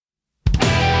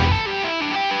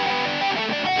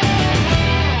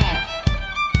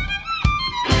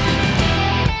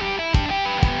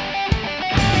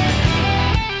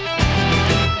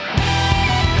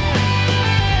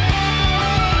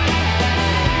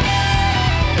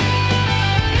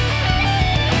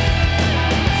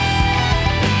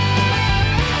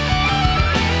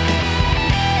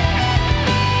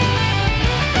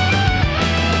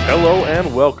Hello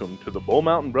and welcome to the Bull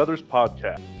Mountain Brothers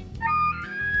podcast.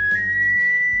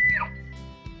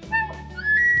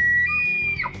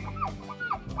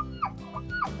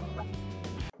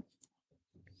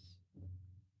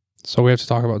 So we have to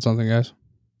talk about something, guys.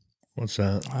 What's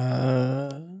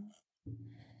that?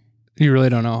 You really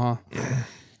don't know, huh?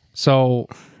 So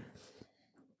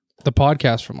the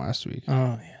podcast from last week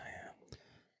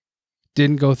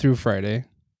didn't go through Friday.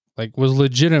 Like, was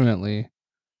legitimately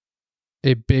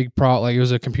a big problem. Like, it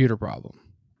was a computer problem.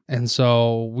 And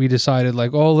so we decided,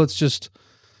 like, oh, let's just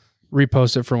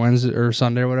repost it for Wednesday or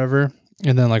Sunday or whatever.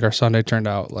 And then, like, our Sunday turned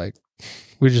out, like,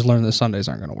 we just learned that Sundays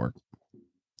aren't going to work.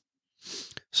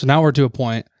 So now we're to a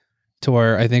point to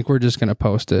where I think we're just going to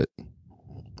post it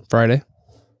Friday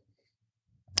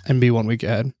and be 1 week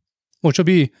ahead, which will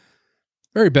be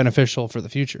very beneficial for the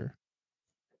future,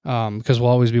 because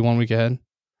we'll always be 1 week ahead.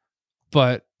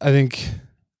 But I think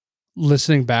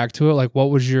listening back to it, like, what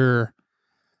was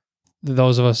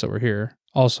those of us that were here,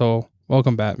 also,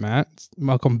 welcome back, Matt.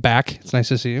 Welcome back. It's nice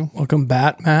to see you. Welcome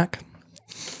back, Mac.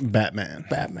 Batman.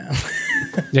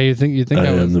 Yeah, you think I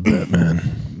I was am the Batman.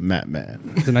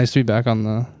 Matman. Is it nice to be back on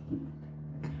the...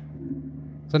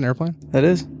 Is that an airplane? That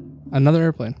is. Another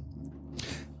airplane.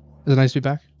 Is it nice to be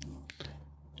back?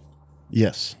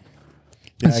 Yes.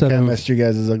 Yeah, I kind of missed you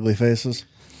guys' ugly faces.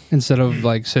 Instead of,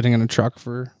 like, sitting in a truck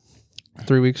for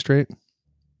 3 weeks straight?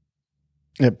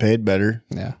 It paid better.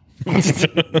 Yeah.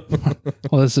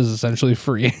 Well, this is essentially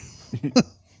free.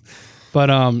 But,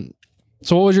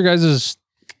 so what was your guys'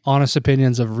 honest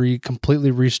opinions of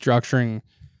completely restructuring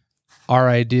our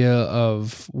idea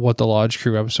of what the Lodge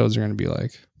Crew episodes are going to be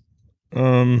like?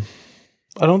 I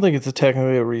don't think it's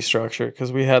technically a restructure,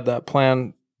 because we had that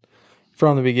plan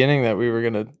from the beginning that we were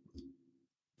going to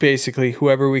basically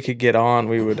whoever we could get on,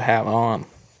 we would have on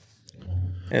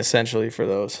essentially for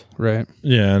those. Right.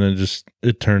 Yeah, and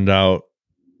it turned out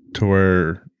to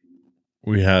where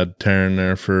we had Taryn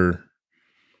there for,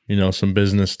 some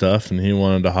business stuff, and he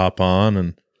wanted to hop on,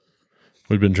 and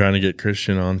we've been trying to get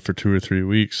Christian on for 2 or 3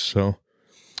 weeks. So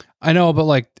I know, but,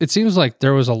 like, it seems like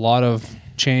there was a lot of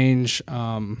change,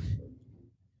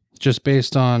 just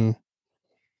based on,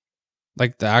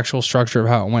 like, the actual structure of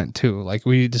how it went too. Like,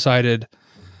 we decided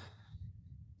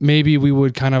maybe we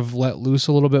would kind of let loose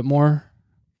a little bit more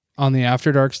on the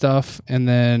After Dark stuff, and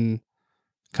then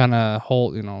kind of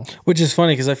hold, Which is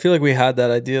funny, because I feel like we had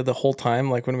that idea the whole time,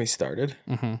 like when we started,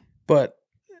 but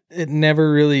it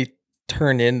never really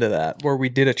turned into that where we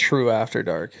did a true After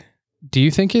Dark. Do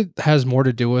you think it has more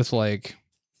to do with, like,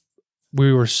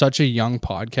 we were such a young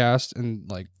podcast, and,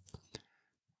 like,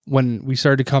 when we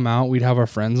started to come out, we'd have our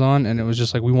friends on, and it was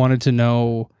just like we wanted to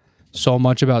know so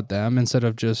much about them instead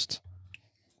of just,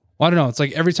 well, I don't know. It's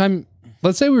like every time,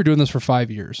 let's say we were doing this for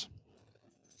 5 years.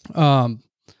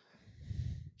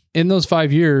 In those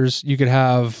 5 years, you could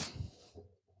have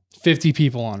 50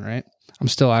 people on, right? I'm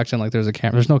still acting like there's a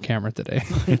camera. There's no camera today.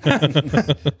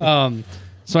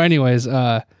 So anyways,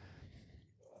 in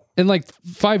like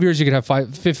 5 years, you could have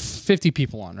 50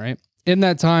 people on, right? In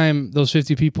that time, those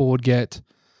 50 people would get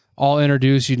all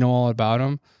introduced. You know all about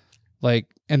them. Like,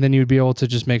 and then you'd be able to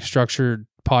just make structured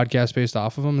podcasts based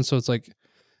off of them. And so it's like,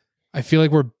 I feel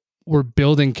like we're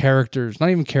building characters, not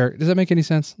even characters. Does that make any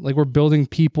sense? Like, we're building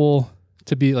people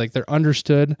to be, like, they're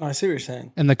understood. I see what you're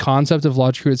saying. And the concept of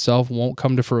Lodge Crew itself won't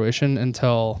come to fruition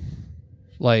until,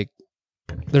 like,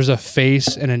 there's a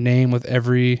face and a name with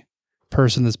every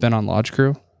person that's been on Lodge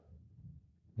Crew.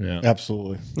 yeah,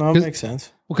 Absolutely. No, it makes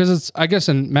sense. Well, because it's, I guess,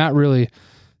 and Matt really,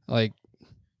 like,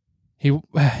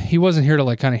 he wasn't here to,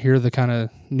 like, kind of hear the kind of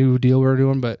new deal we were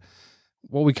doing, but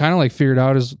what we kind of, like, figured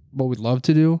out is what we'd love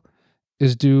to do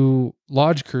is do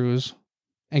Lodge Crews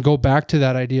and go back to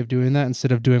that idea of doing that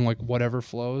instead of doing, like, whatever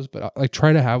flows, but, like,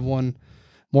 try to have one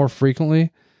more frequently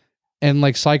and,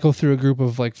 like, cycle through a group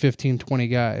of, like, 15, 20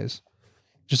 guys.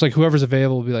 Just, like, whoever's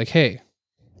available will be like, hey,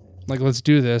 like, let's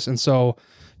do this. And so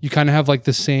you kind of have, like,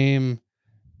 the same,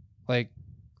 like,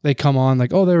 they come on,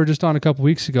 like, oh, they were just on a couple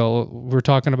weeks ago. We're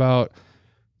talking about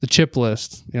the chip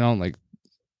list, like,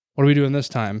 what are we doing this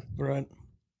time? Right.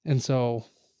 And so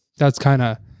that's kind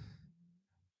of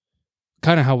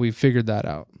how we figured that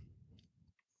out.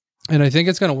 And I think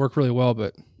it's going to work really well.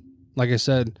 But like I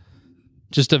said,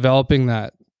 just developing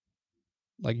that,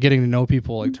 like, getting to know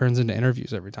people, like, turns into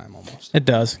interviews every time almost. It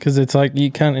does, because it's like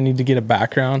you kind of need to get a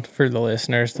background for the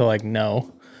listeners to, like,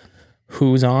 know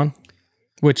who's on.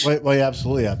 Which, well, you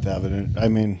absolutely have to have it. I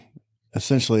mean,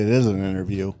 essentially, it is an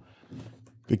interview.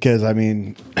 Because, I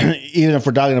mean, even if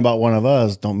we're talking about one of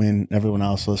us, don't mean everyone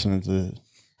else listening to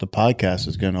the podcast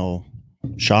is going to know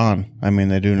Sean. I mean,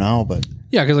 they do now, but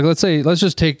Yeah, because like let's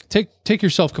just take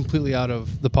yourself completely out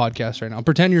of the podcast right now.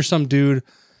 Pretend you're some dude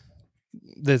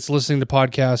that's listening to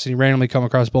podcasts and you randomly come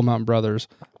across Bull Mountain Brothers.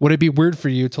 Would it be weird for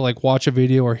you to like watch a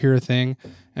video or hear a thing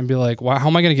and be like, wow, how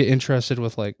am I going to get interested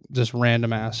with like just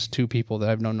random ass two people that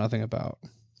I've known nothing about?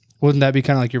 Wouldn't that be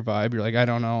kind of like your vibe? You're like, I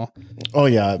don't know. Oh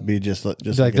yeah, it'd be just like a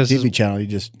TV channel. You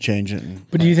just change it.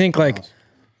 But do you think like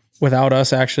without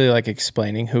us actually like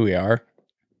explaining who we are,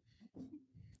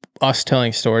 us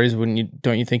telling stories,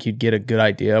 don't you think you'd get a good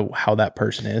idea of how that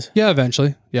person is? Yeah,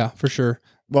 eventually. Yeah, for sure.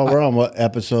 Well, we're on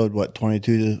episode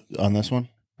 22 on this one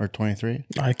or 23?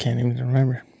 I can't even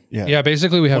remember. Yeah. Yeah,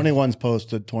 basically we have 21's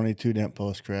posted, 22 didn't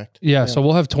post, correct? Yeah, so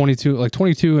we'll have 22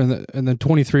 and then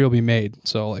 23 will be made.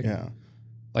 So like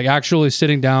like actually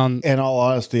sitting down. In all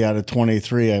honesty, out of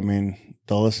 23, I mean,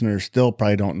 the listeners still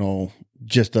probably don't know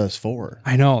just us four.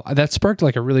 I know that sparked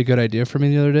like a really good idea for me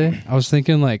the other day. I was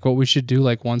thinking like what we should do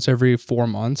like once every 4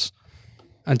 months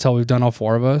until we've done all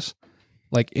four of us,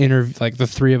 like the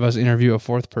three of us interview a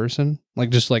fourth person, like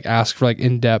just like ask for like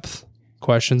in-depth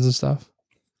questions and stuff.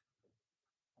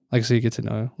 Like, so you get to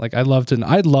know, like, I'd love to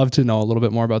know a little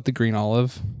bit more about the Green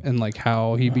Olive and like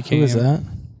how he became. Who is that?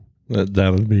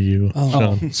 That would be you.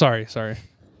 Oh, sorry.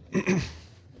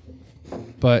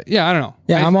 But yeah, I don't know.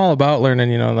 Yeah, I'm all about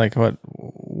learning, like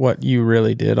what you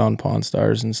really did on Pawn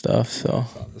Stars and stuff. So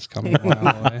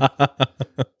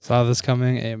Saw this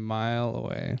coming a mile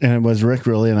away. And was Rick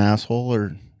really an asshole,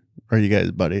 or are you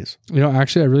guys buddies?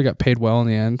 Actually, I really got paid well in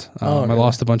the end. Really? I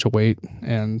lost a bunch of weight,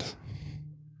 and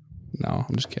no,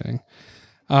 I'm just kidding.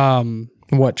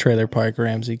 What trailer park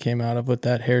Ramsey came out of with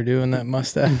that hairdo and that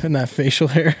mustache and that facial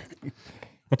hair?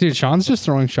 Dude, Sean's just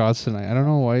throwing shots tonight. I don't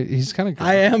know why. He's kind of.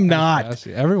 I am not.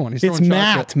 Sassy. Everyone. He's it's throwing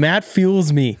Matt. shots Matt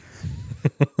fuels me.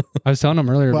 I was telling him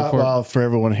earlier before. Well, for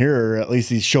everyone here, at least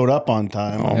he showed up on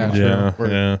time.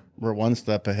 Yeah, We're one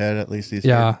step ahead. At least he's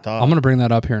here here to talk. I'm going to bring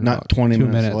that up here in not 20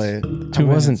 minutes late. I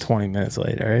wasn't 20 minutes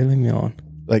late. All right, leave me alone.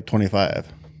 Like 25.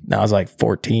 No, I was like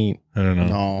 14. I don't know.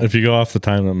 No. If you go off the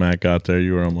time that Matt got there,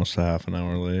 you were almost half an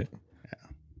hour late.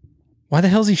 Why the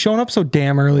hell's he showing up so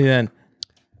damn early then?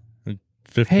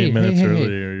 15 minutes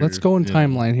earlier. Let's go in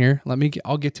timeline here.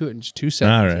 I'll get to it in just 2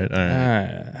 seconds. All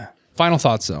right. Final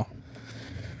thoughts though.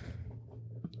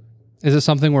 Is it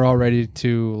something we're all ready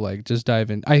to like just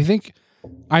dive in? I think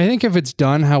if it's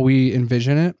done how we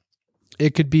envision it,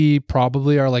 it could be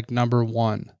probably our like number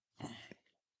one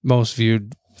most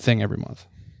viewed thing every month.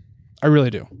 I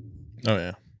really do. Oh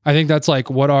yeah. I think that's like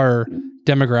what our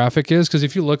demographic is. Because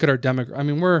if you look at our demographic, I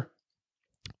mean, we're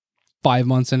 5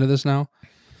 months into this now.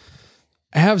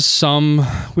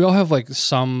 We all have like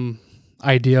some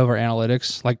idea of our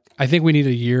analytics. Like I think we need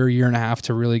a year and a half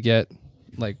to really get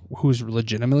like who's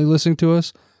legitimately listening to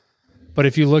us. But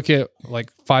if you look at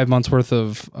like 5 months worth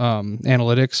of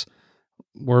analytics,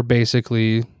 we're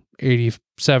basically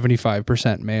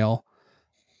 75% male,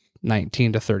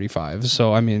 19 to 35.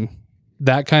 So, I mean,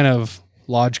 that kind of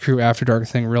Lodge Crew After Dark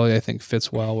thing really, I think,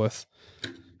 fits well with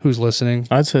who's listening.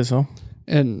 I'd say so.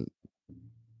 And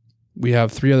we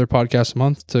have 3 other podcasts a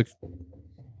month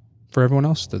for everyone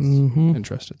else that's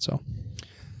interested. So, all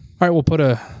right, we'll put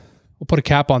a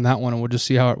cap on that one, and we'll just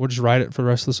see we'll just ride it for the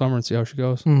rest of the summer and see how she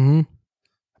goes. Mm-hmm.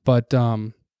 But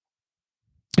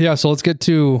yeah, so let's get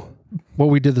to what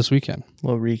we did this weekend. A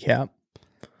little recap.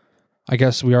 I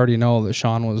guess we already know that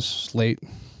Sean was late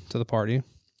to the party.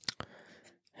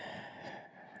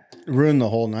 Ruined the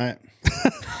whole night.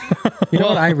 You know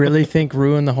what I really think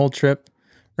ruined the whole trip?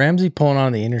 Ramsey pulling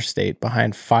on the interstate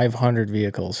behind 500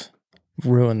 vehicles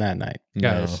ruined that night.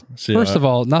 Guys, first of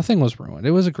all, nothing was ruined.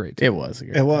 It was a great day. It was a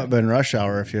great It wouldn't have been rush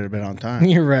hour if you'd have been on time.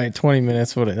 You're right. 20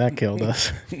 minutes would have that killed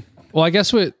us. Well, I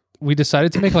guess we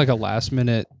decided to make like a last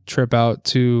minute trip out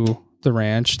to the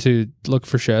ranch to look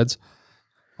for sheds.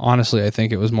 Honestly, I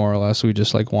think it was more or less we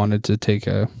just like wanted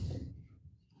to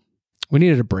we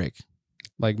needed a break,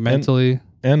 like mentally.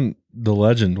 And the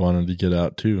legend wanted to get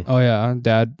out too. Oh yeah,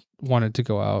 Dad wanted to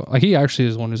go out. Like he actually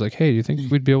is one who's like, hey, do you think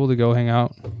we'd be able to go hang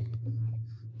out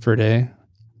for a day?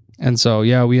 And so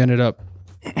yeah, we ended up.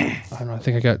 I don't know. I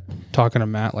think I got talking to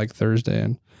Matt like Thursday,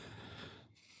 and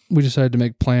we decided to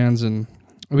make plans, and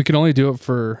we could only do it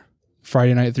for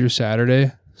Friday night through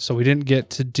Saturday. So we didn't get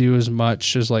to do as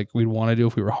much as like we'd want to do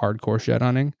if we were hardcore shed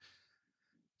hunting.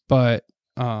 But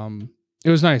it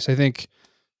was nice. I think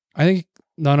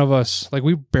none of us, like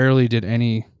we barely did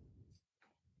any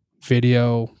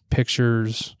video,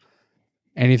 pictures,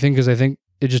 anything, because I think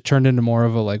it just turned into more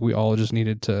of a like we all just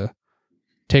needed to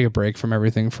take a break from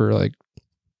everything for like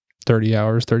 30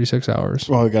 hours, 36 hours.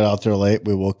 Well, we got out there late.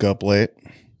 We woke up late,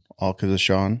 all because of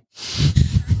Sean.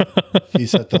 He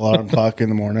set the alarm clock in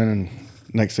the morning, and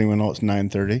Next thing we know, it's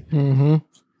 9:30. Mm-hmm.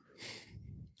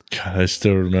 God, I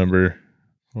still remember.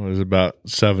 It was about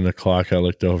 7 o'clock. I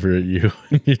looked over at you,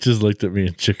 and you just looked at me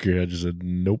and shook your head. I just said,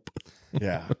 "Nope."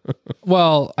 Yeah.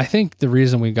 Well, I think the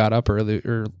reason we got up early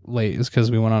or late is because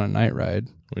we went on a night ride.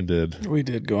 We did. We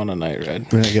did go on a night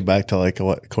ride. We didn't get back to like,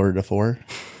 what, 3:45?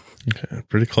 Okay,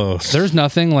 pretty close. There's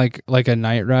nothing like a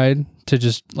night ride to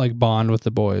just like bond with the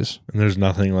boys. And there's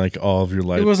nothing like all of your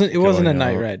lights. It wasn't a going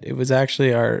night out. ride. It was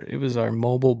actually our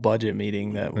mobile budget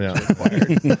meeting that was Yeah.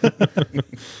 required.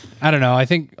 I don't know. I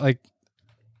think like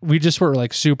we just were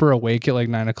like super awake at like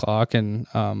 9 o'clock, and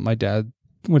my dad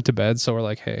went to bed. So we're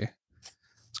like, hey,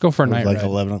 let's go for a It was night like ride.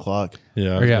 11 o'clock.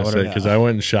 Yeah, I Or was yeah, gonna say whatever. because I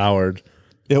went and showered.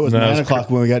 It was And that 9 was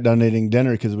o'clock when we got done eating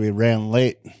dinner because we ran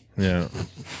late. Yeah,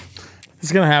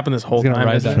 It's gonna happen this whole He's gonna time.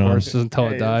 ride isn't that it? horse until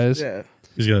it dies. Yeah.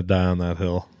 he's gonna die on that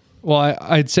hill. Well,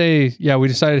 I'd say, yeah, we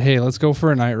decided, hey, let's go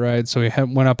for a night ride. So we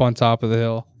went up on top of the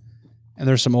hill, and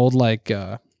there's some old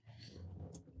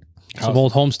some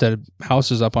old homestead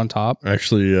houses up on top.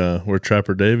 Actually, where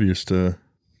Trapper Dave used to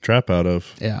trap out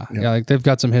of. Yeah, like they've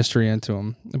got some history into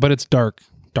them, but it's dark.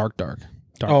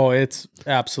 Oh, it's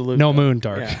absolutely No moon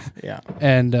dark. Yeah.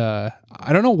 And I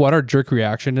don't know what our jerk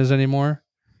reaction is anymore,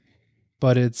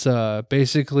 but it's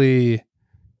basically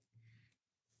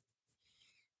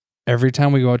every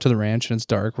time we go out to the ranch and it's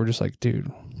dark, we're just like, dude,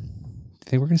 you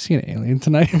think we're gonna see an alien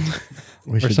tonight?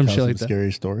 We should some tell shit some like that.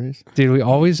 scary stories. Dude, we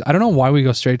always, I don't know why we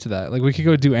go straight to that. Like we could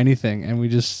go do anything and we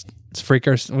just freak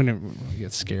we don't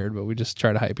get scared, but we just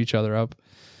try to hype each other up.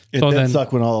 It So did then-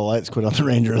 suck when all the lights quit on the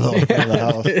Ranger though. For the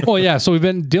house. Well, yeah. So we've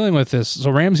been dealing with this. So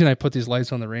Ramsey and I put these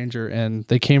lights on the Ranger, and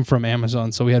they came from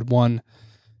Amazon. So we had one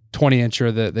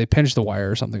 20-incher that they pinched the wire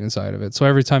or something inside of it. So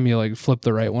every time you like flip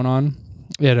the right one on,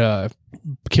 it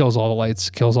kills all the lights,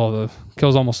 kills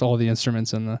almost all the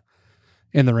instruments in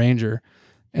the Ranger.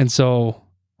 And so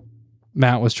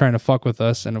Matt was trying to fuck with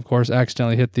us, and of course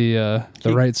accidentally hit the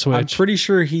right switch. I'm pretty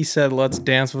sure he said, "Let's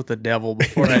dance with the devil"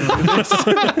 before I do this.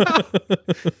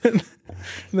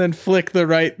 And then flick the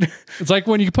right. It's like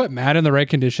when you put Matt in the right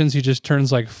conditions, he just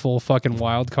turns like full fucking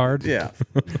wild card. Yeah.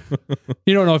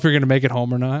 You don't know if you're gonna make it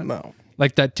home or not. No.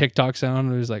 Like that TikTok sound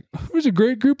where he's like, "There's a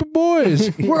great group of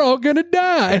boys. We're all gonna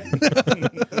die."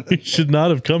 He should not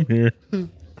have come here.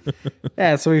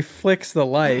 Yeah. So he flicks the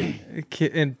light,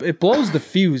 and it blows the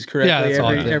fuse correctly Yeah, that's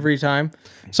all it did. every time.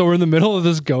 So we're in the middle of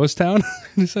this ghost town,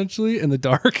 essentially in the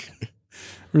dark.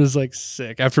 We're just like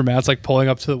sick. After Matt's like pulling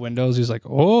up to the windows, he's like,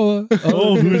 "Oh,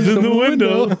 Who's in the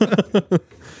window?"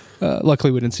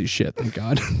 Luckily, we didn't see shit. Thank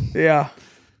God. Yeah.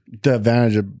 The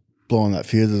advantage of blowing that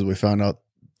fuse is we found out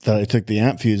that I took the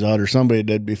amp fuse out, or somebody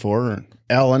did before.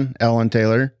 Ellen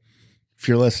Taylor, if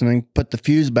you're listening, put the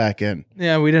fuse back in.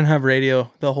 Yeah. We didn't have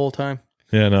radio the whole time.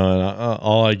 Yeah, no. And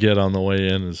all I get on the way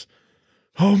in is,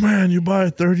 "Oh man, you buy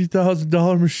a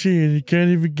 $30,000 machine, you can't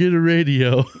even get a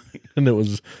radio." And it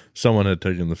was someone had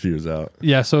taken the fuse out.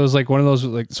 Yeah, so it was like one of those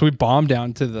like. So we bombed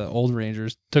down to the old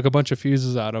Rangers, took a bunch of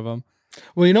fuses out of them.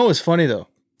 Well, you know what's funny though,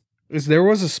 is there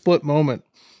was a split moment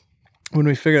when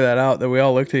we figured that out that we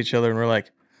all looked at each other and we're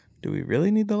like, "Do we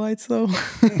really need the lights though?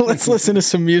 Let's listen to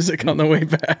some music on the way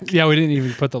back." Yeah, we didn't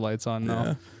even put the lights on. No.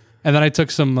 Yeah. And then I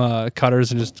took some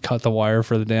cutters and just cut the wire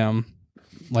for the damn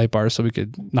light bar so we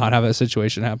could not have that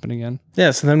situation happen again.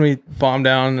 Yeah, so then we bombed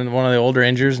down in one of the old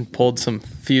Rangers and pulled some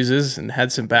fuses and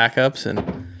had some backups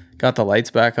and got the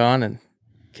lights back on and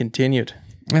continued.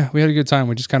 Yeah, we had a good time.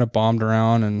 We just kind of bombed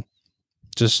around and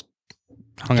just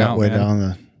hung Got out. way man. down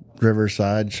the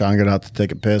riverside. Sean got out to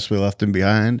take a piss. We left him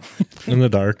behind. In the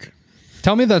dark.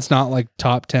 Tell me that's not like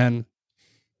top 10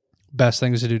 best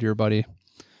things to do to your buddy.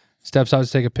 Steps out to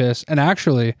take a piss. And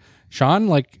actually, Sean,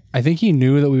 like, I think he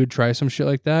knew that we would try some shit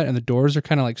like that. And the doors are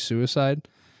kind of like suicide.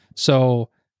 So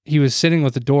he was sitting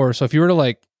with the door. So if you were to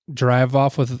like drive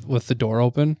off with the door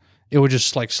open, it would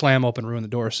just like slam open, ruin the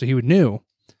door. So he knew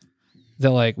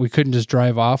that like we couldn't just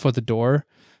drive off with the door.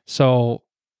 So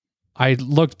I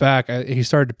looked back. He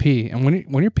started to pee. And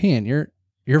when you're peeing,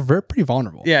 you're pretty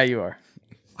vulnerable. Yeah, you are.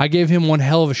 I gave him one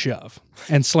hell of a shove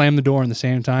and slammed the door in the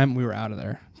same time. We were out of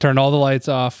there. Turned all the lights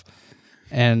off.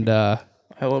 And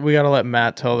We got to let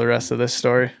Matt tell the rest of this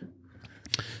story.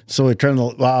 So we turned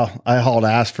I hauled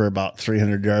ass for about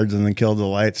 300 yards and then killed the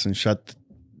lights and shut the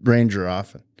Ranger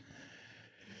off.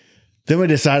 Then we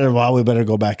decided, we better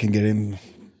go back and get him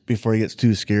before he gets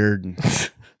too scared. And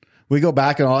we go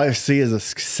back and all I see is a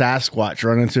Sasquatch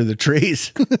running through the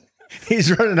trees.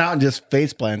 He's running out and just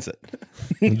face plants it.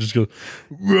 And just go,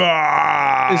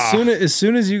 "Rah!" As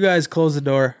soon as you guys closed the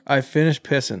door, I finished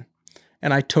pissing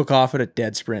and I took off at a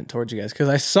dead sprint towards you guys because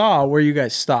I saw where you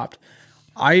guys stopped.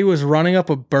 I was running up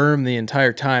a berm the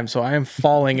entire time, so I am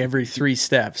falling every 3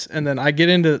 steps. And then I get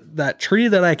into that tree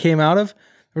that I came out of.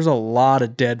 There's a lot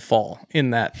of deadfall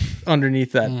in that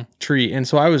underneath that tree. And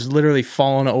so I was literally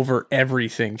falling over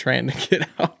everything trying to get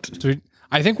out. Dude,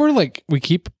 I think we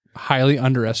keep highly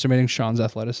underestimating Sean's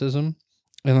athleticism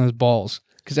and his balls.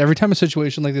 Because every time a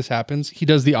situation like this happens, he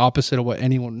does the opposite of what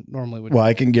anyone normally would Well, do.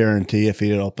 I can guarantee if he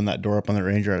had opened that door up on the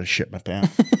Ranger, I'd have shit my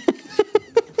pants.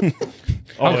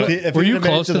 Were you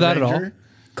close to that at all?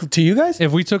 To you guys?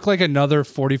 If we took like another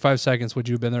 45 seconds, would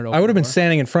you have been there to open I would have been the door?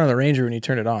 standing in front of the Ranger when you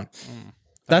turned it on.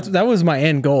 That was my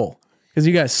end goal. Because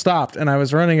you guys stopped and I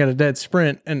was running at a dead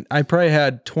sprint and I probably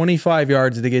had 25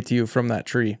 yards to get to you from that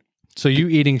tree. So you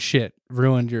eating shit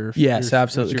ruined your... Yes,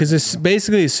 absolutely. Because it's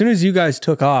basically as soon as you guys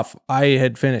took off, I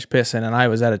had finished pissing and I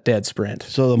was at a dead sprint.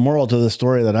 So the moral to the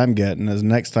story that I'm getting is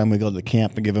next time we go to the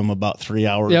camp and give him about 3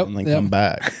 hours and then come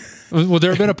back. Would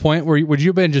there have been a point where would you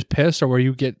have been just pissed, or where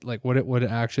you get like would it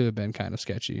actually have been kind of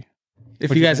sketchy?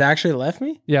 If you guys actually left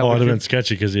me? Yeah, Oh, it would would have you- been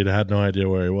sketchy because he'd had no idea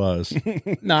where he was. No,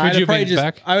 Could you have been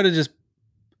back? I would have just.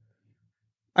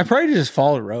 I probably just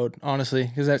followed the road, honestly,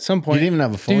 because at some You point, didn't even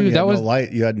have a phone. Dude, You that had was- no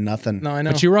light. You had nothing. no, I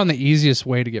know. But you were on the easiest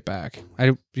way to get back.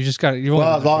 You just got you. only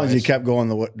Well, went as long as you twice. kept going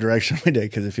the direction we did,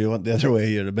 because if you went the other way,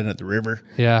 you'd have been at the river.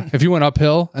 Yeah, if you went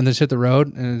uphill and just hit the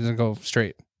road and it didn't go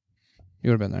straight, you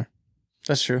would have been there.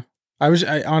 That's true.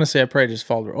 I honestly, I probably just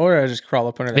followed the road, or I just crawl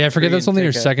up under. Yeah, I that forget tree that's and only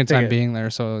your take second take time being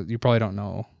there, so you probably don't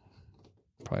know.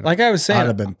 Probably Like I was I'd saying,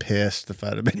 have been pissed if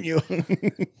I'd have been you.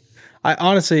 I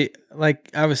honestly, like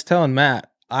I was telling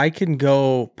Matt, I can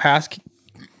go past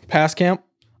camp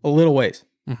a little ways,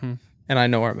 Mhm. and I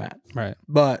know where I'm at. Right.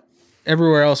 But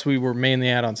everywhere else we were mainly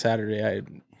at on Saturday,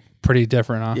 Pretty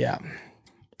different, huh? yeah.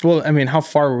 Well, I mean, how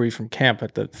far were we from camp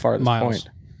at the farthest Miles. point?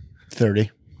 30.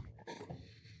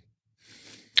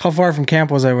 How far from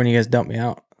camp was I when you guys dumped me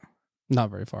out? Not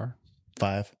very far.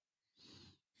 5.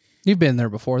 You've been there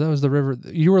before. That was the river.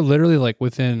 You were literally like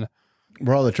within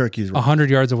Where all the turkeys were. 100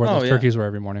 yards of where Oh, those yeah. turkeys were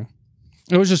every morning.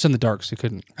 It was just in the dark, so you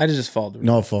couldn't. I just followed the road.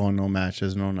 No phone, no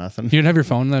matches, no nothing. You didn't have your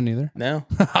phone then either. No,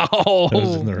 That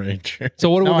was in the Ranger.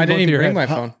 So what? no, I didn't even bring my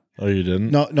head? phone. Oh, you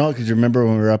didn't? No, because you remember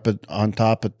when we were up on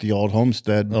top at the old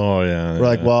homestead? Oh, yeah. We're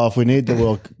like, well, if we need to,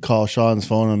 we'll call Sean's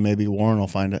phone and maybe Warren will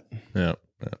find it. Yeah.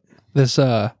 This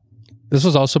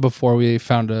was also before we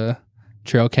found a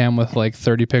trail cam with like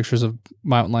 30 pictures of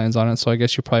mountain lions on it. So I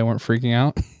guess you probably weren't freaking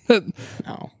out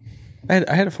No, I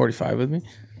had a 45 with me.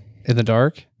 in the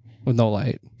dark with no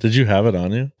light. Did you have it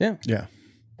on you? Yeah.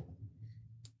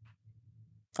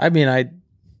 I mean, I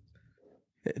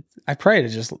probably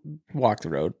just walked the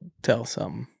road, tell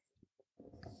something.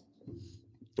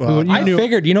 Well, You I knew-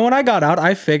 figured, you know, when I got out,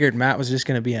 I figured Matt was just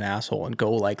going to be an asshole and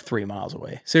go like 3 miles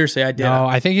away. Seriously, I did. No,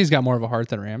 I think he's got more of a heart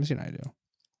than Ramsey and I do.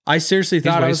 I seriously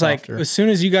thought, way I was softer. like, as soon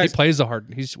as you He guys, plays the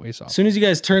hard. He's way as soft. soon as you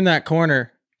guys turned that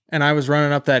corner and I was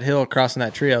running up that hill, crossing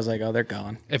that tree, I was like, oh, they're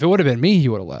gone. If it would have been me, he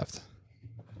would have left.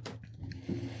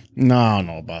 no, I don't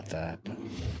know about that.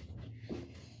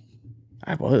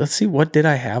 Well, let's see, what did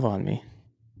I have on me?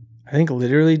 I think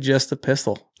literally just a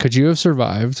pistol. Could you have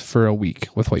survived for a week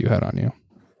with what you had on you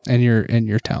and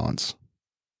your talents?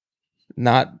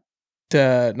 Not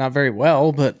very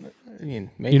well, but I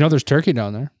mean, maybe. You know, there's turkey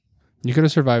down there. You could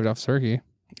have survived off turkey.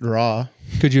 Raw.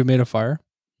 Could you have made a fire?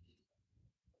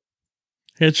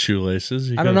 He had shoelaces.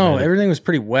 He I don't could've know. made it. Everything was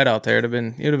pretty wet out there. It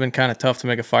would have been kind of tough to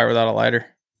make a fire without a lighter.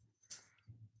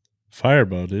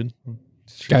 Fireball, dude.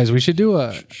 Guys, we should do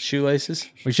a Shoelaces.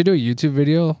 YouTube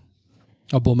video,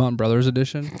 a Bull Mountain Brothers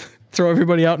edition. Throw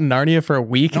everybody out in Narnia for a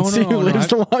week and see who lives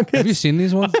the longest. Have you seen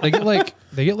these ones? They get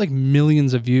like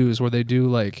millions of views where they do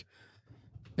like,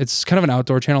 it's kind of an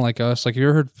outdoor channel like us. Like, you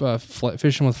ever heard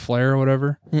Fishing with Flair or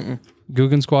whatever?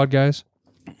 Guggen Squad guys.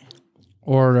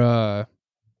 Or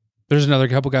there's another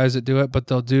couple guys that do it, but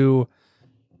they'll do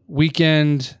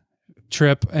weekend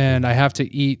trip and I have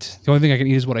to eat. The only thing I can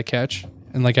eat is what I catch.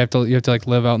 And like you have to like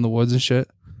live out in the woods and shit.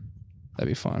 That'd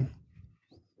be fun.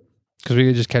 Because we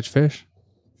could just catch fish.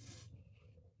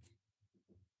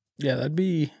 Yeah, that'd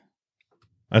be.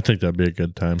 I think that'd be a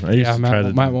good time. I used Yeah, to try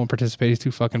to. Matt won't participate. He's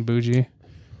too fucking bougie.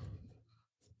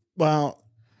 Well,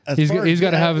 as He's far got as-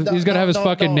 to have no, he's got to have his no,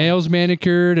 fucking no. nails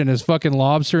manicured and his fucking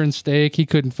lobster and steak. He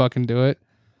couldn't fucking do it.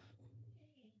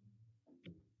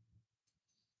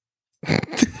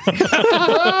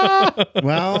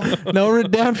 Well, No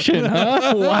redemption,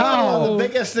 huh? wow. The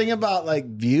biggest thing about like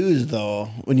views, though,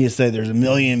 when you say there's a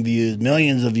million views,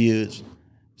 millions of views,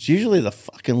 it's usually the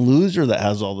fucking loser that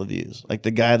has all the views, like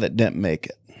the guy that didn't make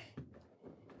it.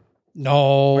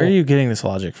 No, Where are you getting this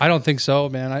logic from? I don't think so,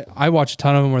 man. I watch a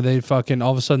ton of them where they fucking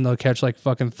all of a sudden they'll catch like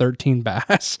fucking 13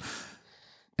 bass,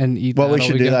 and eat. Well, that we all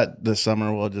should do weekend. that this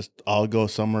summer. I'll go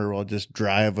somewhere. We'll just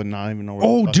drive and not even know where.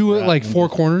 Oh, the fuck do we're it at like and four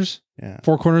just- corners. Yeah.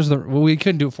 Four corners. Well, we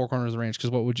couldn't do it four corners of the range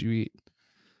because what would you eat?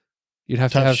 You'd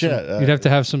have Tough to have shit. Some, you'd have to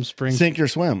have some spring. Sink or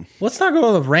swim. Let's not go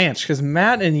to the ranch because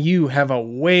Matt and you have a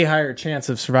way higher chance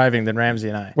of surviving than Ramsey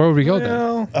and I. Where would we go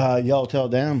then? Yellowtail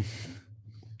Dam.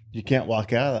 You can't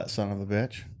walk out of that son of a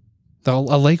bitch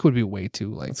A lake would be way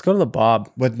too like Let's go to the Bob.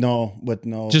 with no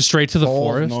just straight to the holes,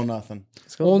 forest. no nothing.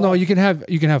 Let's go to Oh the no, Bob.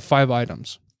 you can have 5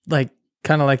 items. Like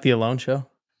kind of like the Alone Show.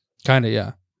 Kind of,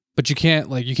 yeah. But you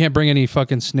can't bring any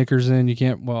fucking Snickers in. You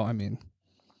can't. Well, I mean,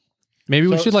 maybe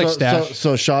we should stash.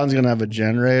 So Sean's gonna have a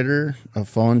generator, a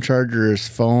phone charger, his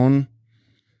phone.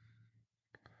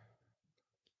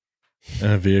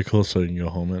 And a vehicle so you can go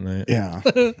home at night. Yeah,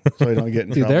 so you don't get in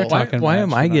Dude, they're trouble. talking Why Matt's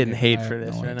am I not getting getting- hate I for have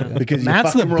this no right idea. now? Because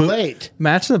Matt's you the fucking relate.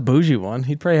 Matt's the bougie one.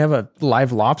 He'd probably have a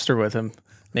live lobster with him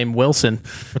named Wilson.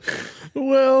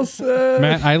 Wilson.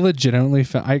 Matt, I legitimately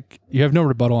found. You have no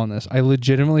rebuttal on this. I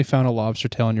legitimately found a lobster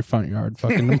tail in your front yard,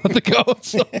 fucking a month ago.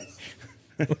 So.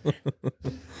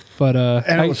 But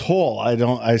And it was whole.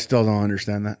 I still don't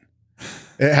understand that.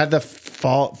 It had the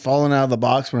falling out of the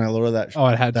box when I loaded that. Oh,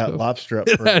 it had that to have. lobster up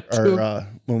It had to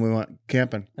when we went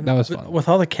camping. that was fun. With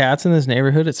all the cats in this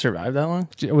neighborhood, it survived that long?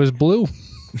 It was blue.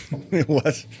 It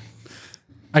was.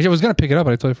 I was gonna pick it up,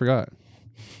 but I totally forgot.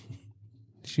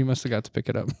 She must have got to pick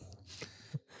it up.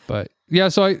 But yeah,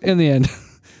 so in the end,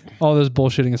 all this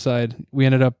bullshitting aside, we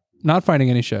ended up not finding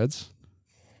any sheds,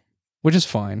 which is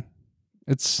fine.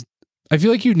 I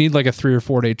feel like you need like a 3 or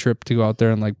 4 day trip to go out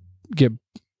there and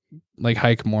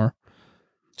hike more.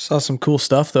 Saw some cool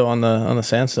stuff though on the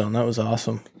sandstone. That was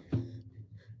awesome.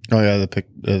 Oh yeah,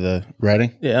 the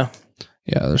riding. Yeah.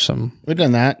 Yeah, there's some. We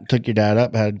done that. Took your dad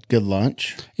up. Had good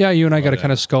lunch. Yeah, you and I got to yeah.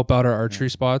 kind of scope out our archery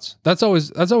spots. That's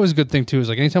always a good thing too. Is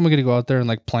like anytime we get to go out there and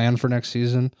like plan for next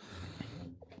season,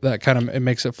 that kind of it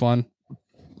makes it fun.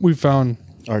 We found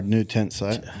Our new tent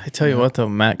site. I tell you what though,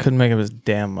 Matt couldn't make up his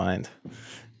damn mind.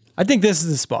 I think this is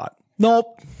the spot.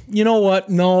 Nope. You know what?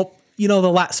 Nope. You know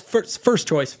the first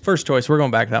choice. We're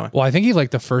going back that one. Well, I think he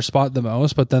liked the first spot the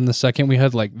most, but then the second we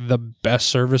had like the best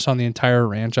service on the entire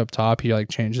ranch up top, he like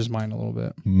changed his mind a little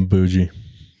bit. Bougie.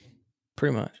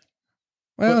 Pretty much.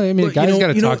 Well, But- I mean, but the guy's you got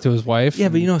to know- talk to his wife. Yeah,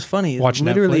 but you know what's funny? Is Watch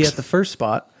literally Netflix. at the first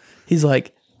spot, he's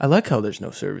like, I like how there's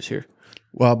no service here.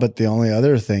 Well, but the only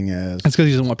other thing It's because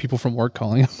he doesn't want people from work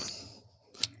calling him.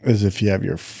 is if you have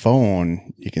your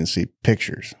phone, you can see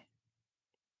pictures.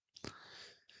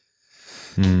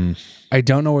 I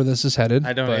don't know where this is headed.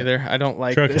 I don't but either. I don't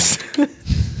like Trucking. this.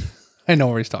 I know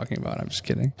where he's talking about. I'm just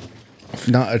kidding.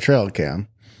 Not a trail cam.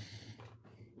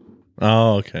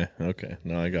 Oh, okay. Okay.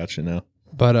 No, I got you now.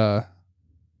 But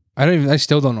I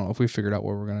still don't know if we figured out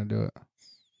where we're gonna do it.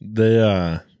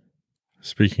 They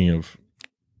speaking of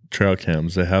trail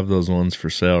cams, they have those ones for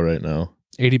sale right now.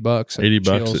 $80. at $80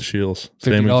 Shields. at Shields. $50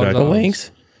 Same exact off. The ones.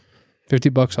 links?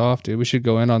 $50 off, dude. We should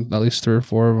go in on at least 3 or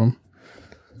 4 of them.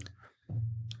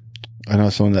 I know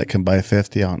someone that can buy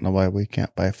 50. I don't know why we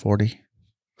can't buy 40.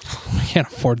 We can't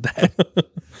afford that.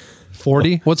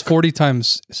 40? What's 40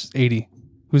 times 80?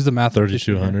 Who's the math?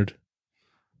 3,200.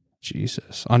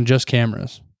 Jesus. On just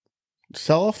cameras.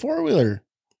 Sell a 4-wheeler.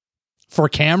 For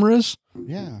cameras?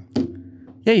 Yeah.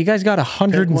 Yeah, you guys got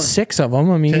 106 of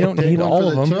them. I mean, you Take- don't take need one all for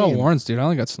of the them. team. Oh, Warren's, dude. I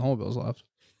only got snowmobiles left.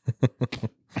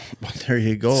 Well, there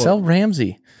you go. Sell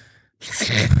Ramsey.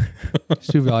 He's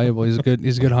too valuable. He's a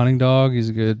good hunting dog. He's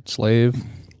a good slave.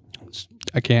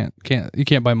 You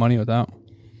can't buy money with that.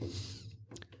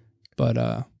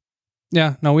 But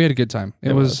yeah, no, we had a good time.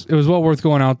 It was well worth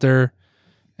going out there.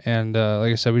 And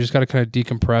like I said, we just got to kind of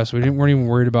decompress. Weren't even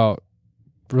worried about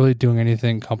really doing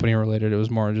anything company related. It was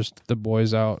more just the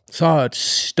boys out. Saw a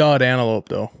stud antelope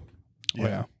though. Oh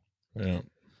yeah. Yeah.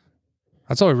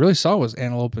 That's all we really saw was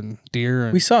antelope and deer.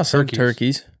 And We saw some turkeys.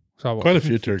 turkeys. Saw what? Quite a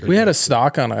few turkeys. We had a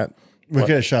stock on it. We could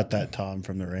have shot that Tom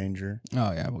from the Ranger.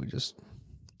 Oh yeah, but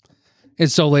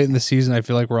it's so late in the season. I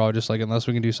feel like we're all just like, unless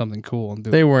we can do something cool and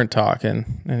do They weren't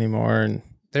talking anymore, and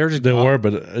they were just They were,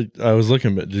 but I was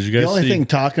looking. But did you guys The only see? thing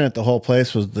talking at the whole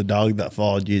place was the dog that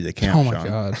followed you to camp. Oh my Sean.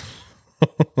 god.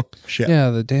 Shit.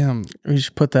 Yeah, the damn. we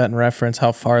should put that in reference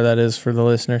how far that is for the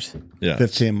listeners. Yeah,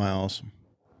 15 miles.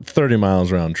 30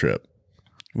 miles round trip.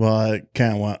 Well, I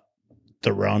kind of went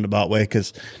the roundabout way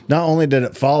because not only did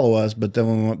it follow us, but then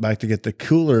when we went back to get the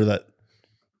cooler that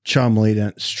Chumley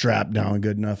didn't strap down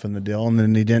good enough in the deal, and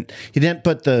then he didn't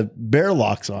put the bear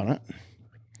locks on it.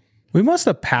 We must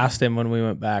have passed him when we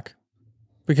went back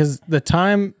because the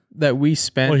time that we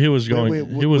spent. Well, he was going.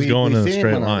 he was going in a seen him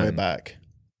straight on our way line. back.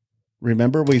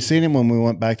 Remember, we seen him when we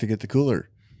went back to get the cooler.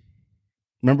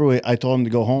 Remember, I told him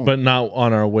to go home. But not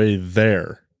on our way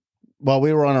there. Well,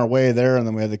 we were on our way there, and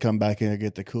then we had to come back in and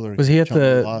get the cooler. Was he at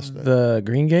Chumley lost it. the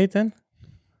Green Gate then?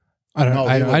 I don't know. No,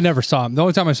 he I was- never saw him. The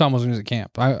only time I saw him was when he was at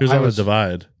camp. He was on the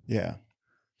divide. Yeah.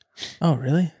 Oh,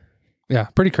 really? Yeah,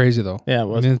 pretty crazy though. Yeah, it I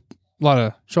was. mean, a lot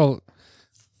of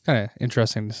kind of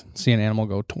interesting to see an animal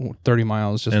go 30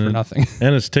 miles just And for it- nothing.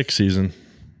 And it's tick season.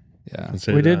 Yeah. I'd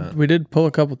say we that. did pull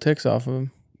a couple ticks off of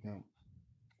him.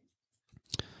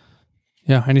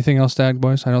 Yeah. Anything else to add,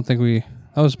 boys? I don't think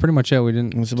that was pretty much it. We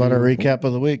didn't. That's about our recap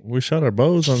of the week. We shot our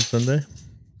bows on Sunday.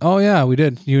 Oh yeah, we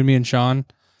did. You and me and Sean.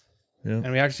 Yeah.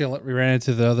 And we ran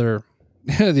into the other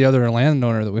the other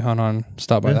landowner that we hunt on,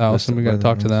 stopped by Yeah, the house, that's and we got to by the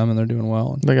talk to house. them, and they're doing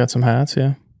well. And, They got some hats,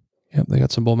 yeah. yep, they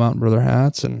got some Bull Mountain Brother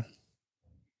hats, and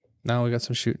now we got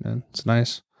some shooting in. It's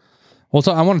nice.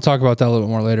 I want to talk about that a little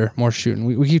bit more later. More shooting.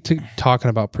 We keep talking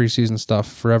about preseason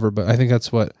stuff forever, but I think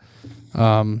that's what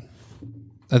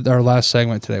at our last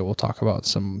segment today we'll talk about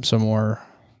some more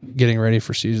getting ready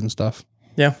for season stuff.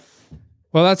 Yeah.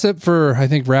 Well, that's it for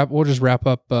we'll just wrap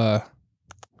up our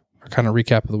kind of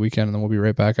recap of the weekend, and then we'll be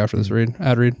right back after this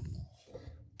ad read.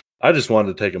 I just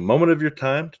wanted to take a moment of your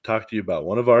time to talk to you about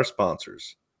one of our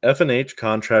sponsors, F&H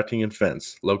Contracting and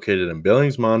Fence, located in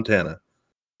Billings, Montana.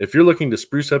 If you're looking to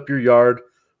spruce up your yard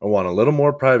or want a little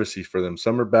more privacy for them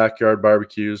summer backyard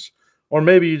barbecues, or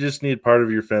maybe you just need part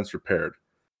of your fence repaired,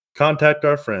 contact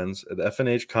our friends at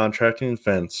F&H Contracting and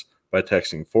Fence by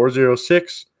texting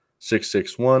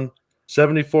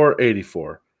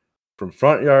 406-661-7484. From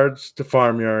front yards to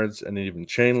farmyards and even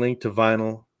chain link to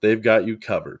vinyl, they've got you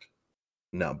covered.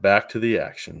 Now back to the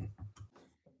action.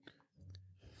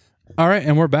 All right,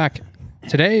 and we're back.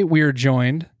 Today we are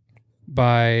joined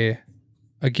by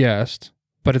a guest,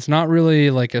 but it's not really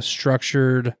like a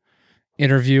structured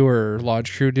interview or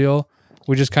lodge crew deal.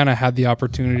 We just kind of had the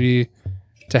opportunity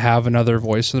to have another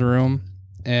voice in the room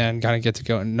and kind of get to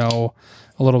go and know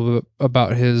a little bit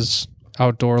about his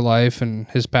outdoor life and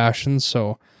his passions.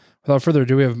 So without further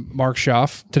ado, we have Mark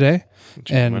Schaff today,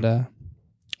 and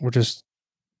we're just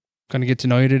going to get to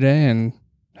know you today and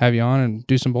have you on and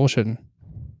do some bullshitting.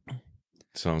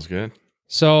 Sounds good.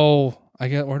 So I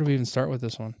guess, where do we even start with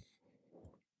this one?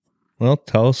 Well,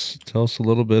 tell us a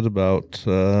little bit about.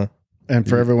 And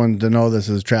for everyone to know, this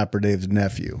is Trapper Dave's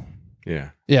nephew. Yeah.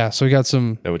 Yeah, so we got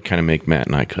some. That would kind of make Matt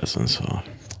and I cousins. So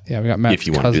Yeah, we got Matt. If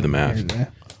you wanna do the math.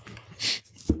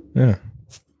 Yeah.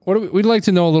 We'd like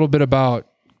to know a little bit about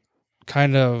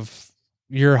kind of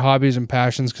your hobbies and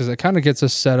passions, because it kind of gets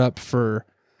us set up for,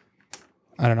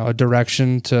 I don't know, a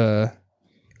direction to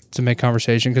make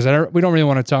conversation. Because we don't really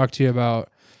want to talk to you about.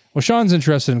 Well, Sean's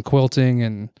interested in quilting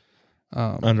and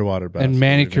Underwater bass and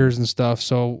manicures and stuff.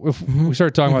 So if we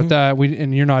start talking about that,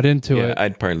 and you're not into yeah, it,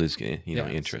 I'd probably lose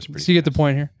interest. Pretty so you get the fast.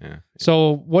 point here. Yeah.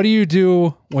 So what do you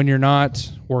do when you're not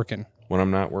working? When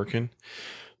I'm not working,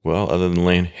 well, other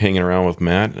than hanging around with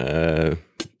Matt,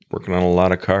 working on a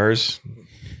lot of cars,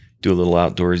 do a little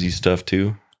outdoorsy stuff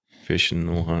too, fishing,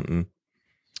 a little hunting.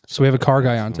 So we have a car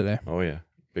guy on today. Oh yeah,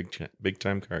 big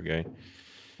time car guy.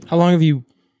 How long have you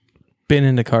been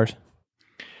into cars?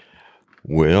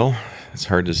 Well, it's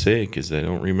hard to say because I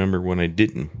don't remember when I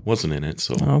wasn't in it.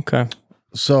 So Okay.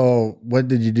 So, when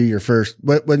did you do your first?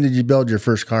 When did you build your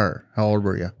first car? How old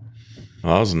were you?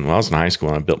 I was in high school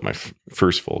and I built my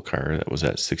first full car. That was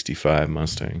that 65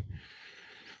 Mustang,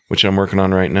 which I'm working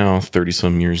on right now, 30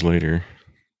 some years later.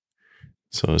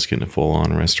 So it's getting a full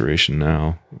on restoration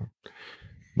now.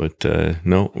 But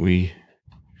no, we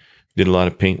did a lot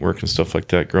of paint work and stuff like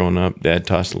that growing up. Dad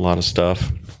taught a lot of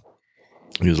stuff.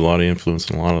 He was a lot of influence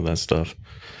in a lot of that stuff.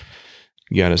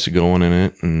 Got us going in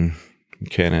it and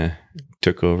kind of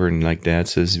took over. And like Dad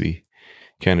says, we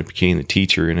kind of became the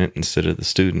teacher in it instead of the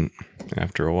student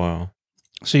after a while.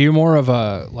 So you're more of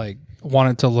a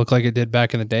want it to look like it did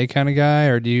back in the day kind of guy,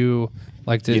 or do you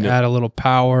like to add a little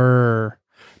power? Or?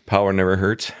 Power never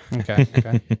hurts. Okay.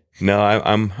 No,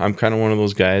 I'm kind of one of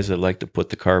those guys that like to put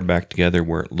the car back together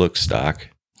where it looks stock,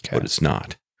 Okay. but it's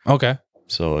not. Okay.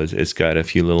 So it's got a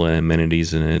few little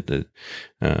amenities in it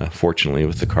that, fortunately,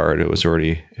 with the car, it was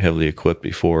already heavily equipped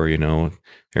before,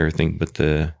 everything but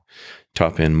the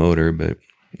top end motor. But,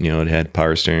 it had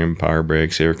power steering, power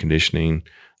brakes, air conditioning,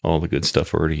 all the good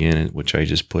stuff already in it, which I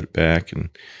just put back and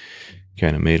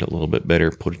kind of made it a little bit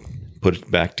better, put it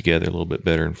back together a little bit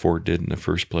better than Ford did in the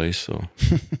first place. So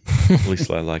at least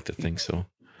I like to think so.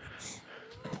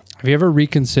 Have you ever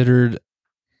reconsidered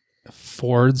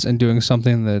Fords and doing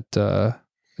something that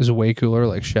is way cooler,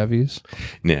 like Chevys?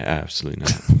 Yeah, absolutely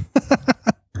not.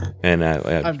 And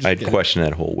I'd question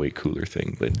that whole way cooler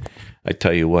thing, but I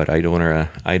tell you what, I'd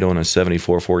own a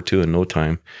 74 42 in no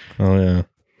time. Oh yeah.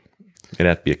 It'd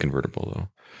have to be a convertible though.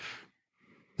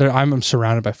 I'm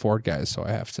surrounded by Ford guys, so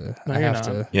I have to. No, I you're have not.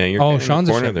 to. Yeah, you're Oh, kind of in Sean's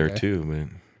the a corner Chevy there guy. too,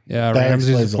 but Yeah, That Ramsey's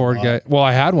explains a a Ford lot. guy. Well,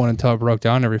 I had one until it broke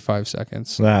down every 5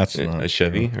 seconds. That's a not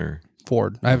Chevy true. or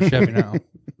Ford. I have a Chevy now.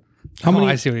 How many-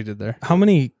 I see what he did there. How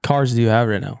many cars do you have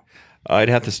right now? I'd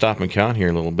have to stop and count here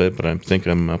a little bit, but I think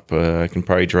I'm up. I can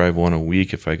probably drive one a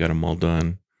week if I got them all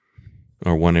done,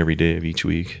 or one every day of each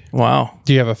week. Wow.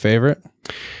 Do you have a favorite?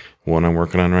 One I'm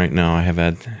working on right now. I have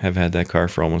had that car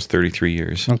for almost 33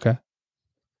 years. Okay.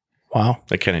 Wow.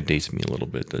 That kind of dates me a little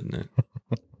bit, doesn't it?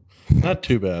 Not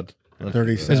too bad. Not too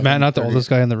 37. Is Matt not the 30. oldest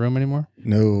guy in the room anymore?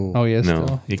 No. Oh, he is No,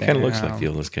 still? he kind of looks Damn. like the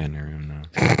oldest guy in the room now.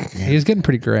 He's getting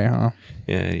pretty gray, huh?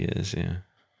 Yeah, he is. Yeah.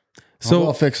 So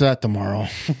I'll fix that tomorrow.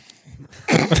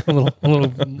 a little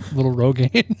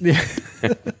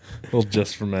Rogaine. Well,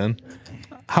 just for men.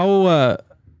 How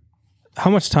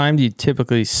much time do you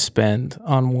typically spend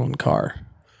on one car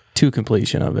to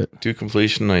completion of it? To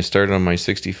completion, I started on my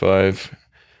 65.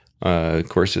 Of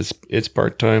course, it's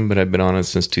part time, but I've been on it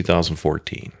since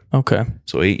 2014. Okay.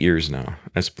 So 8 years now.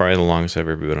 That's probably the longest I've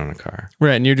ever been on a car.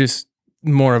 Right. And you're just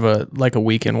more of a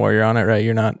weekend warrior on it, right?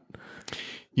 You're not.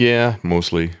 Yeah,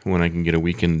 mostly when I can get a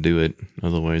weekend to do it.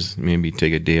 Otherwise, maybe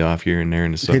take a day off here and there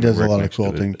in the summer. He does a work lot of next to it.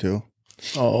 quilting too.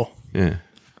 Oh. Yeah.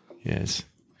 Yes.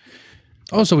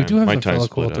 Oh, so we do have My some time fellow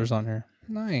split up. quilters on here.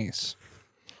 Nice.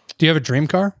 Do you have a dream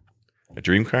car? A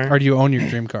dream car? Or do you own your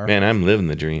dream car? Man, I'm living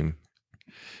the dream.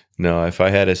 No, if I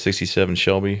had a 67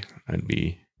 Shelby, I'd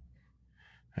be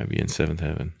in seventh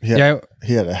heaven. He had, Yeah.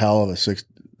 he had a hell of a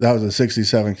that was a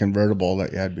 67 convertible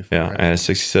that you had before. Yeah, right? I had a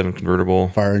 67 convertible,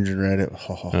 Fire engine red.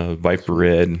 Viper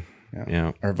Red. Yeah.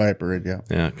 Yeah, Or Viper red,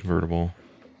 yeah. convertible.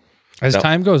 As No.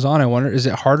 time goes on, I wonder, is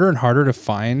it harder and harder to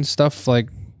find stuff like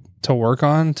to work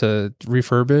on, to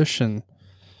refurbish? And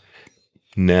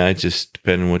Nah, it just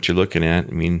depends on what you're looking at.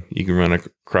 I mean, you can run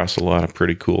across a lot of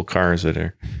pretty cool cars that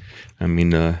are. I mean,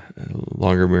 the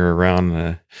longer we're around,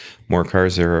 the more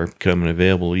cars there are becoming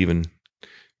available, even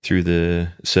through the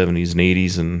 70s and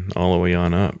 80s and all the way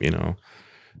on up. You know,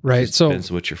 right. Just So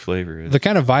depends what your flavor is. the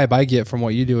kind of vibe I get from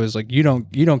what you do is like you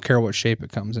don't care what shape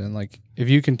it comes in. Like if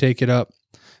you can take it up,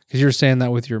 because you're saying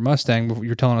that with your Mustang, you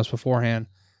were telling us beforehand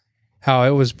how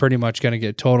it was pretty much going to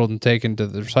get totaled and taken to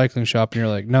the recycling shop, and you're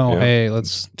like, no, Yeah. hey,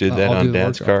 let's Did that I'll on do the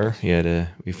Dad's work car. on it. He had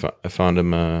I found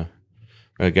him.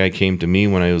 A guy came to me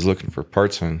when I was looking for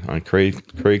parts on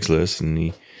Craigslist, and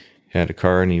he had a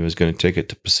car, and he was going to take it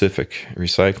to Pacific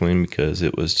Recycling because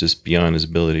it was just beyond his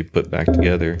ability to put back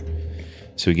together.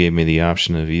 So he gave me the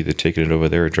option of either taking it over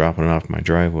there or dropping it off my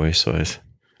driveway. So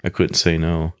I couldn't say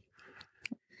no.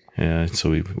 Yeah,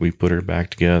 so we put her back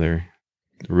together.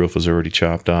 The roof was already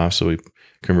chopped off, so we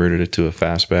converted it to a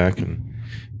fastback and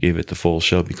gave it the full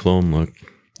Shelby clone look.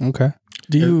 Okay.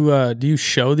 Do you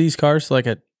show these cars like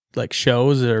at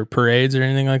shows or parades or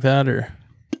anything like that, or?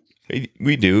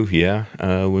 We do, yeah.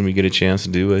 When we get a chance to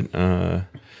do it, a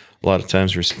lot of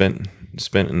times we're spent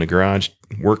in the garage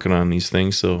working on these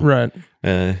things. So Right.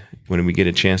 When we get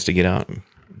a chance to get out,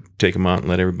 take them out and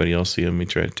let everybody else see them, we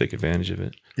try to take advantage of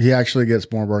it. He actually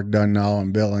gets more work done now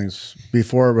in Billings.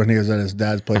 Before, when he was at his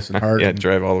dad's place in Hardin, Yeah,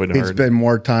 drive all the way to he'd Hardin. spend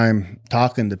more time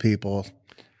talking to people,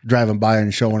 driving by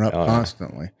and showing up Oh, yeah.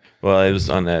 constantly. Well, it was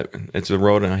on that. It's a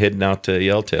road heading out to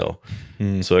Yellowtail.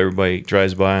 So everybody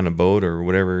drives by on a boat or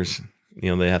whatever's,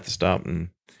 they have to stop and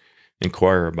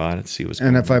inquire about it, see what's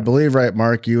And going if I on. believe right,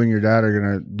 Mark, you and your dad are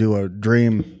going to do a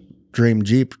dream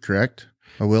Jeep, correct?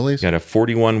 A Willys? Got a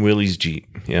 41 Willys Jeep.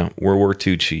 Yeah, World War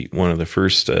II Jeep. One of the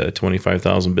first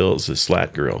 25,000 builds, a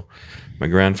slat grill. My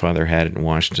grandfather had it in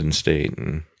Washington State.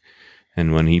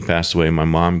 And when he passed away, my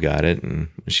mom got it. And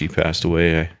when she passed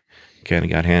away, I kind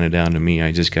of got handed down to me.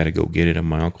 I just got to go get it at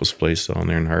my uncle's place down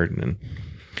there in Hardin and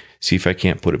see if I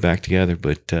can't put it back together.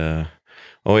 But,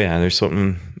 oh, yeah, there's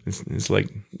something. It's like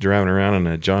driving around in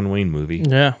a John Wayne movie.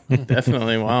 Yeah,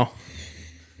 definitely. Wow.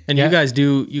 And you guys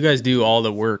do all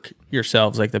the work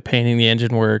yourselves, like the painting, the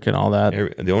engine work, and all that.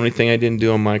 The only thing I didn't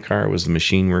do on my car was the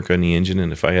machine work on the engine.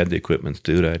 And if I had the equipment to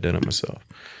do it, I'd done it myself.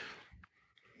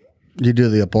 You do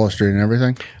the upholstery and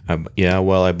everything?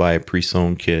 I buy a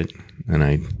pre-sewn kit and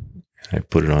I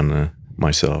put it on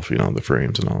myself, the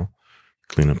frames and all,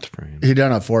 clean up the frames. He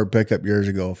done a Ford pickup years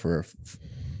ago for a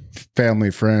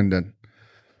family friend, and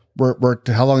worked.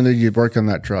 How long did you work on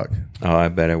that truck? Oh, I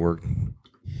bet I worked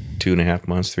 2.5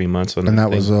 months, 3 months on that. And that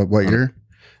thing. was what year?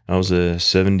 I was a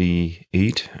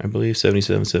 78, I believe,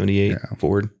 77, 78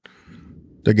 Ford.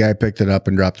 The guy picked it up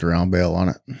and dropped a round bale on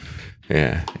it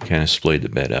Yeah, it kind of splayed the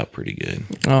bed out pretty good.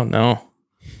 Oh no.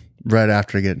 right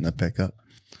after getting the pickup.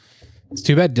 It's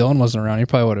too bad Dylan wasn't around. He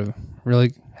probably would have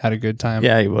really had a good time.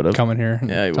 Yeah, he would have. coming here. And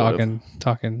Yeah, he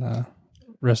talking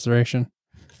restoration.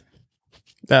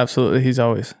 Absolutely. He's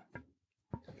always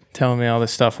telling me all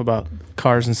this stuff about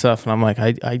cars and stuff, and I'm like,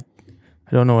 I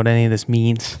don't know what any of this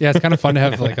means. Yeah, it's kind of fun to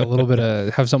have like a little bit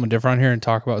of have something different on here and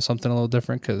talk about something a little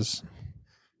different because,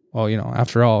 well, you know,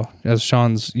 after all, as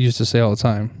Sean's used to say all the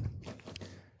time,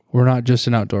 we're not just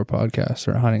an outdoor podcast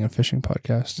or a hunting and fishing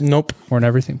podcast. Nope. We're an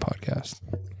everything podcast.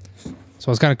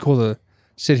 So it's kind of cool to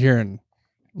sit here and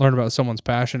learn about someone's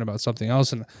passion about something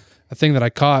else. And a thing that I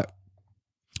caught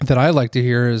that I like to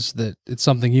hear is that it's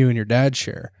something you and your dad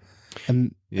share.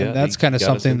 And that's kind of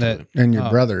something that... And your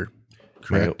brother,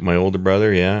 correct? My older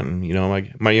brother, yeah. And, you know,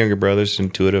 my younger brother's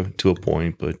into it to a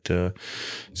point, but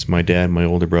it's my dad and my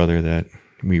older brother that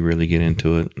we really get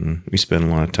into it. And we spend a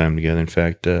lot of time together. In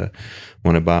fact,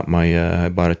 when I bought I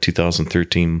bought a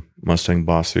 2013 Mustang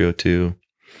Boss 302.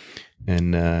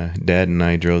 And Dad and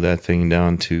I drove that thing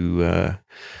down to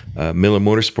Miller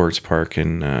Motorsports Park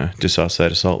in just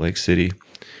outside of Salt Lake City.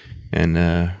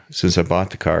 And since I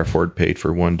bought the car, Ford paid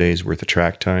for 1 day's worth of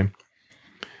track time.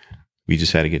 We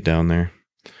just had to get down there.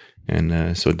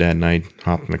 And so Dad and I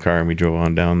hopped in the car and we drove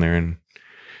on down there and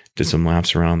did some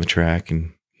laps around the track.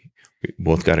 And we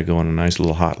both got to go on a nice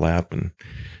little hot lap. And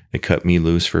it cut me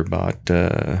loose for about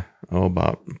 4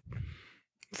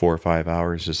 or 5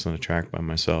 hours just on the track by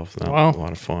myself. That was a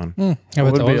lot of fun. I bet That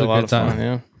would that be was a lot good of time. fun,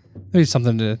 yeah. Maybe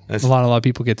something a lot of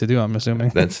people get to do, I'm assuming.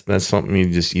 That's something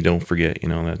you don't forget, you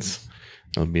know.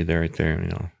 That'll be there right there, you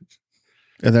know.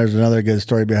 And there's another good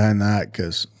story behind that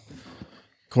because,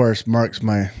 of course, Mark's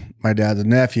my dad's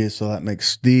nephew, so that makes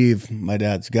Steve my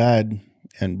dad's guide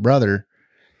and brother.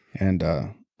 And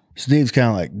Steve's kind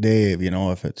of like Dave, you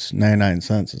know, if it's 99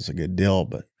 cents, it's a good deal.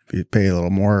 But if you pay a little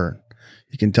more,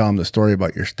 you can tell him the story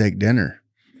about your steak dinner.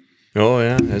 Oh,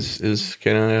 yeah. It was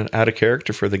kind of out of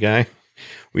character for the guy.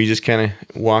 We just kind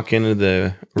of walk into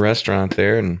the restaurant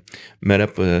there and met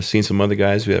up with, seen some other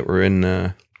guys that were in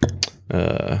that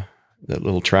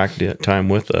little track time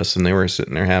with us, and they were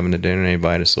sitting there having a dinner and they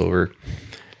invited us over.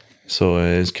 So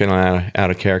it was kind of out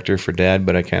of character for Dad,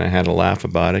 but I kind of had to laugh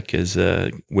about it because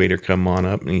waiter come on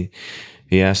up and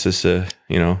he asked us,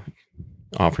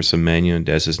 offer some menu, and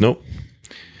Dad says, nope,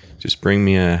 just bring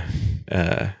me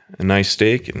a nice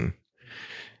steak and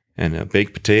a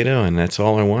baked potato, and that's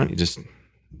all I want. He just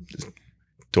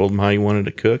told him how he wanted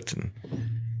it cooked,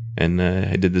 and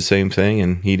I did the same thing,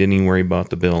 and he didn't even worry about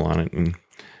the bill on it. And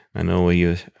I know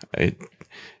I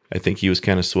think he was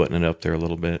kind of sweating it up there a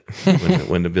little bit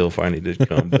when the bill finally did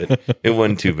come, but it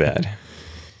wasn't too bad.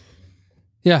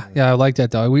 Yeah, I like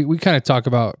that though. We kind of talk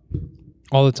about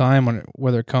all the time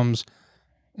whether it comes,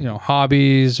 you know,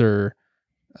 hobbies or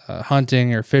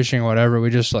hunting or fishing or whatever.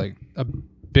 We just like a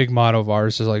big motto of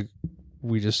ours is like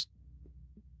we just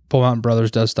Pull Mountain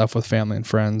Brothers does stuff with family and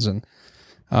friends, and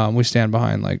we stand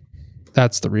behind like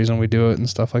that's the reason we do it and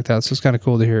stuff like that. So it's kind of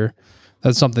cool to hear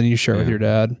that's something you share with your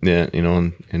dad. Yeah, you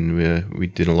know, and we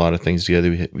did a lot of things together.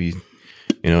 We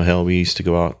we used to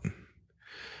go out,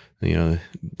 you know,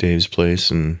 Dave's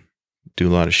place and do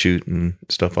a lot of shooting and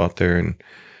stuff out there. And,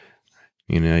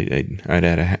 you know, I'd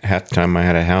had half the time I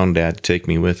had a hound dad to take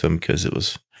me with him because it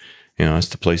was, you know, it's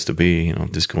the place to be, you know,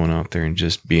 just going out there and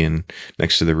just being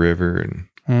next to the river and,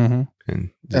 and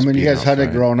I mean, you guys outside.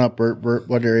 hunted growing up.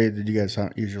 What area did you guys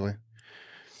hunt usually?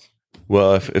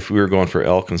 Well, if we were going for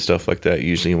elk and stuff like that,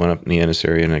 usually went up in the Ennis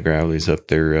area and the Gravely's up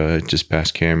there just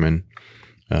past Cameron.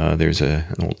 There's an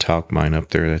old talc mine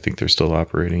up there that I think they're still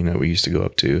operating that we used to go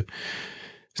up to.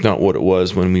 It's not what it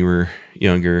was when we were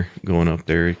younger going up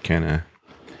there. It kind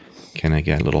of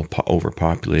got a little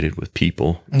overpopulated with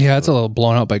people. Yeah, it's a little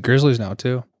blown out by grizzlies now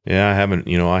too. Yeah, I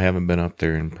haven't been up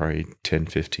there in probably 10,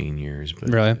 15 years. But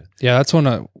really? Yeah, that's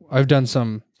when I've done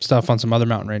some stuff on some other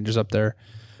mountain ranges up there.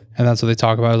 And that's what they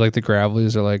talk about is like the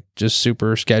Gravelies are like just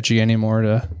super sketchy anymore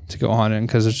to go hunting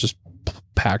because it's just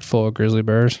packed full of grizzly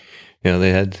bears. Yeah, they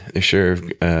had a share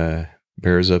of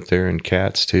bears up there and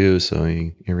cats too. So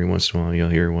every once in a while you'll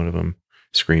hear one of them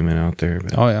screaming out there.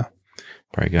 But oh yeah,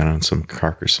 probably got on some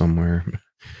carcass somewhere,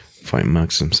 fighting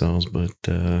amongst themselves. But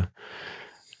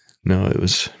no, it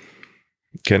was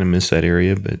kind of miss that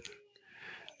area. But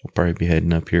we'll probably be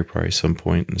heading up here probably some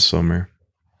point in the summer.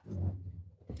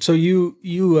 So you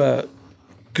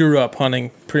grew up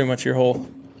hunting pretty much your whole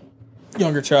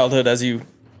younger childhood as you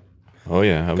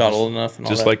I got old enough and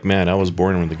all just that. like Matt, I was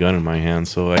born with a gun in my hand,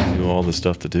 so I knew all the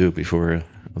stuff to do before I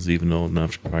was even old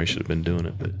enough. Probably should have been doing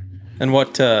it. But And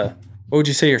what would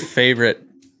you say your favorite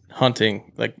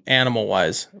hunting, like animal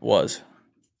wise, was?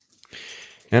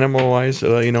 Animal wise,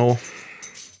 you know,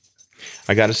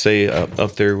 I got to say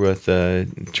up there with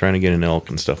trying to get an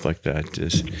elk and stuff like that,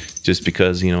 just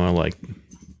because, you know, I like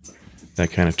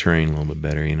that kind of terrain a little bit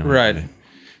better, you know. Right.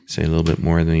 say a little bit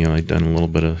more than, I'd done a little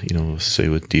bit of, say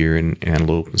with deer and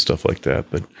antelope and stuff like that.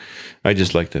 But I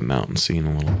just like the mountain scene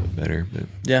a little bit better. But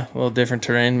Yeah, a little different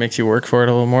terrain makes you work for it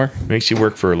a little more. makes you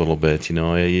work for a little bit.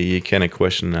 You kind of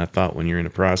question that thought when you're in the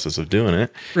process of doing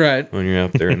it. Right. When you're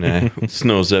up there and the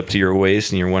snow's up to your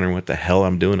waist and you're wondering what the hell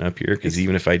I'm doing up here. Because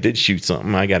even if I did shoot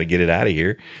something, I got to get it out of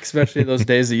here. Especially those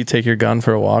days that you take your gun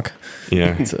for a walk.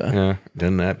 Yeah. It's, Yeah.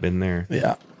 Done that, been there.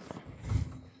 Yeah.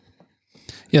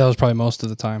 Yeah, that was probably most of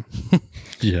the time.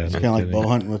 Yeah. It's kind of like bow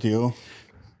hunting with you.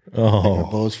 Take Oh,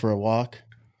 our bows for a walk.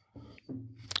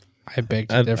 I beg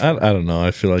to I differ. don't know.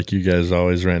 I feel like you guys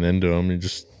always ran into them.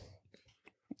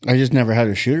 I just never had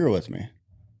a shooter with me.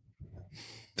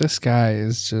 This guy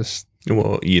is just,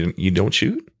 Well, you don't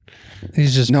shoot?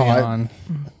 he's just No, beyond.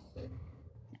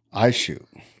 I shoot.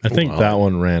 I think Wow. that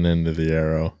one ran into the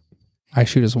arrow. I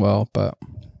shoot as well, but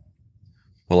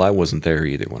Well, I wasn't there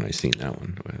either when I seen that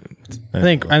one. I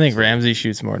think Ramsey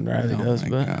shoots more than Riley oh does, my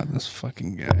but God, this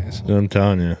fucking guy. I'm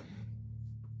telling you,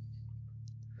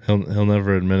 he'll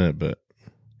never admit it, but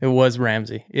it was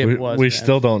Ramsey. It we was Ramsey.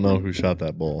 still don't know who shot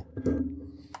that bull.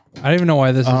 I don't even know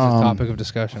why this is a topic of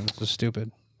discussion. It's just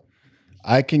stupid.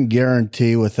 I can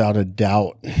guarantee without a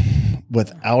doubt,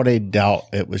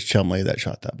 it was Chumley that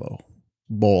shot that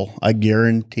bull. I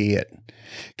guarantee it.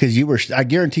 Because I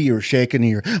guarantee you were shaking and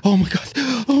you're, oh my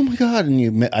God.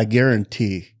 And I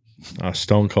guarantee.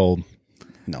 Stone cold.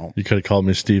 No, You could have called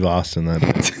me Steve Austin then.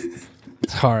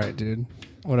 It's all right, dude.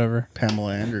 Whatever.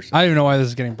 Pamela Anderson. I don't even know why this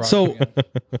is getting brought So up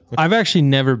again. I've actually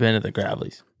never been to the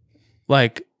Gravelies.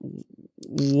 Like,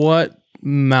 what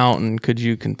mountain could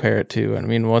you compare it to? I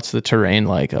mean, what's the terrain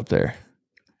like up there?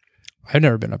 I've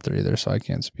never been up there either, so I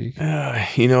can't speak.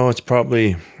 It's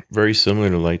probably very similar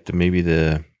to like maybe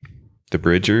the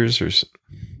Bridgers or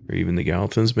even the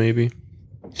Galtons, maybe.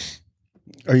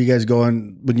 Are you guys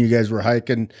going, when you guys were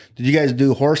hiking, did you guys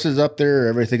do horses up there or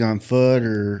everything on foot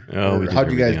or We did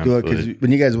how'd you guys everything do on it? Because foot.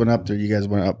 when you guys went up there, you guys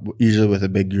went up usually with a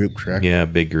big group, correct? Yeah,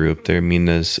 big group there. I mean,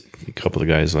 there's a couple of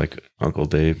guys like Uncle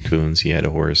Dave Coons. He had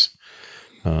a horse.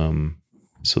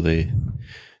 So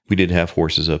we did have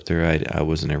horses up there. I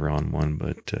wasn't ever on one,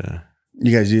 but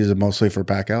You guys use it mostly for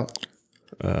pack out?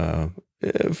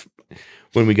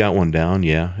 when we got one down,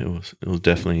 yeah, it was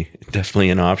definitely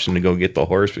an option to go get the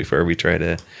horse before we try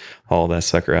to haul that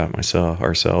sucker out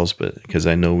ourselves. But because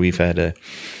I know we've had a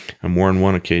more than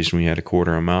one occasion we had to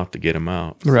quarter them out to get them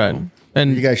out. Right. So,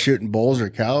 And You guys shooting bulls or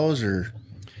cows or?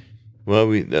 well,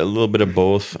 we a little bit of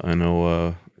both. I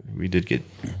know we did get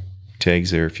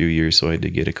tags there a few years, so I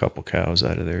did get a couple cows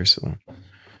out of there. So,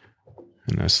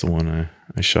 and that's the one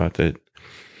I shot that.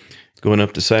 Going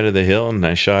up the side of the hill, and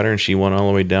I shot her, and she went all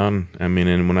the way down. I mean,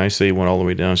 and when I say went all the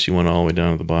way down, she went all the way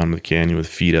down to the bottom of the canyon with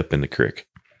feet up in the creek.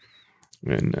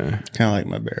 And Kind of like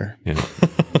my bear. yeah,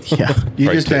 yeah, You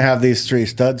Right just to- have these three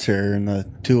studs here and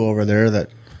the two over there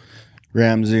that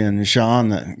Ramsey and Sean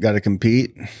that got to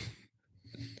compete.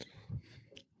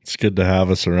 It's good to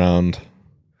have us around.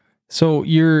 so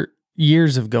your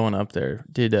years of going up there,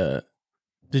 did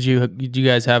you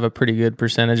guys have a pretty good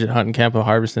percentage at hunting camp of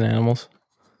harvesting animals?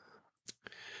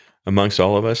 amongst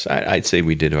all of us, I'd say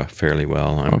we did fairly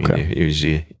well. I mean, Okay. it was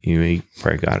you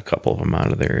probably got a couple of them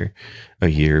out of there a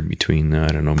year between I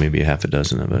don't know, maybe a half a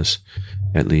dozen of us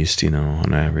at least.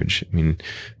 On average. I mean,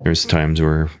 there's times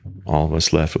where all of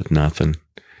us left with nothing,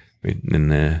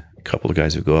 and a couple of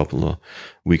guys would go up a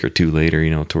week or two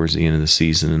later, towards the end of the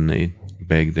season, and they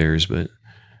bag theirs, but.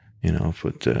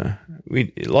 But a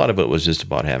lot of it was just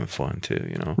about having fun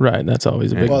too. Right, that's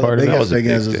always a big Well, part the of it. biggest was a thing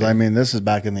big is, thing. I mean, this is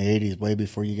back in the 80s, way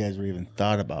before you guys were even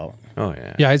thought about. Oh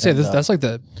yeah, Yeah, I'd say And, this. That's like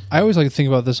I always like to think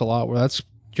about this a lot. Where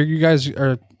you guys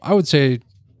are. I would say,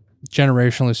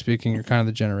 generationally speaking, you're kind of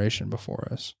the generation before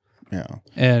us, Yeah.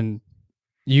 and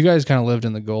you guys kind of lived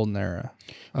in the golden era.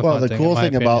 of Well, the hunting, cool in my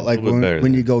thing about opinion. like A little bit better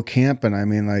when than- you go camping, I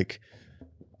mean, like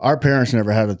our parents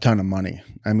never had a ton of money.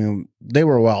 I mean, they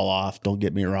were well off. Don't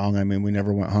get me wrong. I mean, we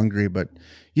never went hungry, but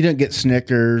you didn't get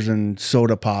Snickers and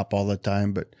soda pop all the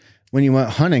time. But when you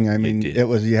went hunting, I mean, did.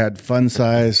 you had fun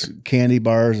size candy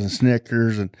bars and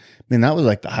Snickers. And I mean, that was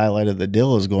like the highlight of the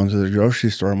deal is going to the grocery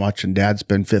store and watching dad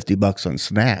spend $50 on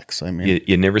snacks. I mean,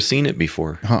 you never seen it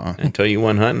before until you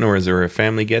went hunting, or is there a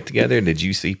family get together? Did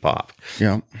you see pop?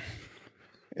 yeah.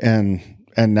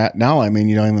 And that now, I mean,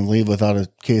 you don't even leave without a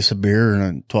case of beer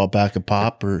and a 12-pack of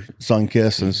pop or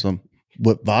Sunkiss and some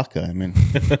whipped vodka. I mean,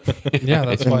 yeah,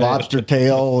 that's and why. lobster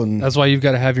tail and That's why you've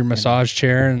got to have your massage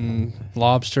chair and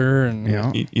lobster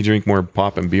and You drink more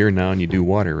pop and beer now, and you do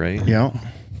water, right? yeah.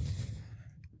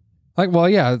 like. Well,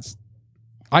 yeah,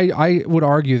 I would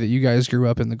argue that you guys grew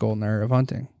up in the golden era of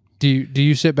hunting Do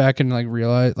you sit back and like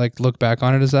realize, like look back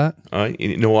on it as that?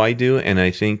 No, I do, and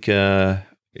I think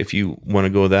if you want to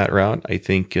go that route, I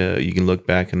think you can look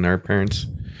back in our parents'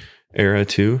 era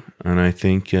too, and I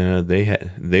think they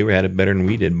had it better than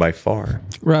we did by far.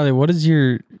 Riley, what is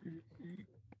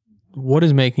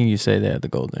making you say they had the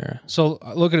golden era? So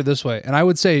look at it this way, and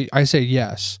I say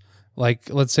yes. Like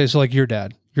let's say, so like your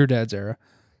dad's era,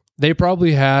 they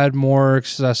probably had more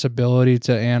accessibility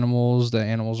to animals. The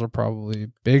animals were probably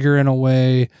bigger in a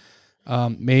way,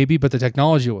 maybe, but the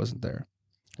technology wasn't there.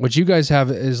 What you guys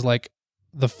have is like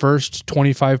the first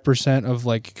 25% of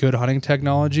like good hunting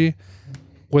technology,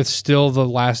 with still the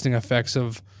lasting effects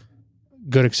of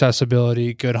good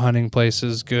accessibility, good hunting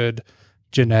places, good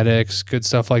genetics, good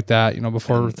stuff like that. You know,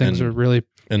 before things are really.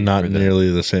 And not nearly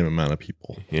the same amount of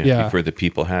people. Yeah. Before the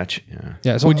people hatch. Yeah.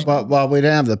 Yeah. So well, we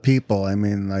didn't have the people. I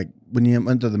mean, like when you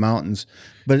went to the mountains,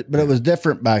 but it was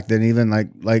different back then. Even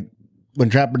like when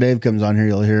Trapper Dave comes on here,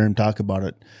 you'll hear him talk about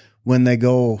it. When they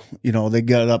go, you know, they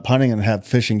get up hunting and have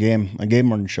fish and game. A game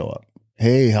warden show up.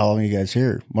 Hey, how long are you guys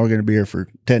here? We're going to be here for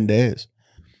 10 days.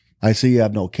 I see you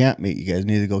have no camp meat. You guys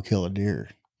need to go kill a deer.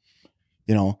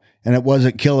 You know, and it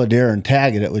wasn't kill a deer and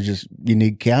tag it. It was just, you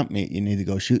need camp meat. You need to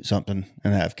go shoot something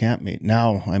and have camp meat.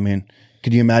 Now, I mean,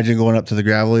 could you imagine going up to the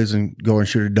Gravelies and go and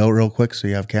shoot a doe real quick so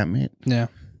you have camp meat? Yeah.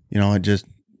 You know,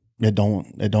 it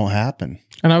don't happen.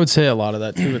 And I would say a lot of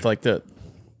that too, with like the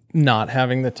not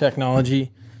having the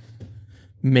technology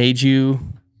made you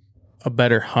a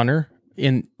better hunter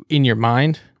in your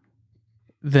mind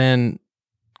than,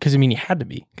 because I mean, you had to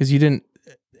be, because you didn't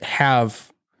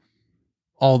have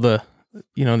all the,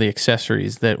 you know, the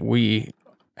accessories that we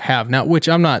have now, which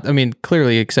I mean,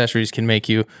 clearly accessories can make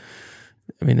you,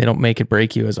 I mean, they don't make it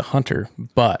break you as a hunter,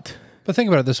 but think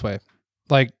about it this way.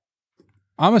 Like,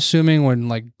 I'm assuming when,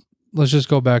 like, let's just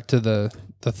go back to the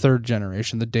third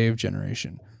generation, the Dave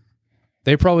generation.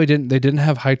 They probably didn't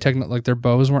have high tech, like their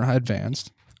bows weren't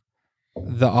advanced.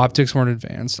 The optics weren't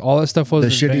advanced. All that stuff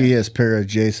wasn't the advanced. shittiest pair of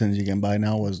Jasons you can buy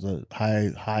now was the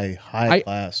high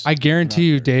class. I guarantee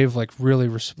you, Dave, like really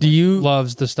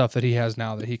loves the stuff that he has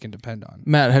now that he can depend on.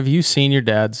 Matt, have you seen your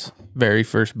dad's very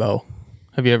first bow?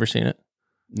 Have you ever seen it?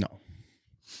 No.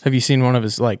 Have you seen one of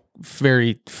his like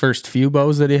very first few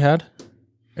bows that he had?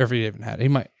 If he even had,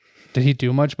 did he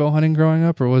do much bow hunting growing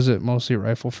up, or was it mostly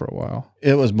rifle for a while?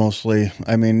 It was mostly,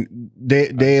 I mean,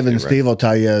 Dave and Steve will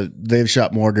tell you they've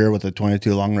shot more deer with a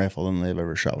 22 long rifle than they've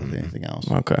ever shot with anything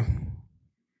else. Okay.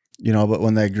 You know, but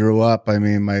when they grew up, I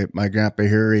mean, my grandpa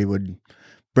here, he would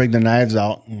bring the knives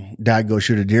out and Dad go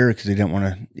shoot a deer because he didn't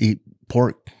want to eat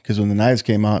pork, because when the knives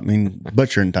came out, I mean,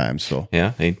 butchering time. So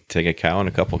yeah, they take a cow and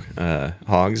a couple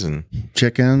hogs and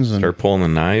chickens and start pulling the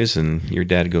knives, and your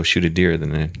dad would go shoot a deer,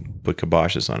 then they put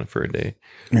kiboshes on it for a day.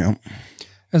 Yeah.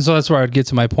 And so that's where I'd get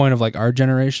to my point of like our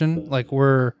generation, like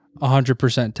we're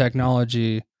 100%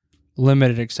 technology,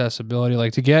 limited accessibility.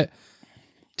 Like to get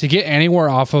anywhere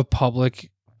off of public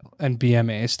and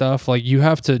BMA stuff, like you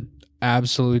have to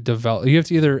absolutely develop. You have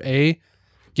to either A,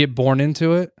 get born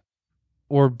into it,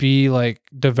 or B, like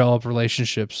develop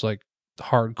relationships like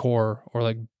hardcore, or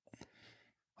like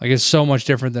it's so much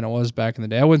different than it was back in the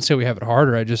day. I wouldn't say we have it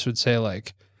harder. I just would say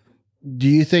like. Do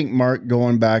you think, Mark,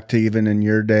 going back to even in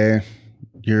your day,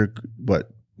 you're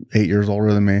what, 8 years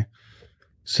older than me,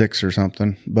 6 or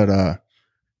something, but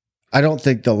I don't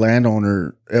think the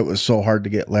landowner, it was so hard to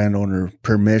get landowner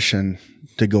permission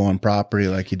to go on property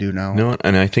like you do now. No,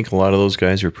 and I think a lot of those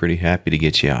guys are pretty happy to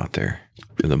get you out there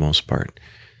for the most part.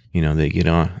 You know, they get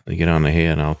on the hay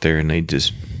and out there, and they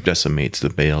just decimates the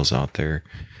bales out there.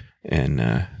 And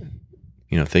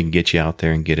you know, if they can get you out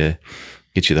there and get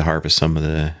you to harvest some of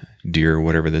the deer or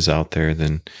whatever that's out there,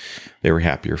 then they were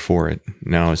happier for it.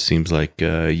 Now it seems like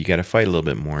you got to fight a little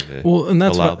bit more to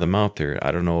allow them out there.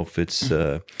 I don't know if it's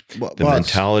the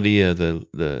mentality of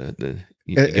the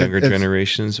younger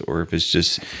generations, or if it's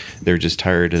just they're just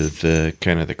tired of the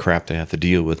kind of the crap they have to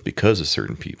deal with because of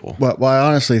certain people. Well, I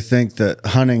honestly think that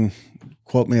hunting,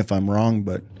 quote me if I'm wrong,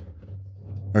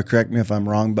 or correct me if I'm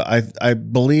wrong, but I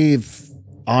believe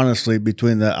honestly,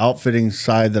 between the outfitting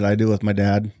side that I do with my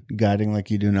dad, guiding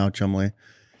like you do now, Chumley,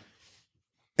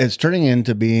 it's turning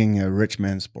into being a rich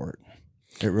man's sport.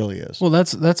 It really is. Well,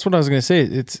 that's what I was going to say.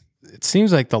 It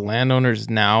seems like the landowners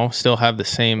now still have the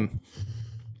same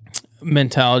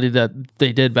mentality that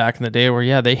they did back in the day,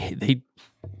 where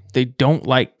they don't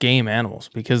like game animals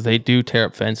because they do tear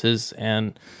up fences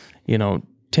and, you know,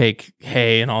 take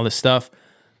hay and all this stuff.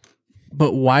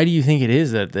 But why do you think it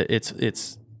is that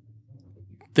it's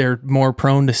they're more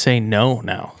prone to say no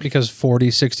now? Because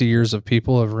 40, 60 years of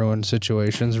people have ruined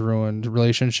situations, ruined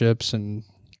relationships. And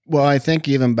well, I think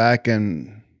even back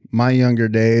in my younger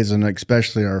days, and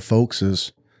especially our folks,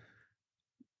 is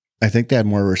I think they had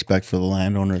more respect for the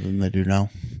landowner than they do now.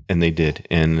 And they did.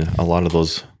 And a lot of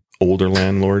those older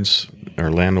landlords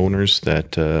or landowners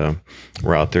that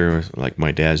were out there, like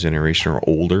my dad's generation or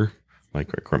older, like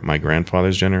my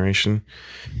grandfather's generation,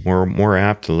 were more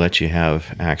apt to let you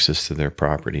have access to their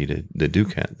property to do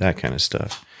that kind of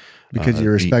stuff. Because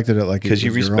you respected it like because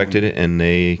you respected it, and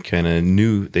they kind of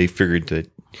knew, they figured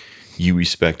that you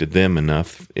respected them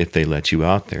enough if they let you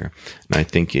out there. And I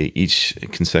think each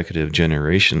consecutive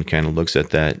generation kind of looks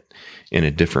at that in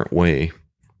a different way.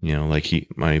 You know, like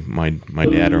my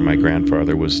dad or my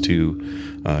grandfather was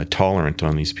too tolerant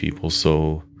on these people,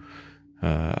 so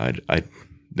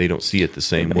they don't see it the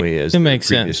same way as the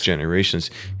previous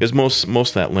generations, because most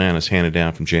of that land is handed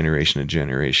down from generation to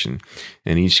generation,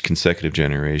 and each consecutive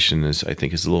generation is a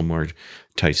little more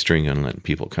tight string on letting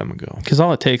people come and go. Because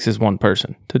all it takes is one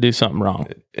person to do something wrong,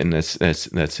 and that's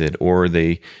it. Or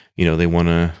they want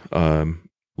to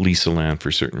lease the land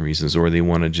for certain reasons, or they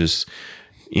want to just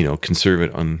conserve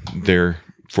it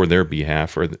for their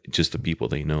behalf, or just the people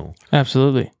they know.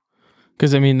 Absolutely.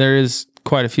 Because, I mean, there is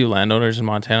quite a few landowners in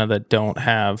Montana that don't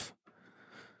have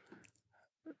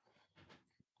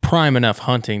prime enough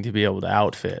hunting to be able to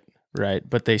outfit, right?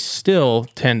 But they still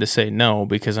tend to say no,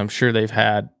 because I'm sure they've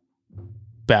had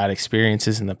bad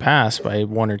experiences in the past by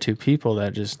one or two people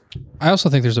that just... I also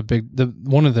think there's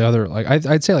one of the other, like,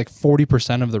 I'd say like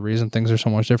 40% of the reason things are so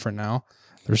much different now,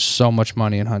 there's so much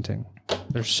money in hunting.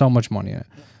 There's so much money in it.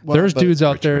 Well, there's dudes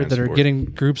out there that are getting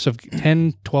groups of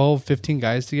 10, 12, 15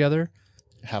 guys together,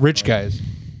 rich guys,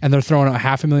 and they're throwing out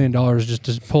 $500,000 just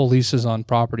to pull leases on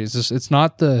properties. It's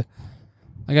not the,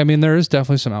 like, I mean, there is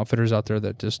definitely some outfitters out there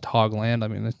that just hog land. I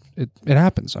mean, it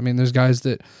happens. I mean, there's guys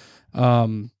that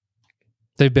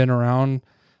they've been around,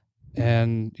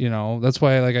 and that's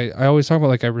why, like, I always talk about,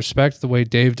 like, I respect the way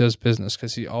Dave does business,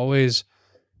 because he always,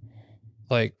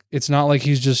 like, it's not like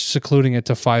he's just secluding it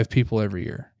to 5 people every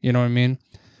year. You know what I mean?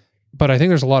 But I think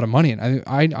there's a lot of money in it.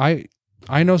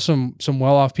 I know some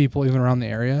well-off people even around the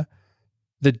area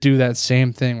that do that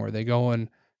same thing, where they go and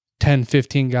 10,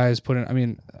 15 guys put in, I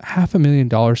mean,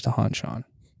 $500,000 to hunt, Sean.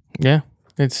 Yeah,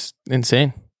 it's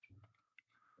insane.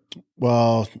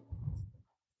 Well,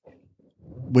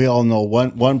 we all know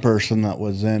one person that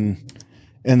was in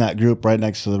that group right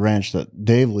next to the ranch that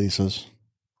Dave leases,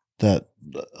 that,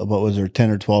 what was there,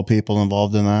 10 or 12 people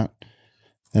involved in that?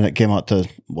 And it came out to,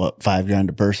 what, $5,000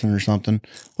 a person or something?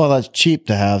 Well, that's cheap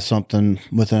to have something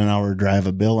within an hour drive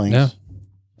of Billings. Yeah.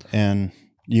 And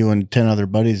you and 10 other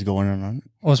buddies going in on it.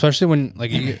 Well, especially when,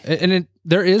 like,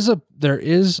 there is a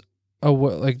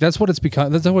like, that's what it's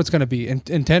become. That's what it's going to be in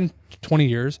 10, 20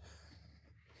 years.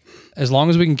 As long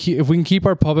as we can keep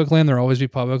our public land, there'll always be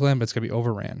public land, but it's going to be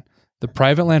overran. The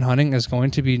private land hunting is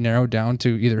going to be narrowed down to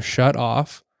either shut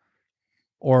off,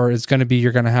 or it's going to be,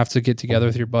 you're going to have to get together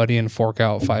with your buddy and fork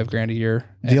out $5,000 a year.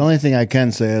 The only thing I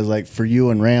can say is, like, for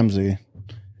you and Ramsey,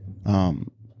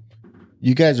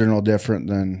 you guys are no different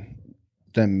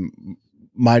than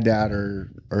my dad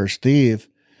or Steve.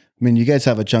 I mean, you guys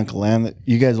have a chunk of land that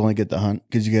you guys only get to hunt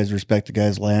because you guys respect the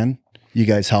guy's land. You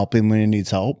guys help him when he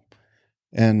needs help.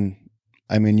 And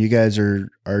I mean, you guys are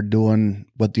doing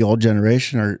what the old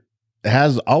generation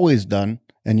has always done,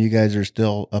 and you guys are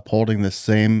still upholding the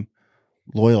same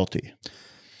loyalty.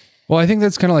 Well, I think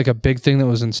that's kind of like a big thing that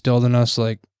was instilled in us,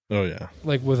 like, Oh yeah.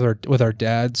 like with our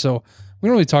dad. So we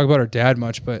don't really talk about our dad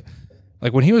much, but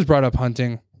like when he was brought up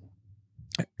hunting,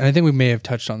 and I think we may have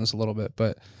touched on this a little bit,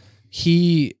 but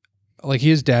his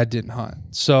dad didn't hunt.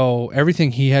 So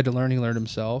everything he had to learn, he learned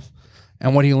himself.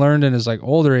 And what he learned in his, like,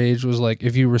 older age was, like,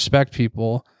 if you respect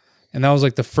people, and that was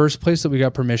like the first place that we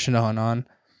got permission to hunt on.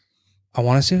 I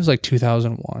want to say it was like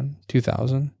 2001,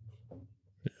 2000.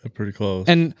 Yeah, pretty close.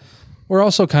 And we're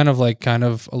also kind of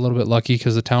a little bit lucky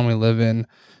because the town we live in,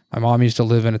 my mom used to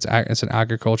live in, it's an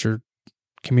agriculture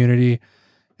community.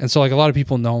 And so, like, a lot of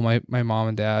people know my mom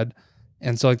and dad.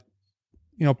 And so, like,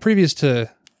 previous to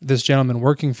this gentleman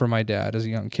working for my dad as a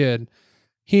young kid,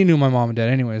 he knew my mom and dad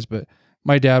anyways, but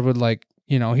my dad would, like,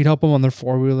 he'd help them on their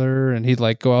 4-wheeler, and he'd,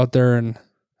 like, go out there and,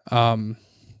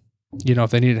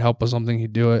 if they needed help with something,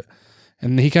 he'd do it.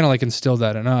 And he kind of, like, instilled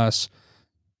that in us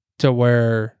to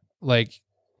where, like,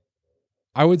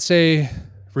 I would say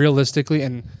realistically,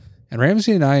 and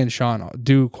Ramsey and I and Sean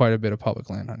do quite a bit of public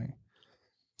land hunting.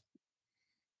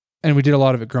 And we did a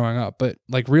lot of it growing up, but,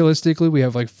 like, realistically, we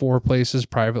have, like, 4 places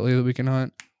privately that we can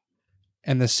hunt.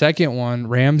 And the second one,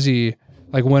 Ramsey,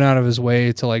 like, went out of his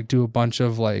way to, like, do a bunch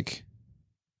of like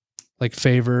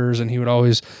favors, and he would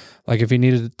always, like, if he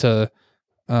needed to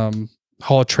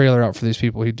haul a trailer out for these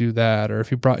people, he'd do that. Or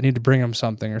if you need to bring them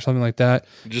something or something like that.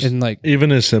 Just and like,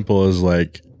 even as simple as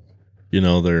like,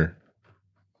 they're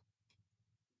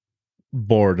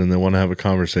bored and they want to have a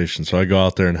conversation. So I go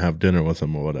out there and have dinner with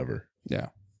them or whatever. yeah.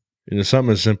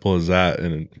 Something as simple as that.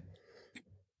 And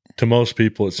to most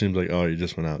people, it seems like, oh, you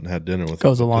just went out and had dinner with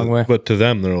Goes them. a long way. But to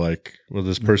them, they're like, well,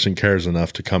 this person cares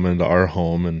enough to come into our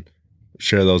home and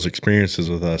share those experiences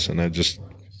with us. And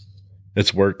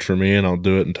it's worked for me, and I'll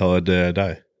do it until the day I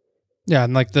die. Yeah.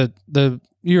 And like the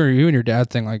you and your dad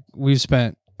thing, like we've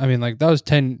spent, I mean, like that was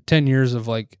 10 years of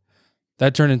like,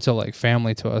 that turned into like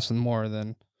family to us and more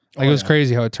than like, it was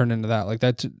crazy how it turned into that. Like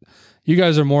that, you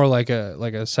guys are more like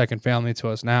a second family to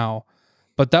us now.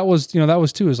 But that was, that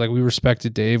was too, is like, we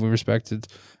respected Dave. We respected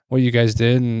what you guys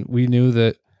did. And we knew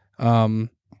that, to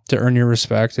earn your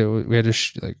respect, we had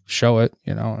to show it,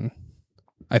 and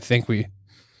I think we,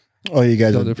 Oh, you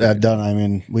guys Still do pretty have done. I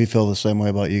mean, we feel the same way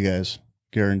about you guys,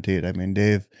 guaranteed. I mean,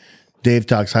 Dave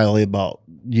talks highly about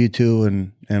you two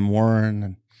and Warren,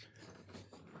 and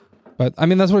but I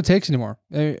mean, that's what it takes anymore.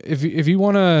 If you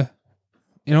want to,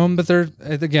 but there's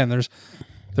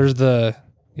the,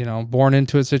 born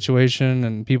into it situation,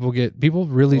 and people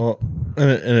really. Well,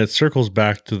 and it circles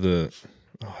back to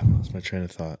I lost my train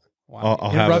of thought. Wow.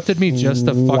 I'll Interrupted me just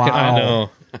to fucking. I know.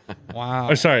 Wow.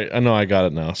 Oh, sorry. I know I got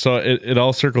it now. So it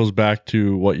all circles back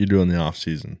to what you do in the off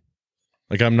season.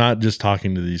 Like, I'm not just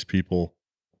talking to these people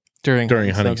during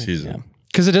hunting season. Yeah.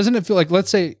 Because it doesn't feel like, let's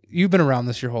say you've been around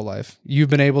this your whole life. You've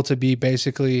been able to be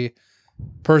basically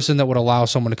person that would allow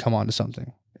someone to come onto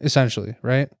something, essentially,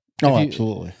 right? oh,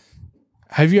 absolutely.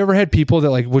 Have you ever had people that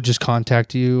like would just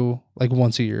contact you like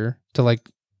once a year to like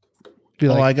be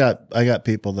Oh, like, I got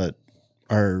people that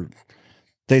are,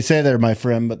 they say they're my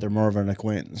friend, but they're more of an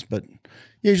acquaintance. But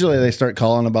usually they start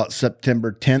calling about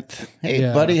September 10th. Hey,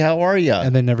 Yeah. buddy, how are you?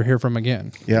 and they never hear from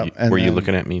again? Yeah. Were you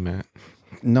looking at me, Matt?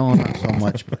 No, not so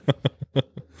much.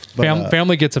 But,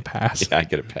 Family gets a pass. Yeah, I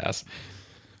get a pass.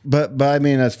 but I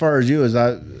mean, as far as you,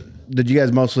 did you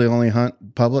guys mostly only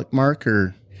hunt public, Mark,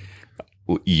 or?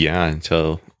 Well, yeah,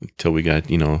 until we got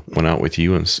went out with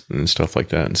you and stuff like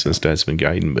that, and since Dad's been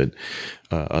guiding. But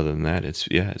other than that, it's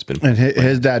been. And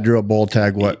his dad drew a bull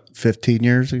tag 15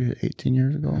 years ago, 18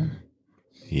 years ago,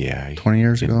 20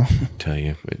 years ago. Tell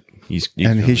you, but he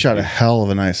shot a hell of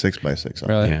a nice 6x6.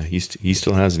 Really? Yeah, he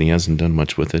still has, and he hasn't done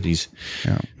much with it. He's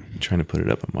Yeah. trying to put it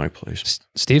up at my place.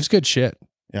 Steve's good shit.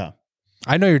 Yeah.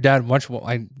 I know your dad much. Well,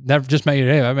 I never just met you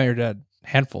today. I met your dad a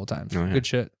handful of times. Oh, yeah. Good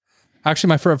shit. Actually,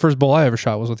 my first bull I ever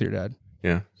shot was with your dad.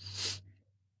 Yeah,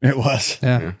 It was.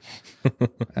 Yeah.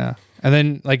 Yeah. And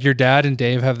then like your dad and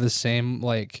Dave have the same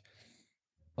like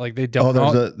they don't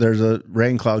know. There's a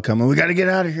rain cloud coming. We got to get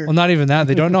out of here. Well, not even that.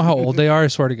 They don't know how old they are, I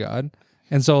swear to God.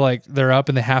 And so like they're up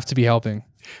and they have to be helping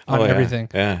on everything.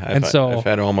 Yeah, And so I've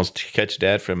had to almost catch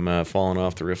Dad from falling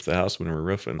off the roof of the house when we were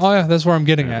roofing. oh yeah, that's where I'm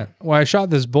getting at. Well, I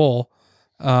shot this bull.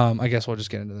 I guess we'll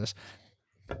just get into this.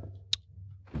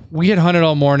 We had hunted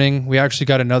all morning. We actually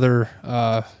got another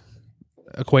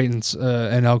acquaintance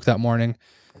an elk that morning,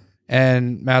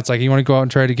 and Matt's like, "You want to go out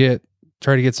and try to get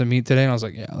some meat today?" And I was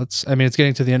like, "Yeah, let's." I mean, it's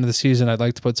getting to the end of the season. I'd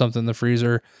like to put something in the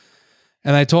freezer.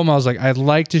 And I told him, I was like, "I'd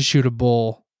like to shoot a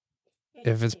bull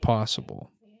if it's possible."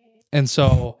 And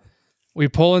so we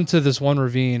pull into this one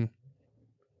ravine.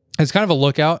 It's kind of a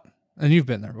lookout, and you've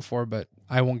been there before, but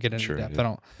I won't get into depth. Yeah. I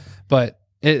don't. But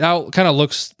it kind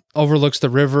of overlooks the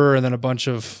river, and then a bunch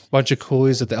of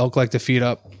coulees that the elk like to feed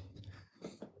up.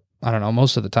 I don't know,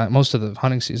 most of the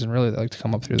hunting season, really, they like to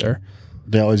come up through there.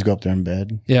 They always go up there in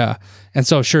bed. Yeah. And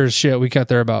so sure as shit, we got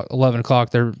there about 11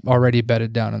 o'clock. They're already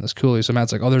bedded down in this coulee. So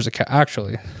Matt's like, "Oh, there's a cow."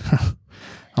 Actually, I'm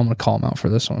going to call him out for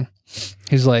this one.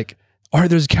 He's like, "All right,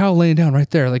 there's a cow laying down right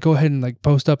there. Like, go ahead and like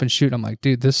post up and shoot." I'm like,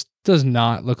 "Dude, this does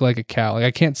not look like a cow. Like,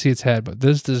 I can't see its head, but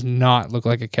this does not look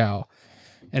like a cow."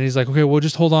 And he's like, "Okay, well,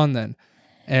 just hold on then."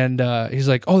 And he's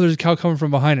like, "Oh, there's a cow coming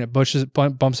from behind it." Bumps it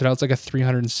out. It's like a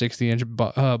 360-inch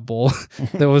bull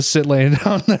that was laying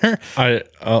down there.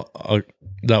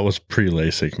 That was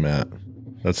pre-LASIK, Matt.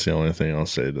 That's the only thing I'll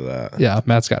say to that. Yeah,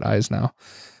 Matt's got eyes now.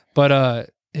 But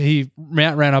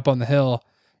Matt ran up on the hill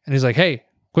and he's like, "Hey,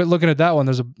 quit looking at that one.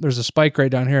 There's a spike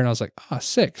right down here." And I was like, "Ah,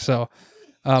 sick." So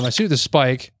I shoot the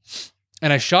spike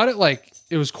and I shot it like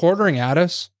it was quartering at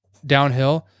us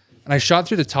downhill. And I shot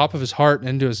through the top of his heart and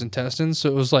into his intestines. So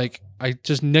it was like I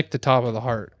just nicked the top of the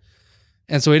heart.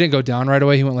 And so he didn't go down right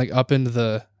away. He went like up into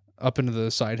the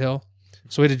side hill.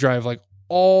 So we had to drive like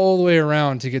all the way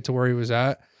around to get to where he was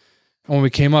at. And when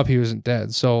we came up, he wasn't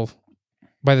dead. So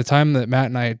by the time that Matt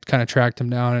and I kind of tracked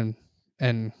him down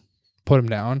and put him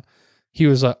down, he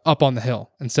was up on the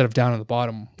hill instead of down at the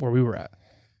bottom where we were at.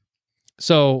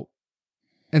 So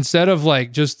instead of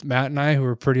like just Matt and I, who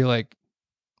were pretty like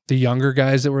the younger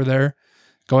guys that were there,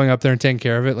 going up there and taking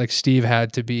care of it, like Steve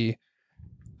had to be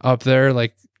up there,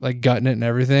 like gutting it and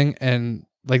everything. And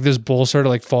like this bull started to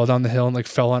like fall down the hill and like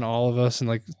fell on all of us and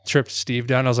like tripped Steve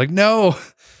down. I was like, no.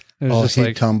 It was just he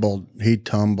like tumbled. He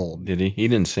tumbled. Did he? He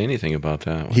didn't say anything about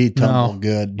that one. He tumbled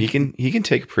good. He can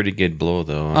take a pretty good blow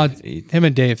though. him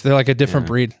and Dave, they're like a different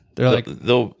breed. They're like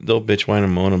they'll bitch, whine,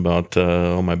 and moan about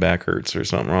oh, my back hurts or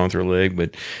something wrong with their leg,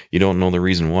 but you don't know the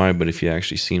reason why. But if you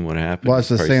actually seen what happened, Well, it's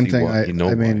the same thing.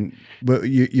 I mean, but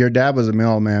your dad was a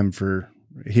mailman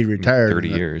he retired 30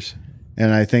 years.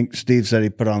 And I think Steve said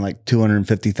he put on like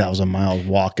 250,000 miles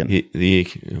walking.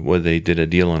 They did a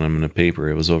deal on him in the paper.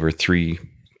 It was over three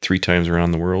times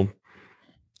around the world.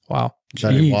 wow.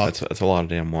 That's a lot of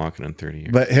damn walking in 30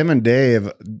 years. But him and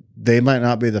Dave, they might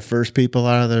not be the first people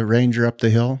out of the Ranger up the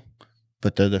hill,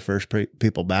 but they're the first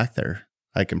people back there.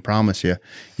 I can promise you.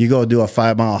 You go do a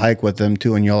 5-mile hike with them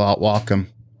too, and you'll outwalk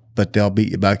them, but they'll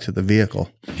beat you back to the vehicle.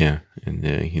 Yeah, and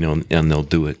and they'll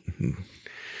do it.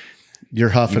 You're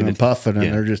huffing and puffing,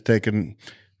 and they're just taking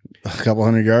a couple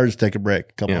hundred yards, take a break.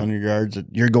 A couple hundred yards,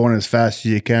 you're going as fast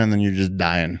as you can, and then you're just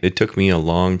dying. It took me a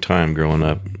long time growing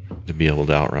up to be able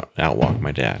to outwalk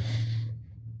my dad.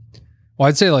 Well,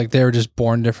 I'd say like they were just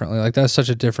born differently. Like that's such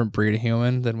a different breed of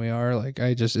human than we are. Like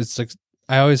it's like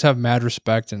I always have mad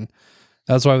respect, and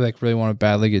that's why I like really want to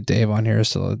badly get Dave on here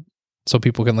so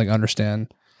people can like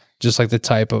understand just like the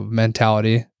type of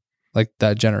mentality like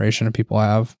that generation of people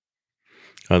have.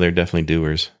 Oh, they're definitely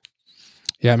doers.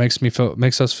 Yeah, it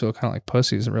makes us feel kind of like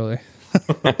pussies, really.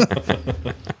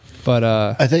 But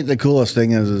I think the coolest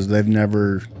thing is they've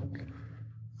never,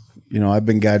 I've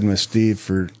been guiding with Steve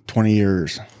for 20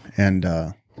 years, and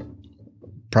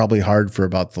probably hard for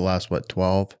about the last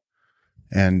 12,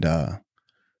 and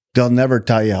they'll never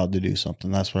tell you how to do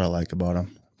something. That's what I like about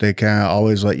them. They kind of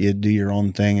always let you do your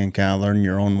own thing and kind of learn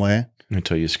your own way.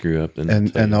 Until you screw up, and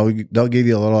they'll give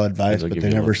you a little advice, but they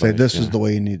never say this is the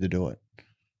way you need to do it.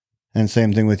 And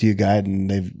same thing with you, guiding.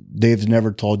 Dave's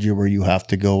never told you where you have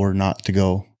to go or not to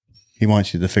go. He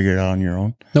wants you to figure it out on your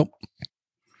own. Nope.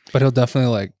 But he'll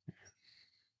definitely like,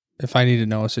 if I need to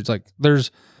know, it's like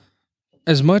there's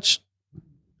as much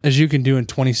as you can do in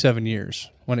 27 years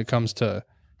when it comes to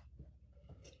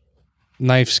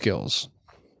knife skills,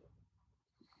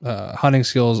 hunting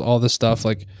skills, all this stuff.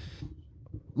 Like,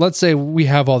 let's say we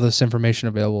have all this information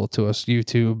available to us,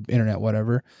 YouTube, internet,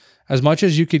 whatever. As much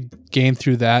as you could gain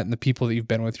through that and the people that you've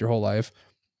been with your whole life,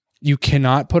 you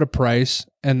cannot put a price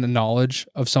and the knowledge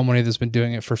of somebody that's been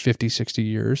doing it for 50, 60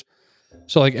 years.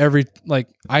 So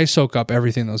I soak up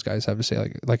everything those guys have to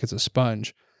say, like it's a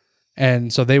sponge.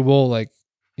 And so they will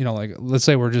let's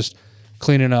say we're just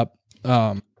cleaning up,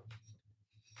 caping.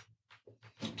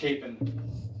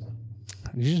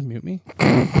 Did you just mute me?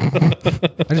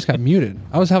 I just got muted.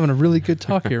 I was having a really good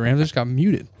talk here, Rams. I just got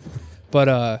muted.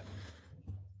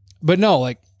 But no,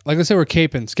 like I said, we're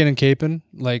caping, skinning caping.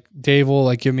 Like Dave will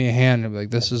like give me a hand and be like,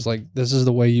 this is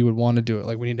the way you would want to do it.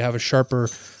 Like we need to have a sharper,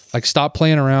 like stop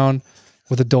playing around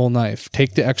with a dull knife.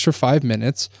 Take the extra 5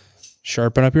 minutes,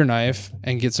 sharpen up your knife,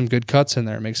 and get some good cuts in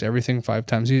there. It makes everything 5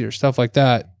 times easier. Stuff like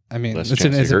that. I mean, it's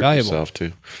invaluable.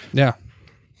 Too. Yeah.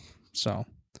 So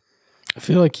I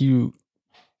feel like you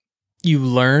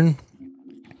learn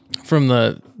from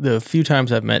the few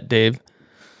times I've met Dave.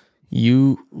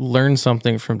 You learn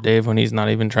something from Dave when he's not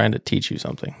even trying to teach you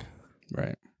something.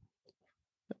 Right.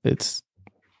 It's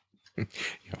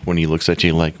when he looks at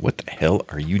you like, what the hell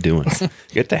are you doing?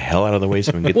 Get the hell out of the way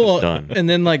so we can get this done. And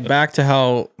then like back to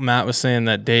how Matt was saying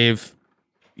that Dave,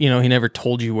 he never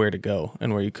told you where to go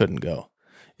and where you couldn't go.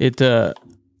 That's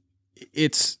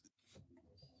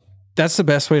the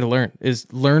best way to learn, is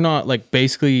learn on like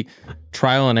basically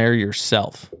trial and error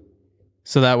yourself.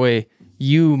 So that way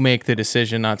you make the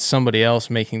decision, not somebody else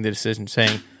making the decision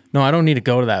saying, no, I don't need to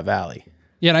go to that valley.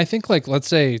 Yeah. And I think like, let's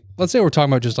say we're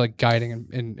talking about just like guiding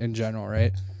in general,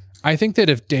 right? I think that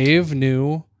if Dave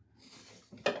knew,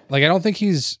 like, I don't think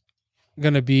he's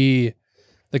going to be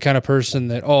the kind of person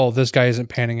that, oh, this guy isn't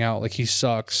panning out. Like he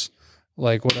sucks,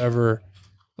 like whatever.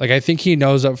 Like, I think he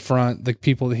knows up front the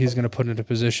people that he's going to put into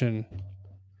position.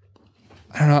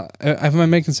 I don't know. Am I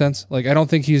making sense? Like, I don't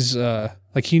think he's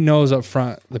like he knows up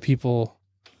front the people.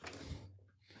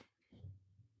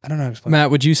 I don't know how to explain. Matt,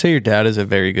 would you say your dad is a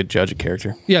very good judge of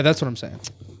character? Yeah, that's what I'm saying.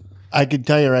 I can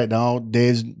tell you right now,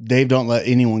 Dave don't let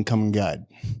anyone come and guide.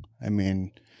 I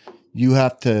mean, you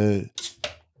have to,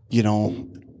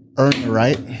 earn the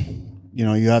right.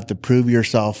 You have to prove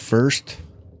yourself first.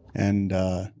 And,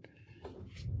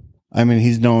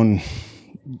 he's known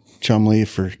Chumley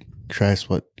for,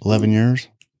 11 years?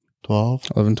 12?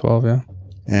 11, 12, yeah.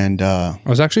 And I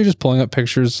was actually just pulling up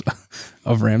pictures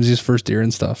of Ramsey's first deer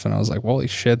and stuff, and I was like, holy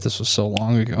shit, this was so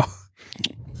long ago.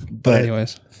 But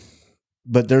anyways.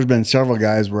 But there's been several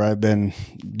guys where I've been,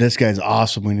 this guy's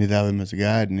awesome. We need to have him as a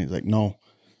guide. And he's like, no,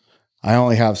 I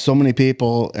only have so many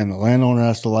people and the landowner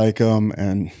has to like him.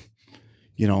 And,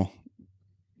 you know,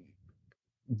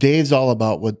 Dave's all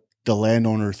about what the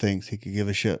landowner thinks. He could give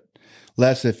a shit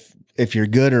less if you're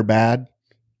good or bad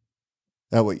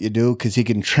at what you do, because he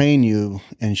can train you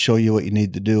and show you what you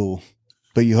need to do.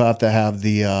 But you have to have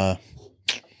the,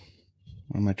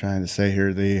 what am I trying to say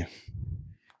here?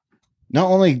 Not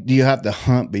only do you have to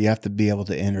hunt, but you have to be able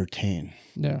to entertain.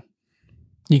 Yeah.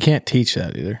 You can't teach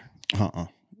that either.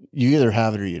 You either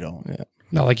have it or you don't. Yeah.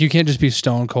 No, like you can't just be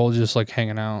stone cold, just like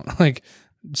hanging out, like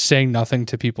saying nothing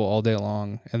to people all day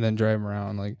long and then drive them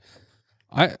around. Like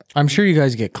I'm sure you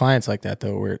guys get clients like that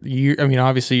though, where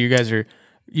obviously you guys are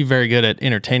very good at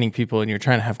entertaining people and you're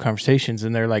trying to have conversations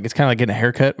and they're like, it's kind of like getting a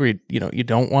haircut where you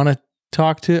don't want to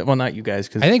talk to. Well, not you guys.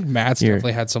 Cause I think Matt's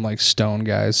definitely had some like stone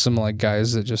guys, some like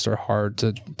guys that just are hard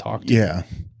to talk to. Yeah.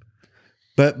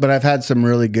 But I've had some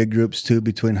really good groups too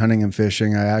between hunting and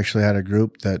fishing. I actually had a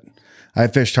group that I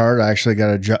fished hard. I actually got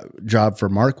a job for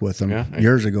Mark with them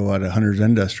years ago at Hunters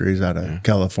Industries out of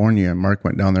California. And Mark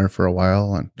went down there for a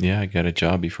while. And I got a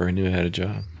job before I knew I had a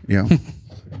job. Yeah.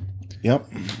 Yep.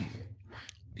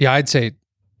 Yeah, I'd say,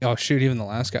 oh shoot, even the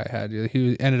last guy I had,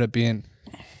 he ended up being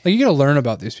like, you got to learn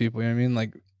about these people. You know what I mean?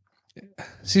 Like,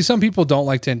 see, some people don't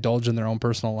like to indulge in their own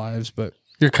personal lives, but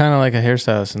you're kind of like a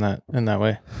hairstylist in that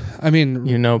way. I mean,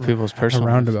 people's personal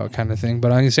roundabout kind of thing.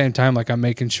 But at the same time, like I'm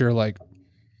making sure, like,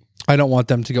 I don't want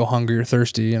them to go hungry or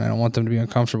thirsty, and I don't want them to be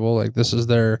uncomfortable. Like this is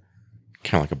their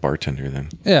kind of like a bartender then.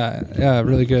 Yeah,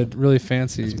 really good, really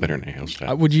fancy. It's better than a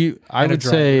hairstyle. I would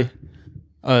say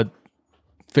a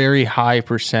very high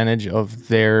percentage of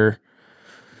their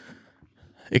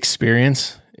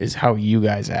experience is how you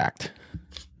guys act.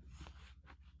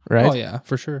 Right? Oh yeah,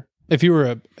 for sure. If you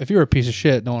were a piece of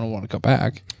shit, no one would want to come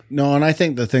back. No, and I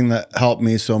think the thing that helped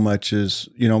me so much is,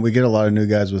 we get a lot of new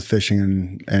guys with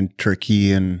fishing and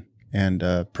turkey and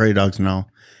prairie dogs now.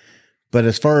 But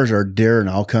as far as our deer and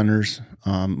elk hunters,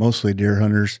 mostly deer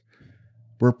hunters,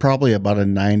 we're probably about a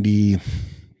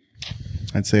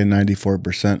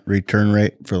 94% return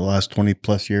rate for the last 20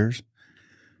 plus years.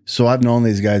 So I've known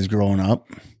these guys growing up.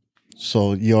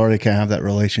 So you already kind of have that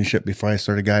relationship before I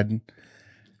started guiding.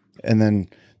 And then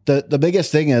the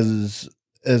biggest thing is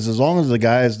as long as the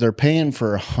guys, they're paying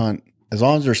for a hunt, as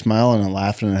long as they're smiling and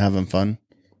laughing and having fun,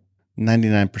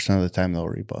 99% of the time they'll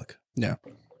rebook. Yeah.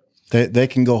 They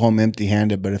can go home empty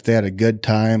handed, but if they had a good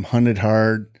time, hunted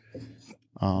hard,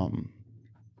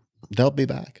 they'll be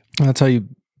back. That's how you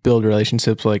build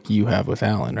relationships like you have with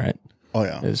Alan, right? Oh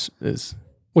yeah. Is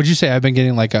would you say I've been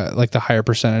getting like the higher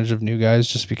percentage of new guys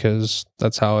just because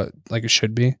that's how it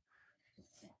should be?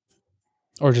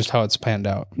 Or just how it's panned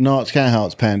out? No, it's kind of how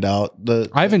it's panned out.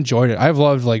 I've enjoyed it. I've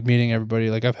loved like meeting everybody.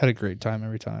 Like I've had a great time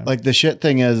every time. Like the shit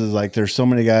thing is like there's so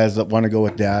many guys that want to go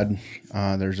with Dad.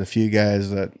 There's a few guys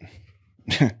that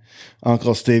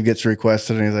Uncle Steve gets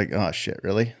requested and he's like, oh shit,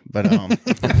 really? But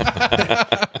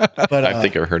but I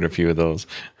think I've heard a few of those.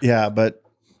 Yeah, but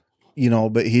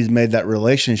but he's made that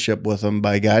relationship with them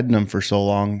by guiding them for so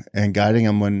long and guiding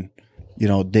them when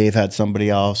Dave had somebody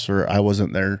else or I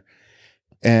wasn't there,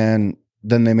 and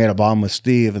then they made a bond with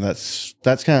Steve, and that's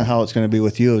kind of how it's going to be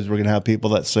with you. Is we're going to have people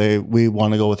that say we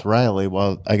want to go with Riley.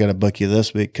 Well, I got to book you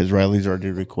this week because Riley's already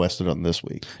requested on this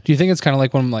week. Do you think it's kind of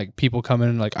like when like people come in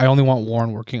and like I only want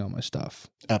Warren working on my stuff?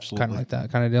 Absolutely, kind of like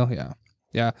that kind of deal.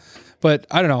 Yeah. But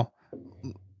I don't know.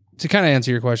 To kind of answer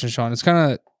your question, Sean, it's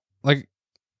kind of like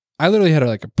I literally had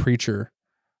a preacher.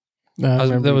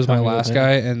 That was my last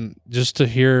guy, and just to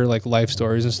hear like life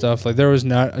stories and stuff, like there was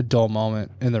not a dull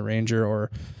moment in the Ranger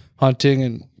or hunting.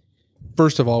 And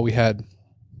first of all, we had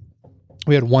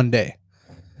 1 day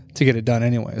to get it done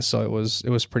anyway, so it was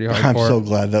pretty hardcore. I'm so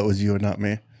glad that was you and not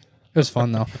me. It was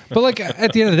fun though. But like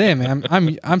at the end of the day, man,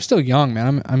 I'm still young,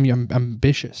 man. I'm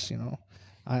ambitious,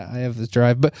 I have this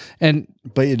drive, but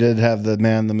you did have the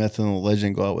man, the myth, and the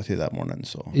legend go out with you that morning.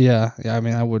 So yeah. I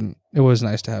mean, it was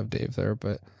nice to have Dave there,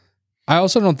 but I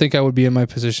also don't think I would be in my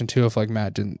position too if like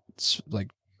Matt didn't like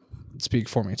speak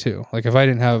for me too. Like if I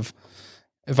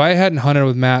hadn't hunted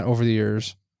with Matt over the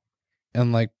years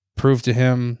and like proved to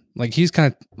him, like he's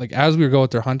kind of like as we go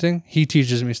out there hunting, he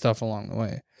teaches me stuff along the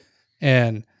way.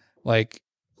 And like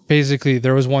basically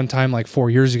there was one time like 4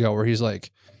 years ago where he's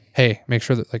like, hey, make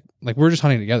sure that like we're just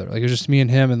hunting together. Like it was just me and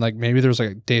him, and like maybe there was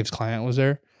like Dave's client was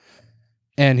there.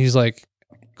 And he's like,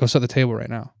 go set the table right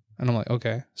now. And I'm like,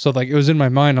 okay. So like it was in my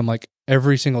mind, I'm like,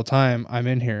 every single time I'm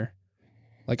in here,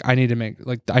 Like I need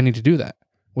to do that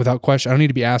without question. I don't need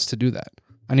to be asked to do that.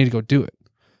 I need to go do it.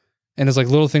 And it's like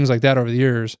little things like that over the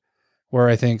years where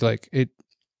I think like it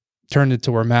turned it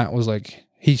to where Matt was like,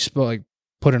 he like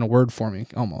put in a word for me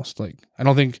almost. Like, I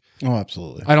don't think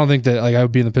absolutely. I don't think that like I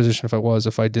would be in the position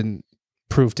if I didn't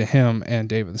prove to him and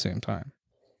Dave at the same time.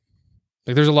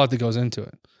 Like there's a lot that goes into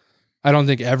it. I don't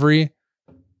think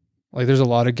there's a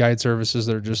lot of guide services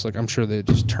that are just like, I'm sure they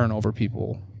just turn over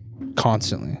people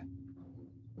constantly.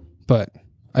 But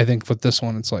I think with this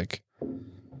one, it's like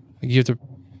you have to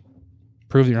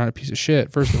prove that you're not a piece of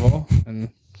shit, first of all, and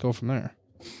go from there.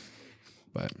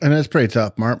 And that's pretty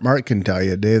tough. Mark can tell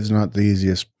you, Dave's not the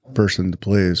easiest person to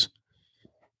please.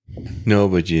 No,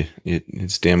 but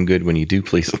it's damn good when you do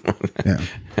please them.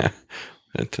 Yeah.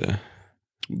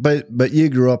 But But you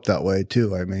grew up that way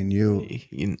too. I mean, you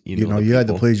had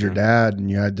to please your dad,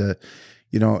 and you had to,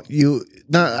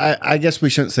 I guess we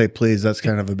shouldn't say please. That's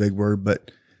kind of a big word,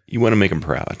 but you want to make them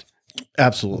proud.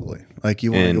 Absolutely. Like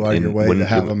you want to go out of your way to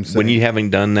have them say. When you haven't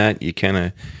done that, you kind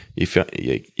of you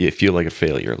feel like a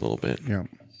failure a little bit. Yeah.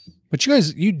 But you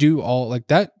guys, you do all like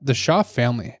that. The Schaff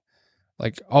family,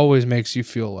 like, always makes you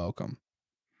feel welcome.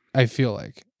 I feel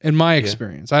like, in my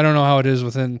experience, I don't know how it is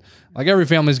within. Like every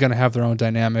family's going to have their own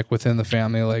dynamic within the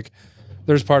family. Like,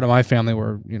 there's part of my family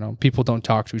where people don't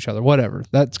talk to each other. Whatever,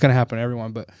 that's going to happen to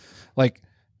everyone. But like,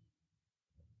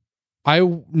 I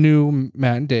knew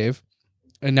Matt and Dave,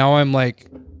 and now I'm like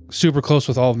super close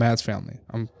with all of Matt's family.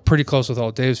 I'm pretty close with all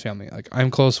of Dave's family. Like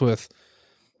I'm close with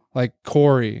like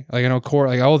Corey. Like I know Corey.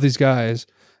 Like all of these guys.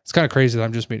 It's kind of crazy that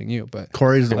I'm just meeting you, but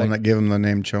Corey's the one that gave him the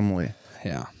name Chumley.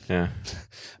 Yeah. Yeah.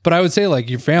 But I would say like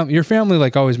your family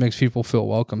like always makes people feel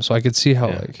welcome. So I could see how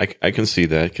like I can see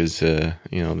that because if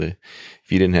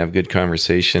you didn't have good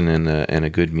conversation and a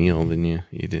good meal, then you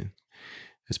didn't.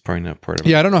 It's probably not part of it.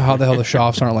 Yeah, I don't know how the hell the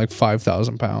Schaffs aren't like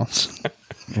 5,000 pounds.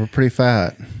 We're pretty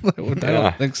fat. I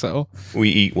don't think so. We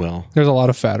eat well. There's a lot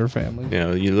of fatter families.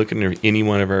 You look in any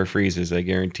one of our freezers, I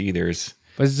guarantee there's.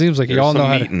 But it seems like you There's all know some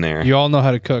how meat in there. you all know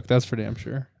how to cook. That's for damn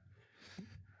sure.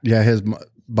 Yeah,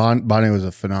 Bonnie was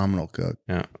a phenomenal cook.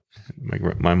 Yeah,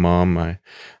 my mom,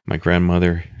 my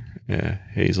grandmother,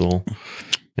 Hazel,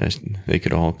 they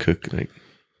could all cook. Like,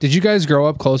 Did you guys grow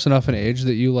up close enough in age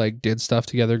that you like did stuff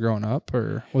together growing up,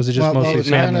 or was it just mostly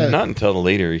family? not until the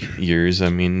later years. I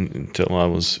mean,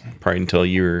 until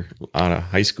you were out of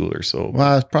high school or so. Well,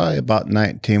 I was probably about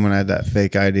 19 when I had that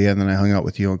fake ID, and then I hung out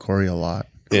with you and Corey a lot.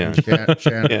 Yeah,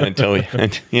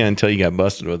 until you got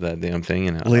busted with that damn thing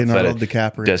and Leonardo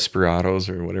DiCaprio, Desperados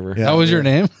or whatever. That was your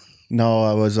name? No,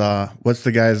 I was. What was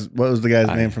the guy's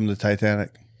name from the Titanic?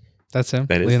 That's him,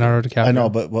 That is Leonardo DiCaprio. I know,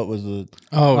 but what was the?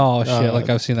 Oh shit! Like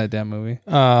I've seen that damn movie.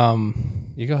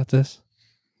 You got this.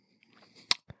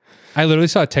 I literally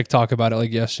saw a TikTok about it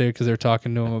like yesterday because they're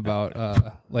talking to him about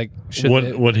like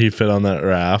would he fit on that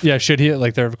raft? Yeah, should he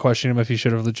like they're questioning him if he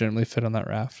should have legitimately fit on that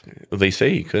raft. Well, they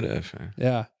say he could have.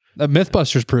 Yeah, the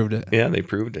MythBusters proved it. Yeah, they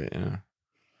proved it. Yeah,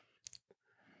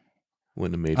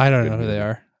 wouldn't have made. I don't know who they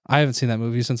are. I haven't seen that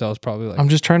movie since I was probably like. I'm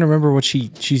just trying to remember what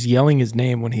she's yelling his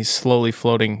name when he's slowly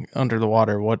floating under the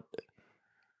water. What?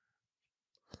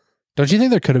 Don't you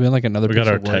think there could have been like another? We got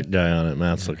our piece of wood? tech guy on it.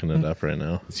 Matt's looking it up right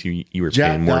now. So you were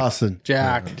Jack paying more. Dawson.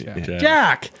 Jack.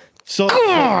 So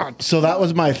that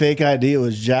was my fake ID. It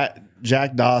was Jack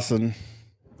Dawson.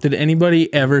 Did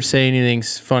anybody ever say anything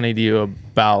funny to you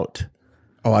about?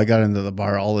 Oh, I got into the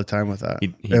bar all the time with that.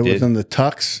 He was in the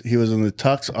tux. He was in the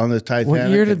tux on the Titanic. What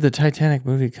year did the Titanic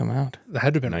movie come out? It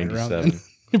had to have been right around 97. then.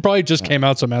 It probably just came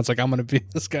out, so Matt's like, I'm gonna be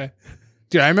this guy.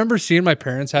 Dude, I remember seeing my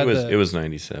parents had It was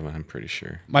 97. I'm pretty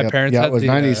sure. my parents Yeah, had it was the,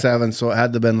 97, so it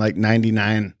had to have been like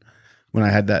 99 when I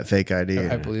had that fake ID.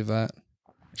 I believe that.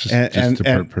 Just to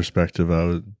put perspective, I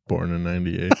was born in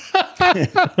 98.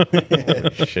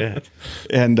 Shit.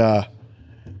 And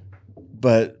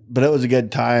but it was a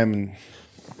good time and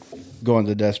going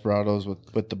to Desperados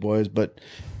with the boys. But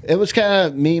it was kind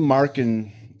of me, Mark,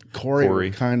 and Corey. Were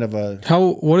kind of a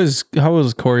How was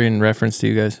Corey in reference to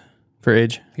you guys for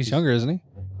age? He's younger, isn't he?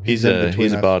 He's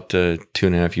between us. about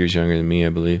 2.5 years younger than me, I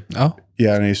believe. Oh,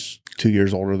 yeah, and he's 2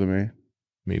 years older than me.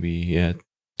 Maybe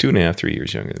 2.5, 3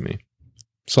 years younger than me.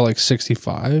 so like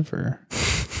 65 or?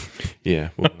 Yeah.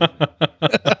 Well,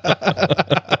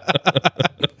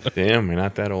 damn, we're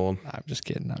not that old. I'm just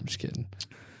kidding.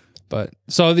 But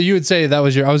so you would say that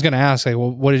was I was going to ask, like,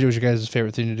 well, what was your guys'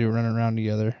 favorite thing to do running around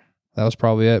together? That was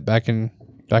probably it back in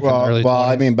the early 20s.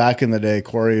 I mean, back in the day,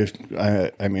 Corey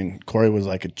was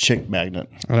like a chick magnet.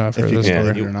 I don't know if I've heard If this you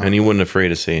Yeah, story. and he wasn't afraid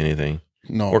to say anything.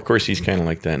 No, Or, of course, he's kind of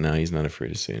like that now. He's not afraid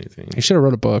to say anything. He should have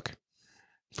wrote a book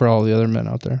for all the other men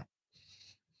out there.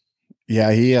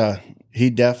 yeah, he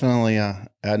definitely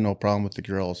had no problem with the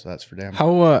girls. That's for damn.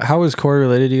 How is Corey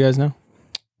related? Do you guys know?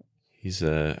 He's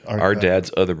our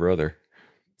dad's other brother.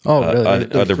 Oh, really?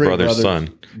 There's Other three brother's brothers.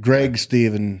 son. Greg,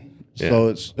 Steve, and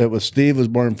so it was Steve was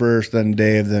born first, then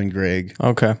Dave, then Greg,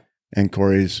 Okay. and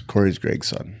Corey's Greg's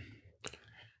son.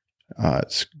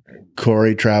 It's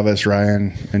Corey, Travis,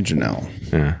 Ryan, and Janelle.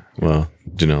 Yeah. Well,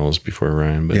 Janelle's before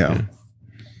Ryan, but Yeah.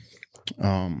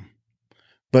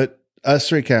 But us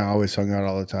three kind of always hung out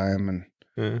all the time, and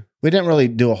yeah. we didn't really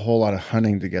do a whole lot of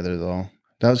hunting together though.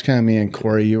 That was kind of me and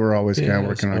Corey. You were always kind of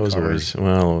working on cars.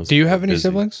 Do you have any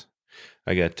siblings?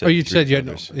 I got. Oh, you said you had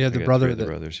brothers. the I got brother three that.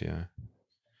 brothers. Yeah.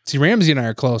 See, Ramsey and I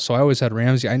are close, so I always had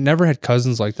Ramsey. I never had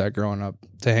cousins like that growing up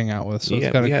to hang out with. So it's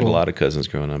Yeah, kind we of had cool. a lot of cousins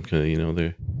growing up. Cause,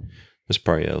 there's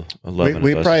probably 11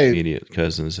 We of us probably- immediate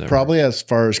cousins. That Probably as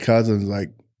far as cousins, like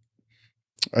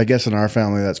I guess in our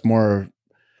family, that's more.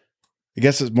 I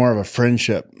guess it's more of a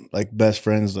friendship, like best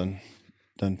friends than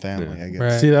family. Yeah. I guess.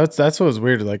 Right. See, that's what was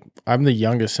weird. Like, I'm the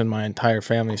youngest in my entire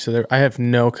family, so I have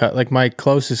no like my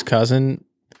closest cousin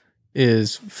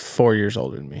is 4 years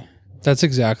older than me. That's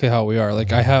exactly how we are.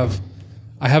 Like I have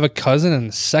a cousin and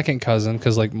a second cousin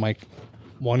because like my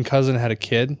one cousin had a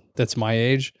kid that's my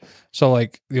age. So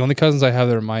like the only cousins I have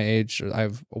that are my age, I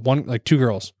have two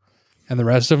girls, and the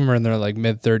rest of them are in their like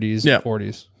mid 30s, Yeah.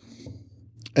 40s.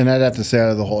 And I'd have to say,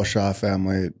 out of the whole Schaff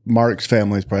family, Mark's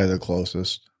family is probably the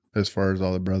closest as far as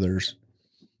all the brothers.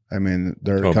 I mean,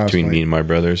 they're constantly between me and my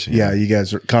brothers. Yeah, you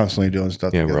guys are constantly doing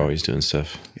stuff. Yeah, together. we're always doing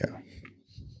stuff. Yeah,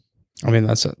 I mean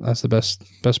that's the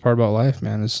best part about life,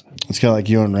 man. Is it's kind of like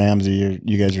you and Ramsey.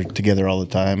 You guys are together all the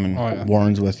time, and Oh, yeah.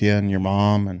 Warren's with you, and your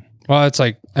mom, and well, it's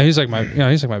like he's like my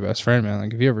best friend, man.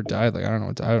 Like if he ever died, like I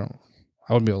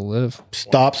wouldn't be able to live.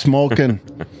 stop smoking.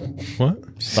 What?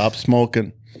 Stop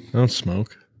smoking. I don't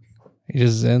smoke. He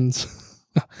just zins.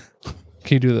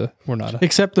 Can you do the? We're not.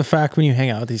 Except the fact when you hang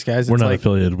out with these guys, We're it's not like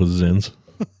affiliated with Zins.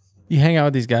 you hang out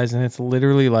with these guys and it's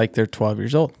literally like they're 12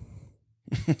 years old.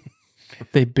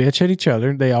 They bitch at each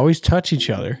other. They always touch each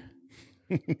other.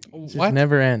 It just What?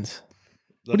 never ends.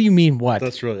 What do you mean what?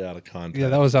 That's really out of context. Yeah,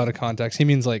 that was out of context. He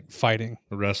means like fighting.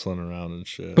 Wrestling around and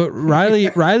shit. But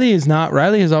Riley is not.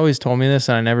 Riley has always told me this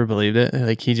and I never believed it.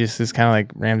 Like he just is kind of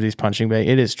like Ramsey's punching bag.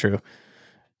 It is true.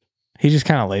 He just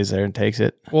kind of lays there and takes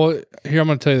it. Well, here I'm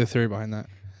going to tell you the theory behind that.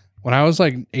 When I was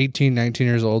like 18, 19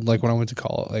 years old, like when I went to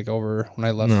college, like when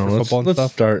I left for football and let's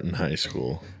stuff. start in high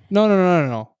school.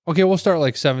 No. Okay, we'll start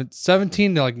like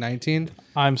 17 to like 19.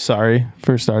 I'm sorry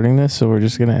for starting this, so we're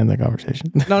just gonna end the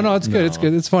conversation. No, it's good. It's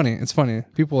good. It's funny. It's funny.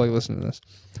 People like listen to this.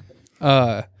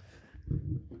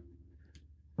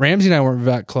 Ramsey and I weren't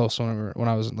that close when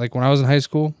I was in high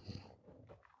school,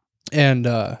 and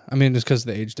I mean just because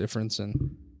of the age difference,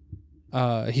 and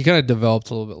he kind of developed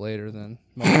a little bit later than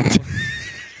most people.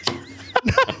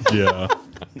 Yeah.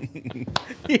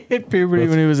 He hit puberty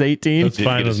when he was 18. That's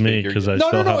fine with me because I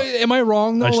still have, Am I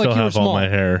wrong though? I still like you were have all small. my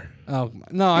hair. Oh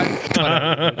no,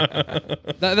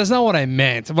 that's not what I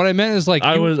meant. What I meant is like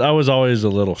I was always a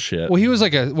little shit. Well, he was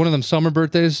like one of them summer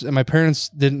birthdays, and my parents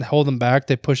didn't hold him back;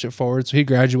 they pushed it forward. So he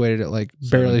graduated at like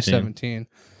barely 17,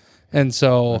 and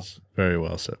so That's very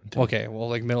well 17. okay, well,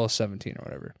 like middle of 17 or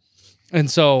whatever. And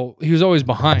so he was always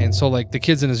behind. So like the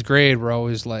kids in his grade were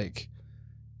always like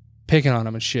picking on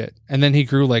him and shit. And then he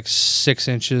grew like 6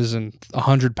 inches and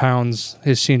 100 pounds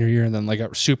his senior year, and then like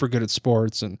got super good at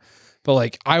sports. But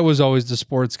like I was always the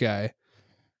sports guy,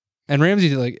 and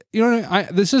Ramsey like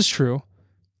this is true.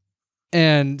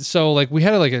 And so like we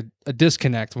had like a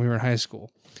disconnect when we were in high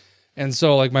school. And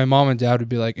so like my mom and dad would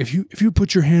be like, if you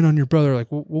put your hand on your brother, like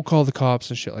we'll call the cops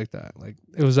and shit like that. Like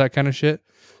it was that kind of shit.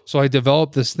 So I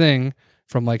developed this thing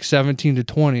from like 17 to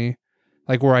 20,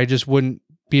 like where I just wouldn't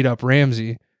beat up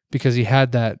Ramsey because he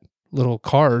had that little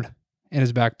card in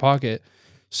his back pocket.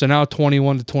 So now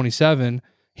 21 to 27,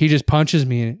 he just punches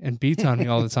me and beats on me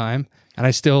all the time. And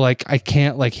I still I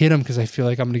can't like hit him because I feel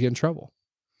like I'm going to get in trouble.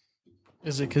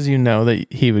 Is it because you know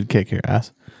that he would kick your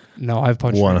ass? No, I've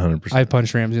punched 100%. I've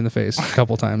punched Ramsey in the face a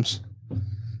couple times.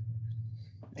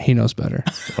 He knows better.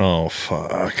 Oh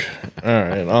fuck! All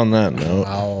right. On that note,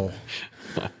 Wow.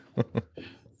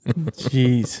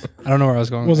 Jeez. I don't know where I was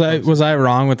going. Was I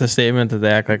wrong with the statement that they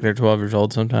act like they're 12 years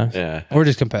old sometimes? Yeah. We're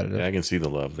just competitive. I can see the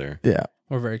love there. Yeah.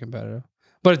 We're very competitive.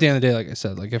 But at the end of the day, like I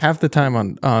said, like if Half the time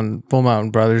on Bull Mountain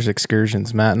Brothers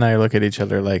excursions, Matt and I look at each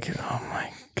other like, oh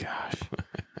my gosh,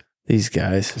 these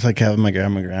guys. It's like having my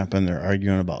grandma and grandpa and they're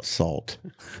arguing about salt.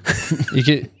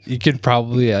 you could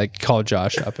probably like call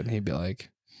Josh up and he'd be like,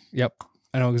 "Yep,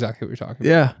 I know exactly what you're talking about."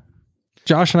 Yeah.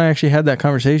 Josh and I actually had that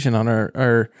conversation on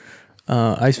our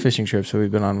ice fishing trips that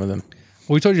we've been on with him.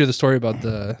 We told you the story about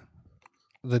the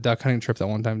duck hunting trip that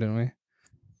one time, didn't we?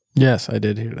 Yes, I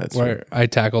did hear that. where I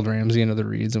tackled Ramsey into the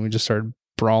reeds and we just started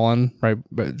brawling right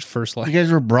but first You light.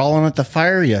 guys were brawling at the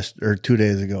fire 2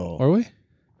 days ago. Were we?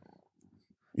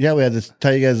 Yeah, we had to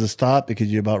tell you guys to stop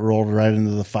because you about rolled right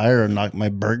into the fire and knocked my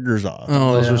burgers off.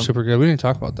 Oh, Those yeah. were super good. We didn't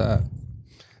talk about that.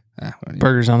 We don't need-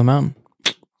 Burgers on the mountain.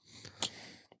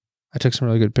 I took some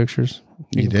really good pictures.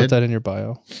 You You can did? put that in your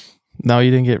bio. No, you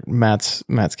didn't get Matt's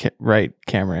right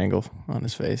camera angle on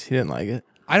his face. He didn't like it.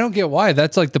 I don't get why.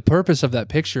 That's like the purpose of that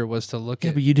picture was to look Yeah,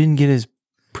 at but you didn't get his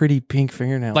pretty pink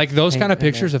fingernails. like those kind of painted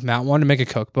in pictures. If Matt wanted to make a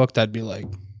cookbook, that'd be like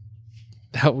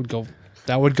that would go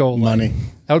like, Money.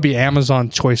 that would be Amazon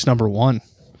choice number 1.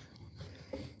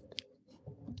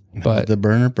 But The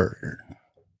burner burger.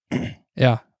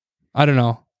 yeah, I don't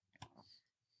know.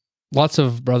 Lots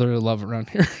of brotherly love around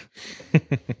here.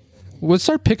 Let's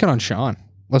start picking on Sean.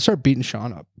 Let's start beating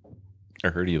Sean up. I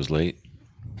heard he was late.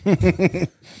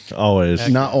 Always.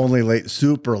 Not only late,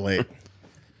 super late.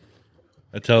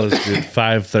 I tell this dude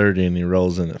 5:30 and he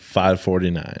rolls in at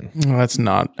 5:49. there. No, that's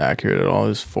not accurate at all. It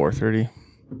was 4:30.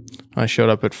 I showed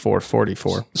up at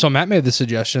 4:44. So Matt made the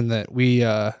suggestion that we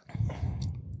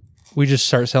just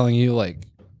start telling you like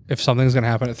if something's gonna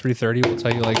happen at 3:30, we'll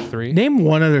tell you like 3. Name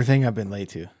one other thing I've been late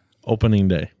to. Opening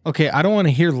day. Okay, I don't want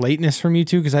to hear lateness from you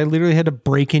two because I literally had to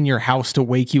break in your house to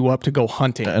wake you up to go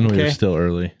hunting. And we okay? were still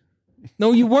early.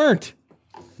 No, you weren't.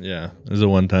 Yeah. It was the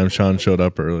one time Sean showed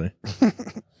up early.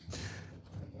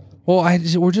 Well,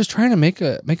 we're just trying to make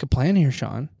a plan here,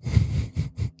 Sean.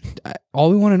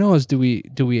 All we want to know is do we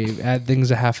add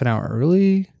things a half an hour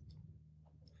early?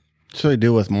 So we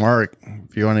do with Mark.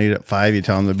 If you want to eat at 5, you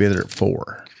tell him to be there at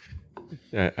 4.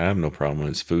 I have no problem when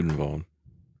it's food involved.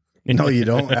 No, you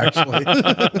don't actually. I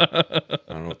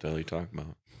don't know what the hell you're talking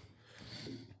about.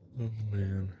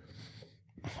 Man.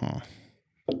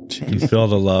 You feel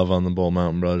the love on the Bull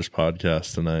Mountain Brothers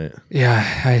podcast tonight.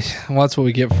 Yeah, well, that's what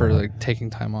we get for like taking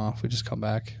time off. We just come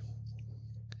back.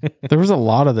 There was a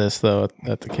lot of this though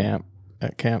at the camp.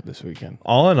 At camp this weekend.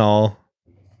 All in all,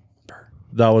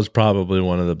 that was probably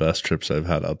one of the best trips I've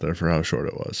had out there for how short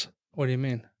it was. What do you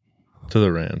mean? To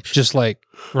the ranch. Just like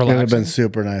It would have relaxing. been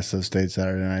super nice to have stayed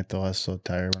Saturday night, though. I was so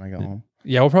tired when I got home.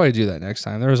 Yeah, we'll probably do that next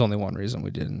time. There was only one reason we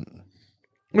didn't.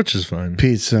 Which is fine.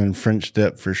 Pizza and French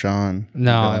dip for Sean.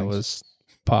 No, it Billings. was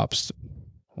Pops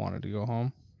wanted to go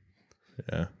home.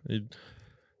 Yeah. He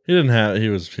didn't have he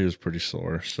was pretty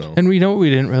sore, so And we know what we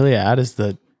didn't really add is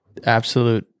the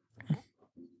absolute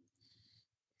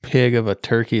pig of a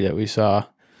turkey that we saw.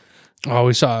 Oh,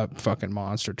 we saw a fucking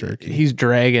monster turkey. He's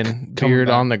dragging beard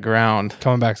back. on the ground.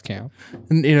 Coming back to camp.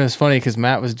 And it's funny because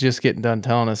Matt was just getting done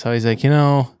telling us how he's like,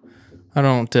 I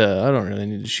don't really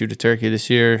need to shoot a turkey this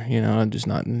year. I'm just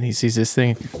not. And he sees this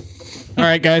thing. All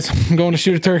right, guys, I'm going to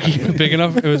shoot a turkey. Big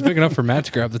enough. It was big enough for Matt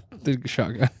to grab the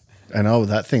shotgun. I know,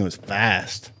 that thing was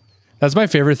fast. That's my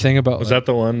favorite thing about. was that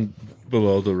the one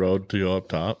below the road to go up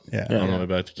top? Yeah. On the way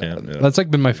back to camp. Yeah. That's like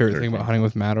been my favorite thing about hunting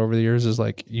with Matt over the years is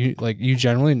like you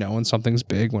generally know when something's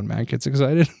big when Matt gets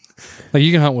excited. Like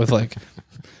you can hunt with like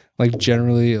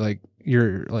generally like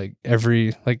your like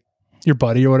every like your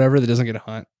buddy or whatever that doesn't get to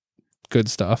hunt good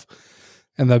stuff,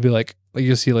 and they'll be like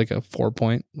you'll see like a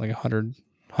 4-point like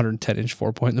 110 inch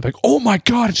 4-point, and they're like, oh my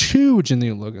god, it's huge, and then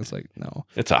you look and it's like no,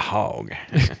 It's a hog.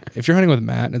 if you're hunting with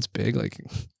Matt and it's big, like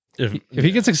if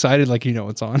he gets excited, like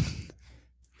it's on.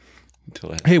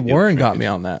 Hey, Warren got me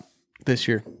on that this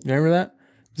year. You remember that?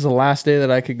 It was the last day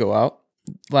that I could go out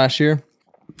last year,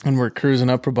 and we're cruising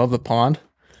up above the pond.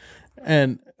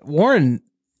 And Warren,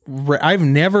 I've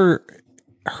never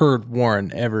heard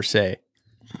Warren ever say,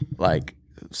 like,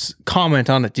 comment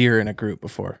on a deer in a group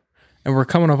before. And we're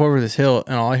coming up over this hill,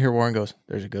 and all I hear Warren goes,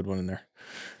 "There's a good one in there."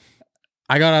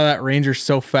 I got out of that Ranger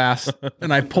so fast,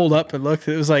 and I pulled up and looked.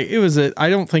 I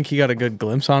don't think he got a good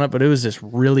glimpse on it, but it was this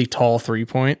really tall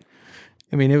 3-point.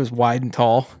 I mean, it was wide and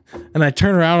tall. And I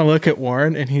turn around and look at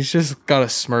Warren, and he's just got a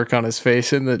smirk on his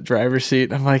face in the driver's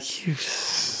seat. I'm like,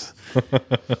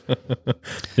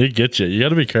 He gets you. You got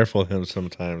to be careful with him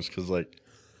sometimes because, like,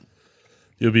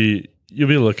 you'll be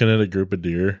looking at a group of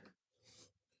deer,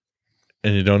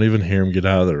 and you don't even hear him get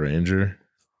out of the Ranger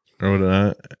or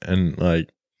whatnot, and like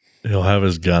he'll have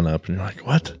his gun up, and you're like,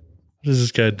 "What? What is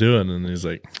this guy doing?" And he's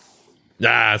like,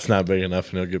 it's not big enough,"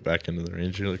 and he'll get back into the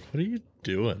Ranger. You're like, "What are you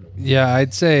doing?" Yeah,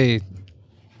 I'd say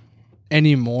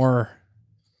anymore.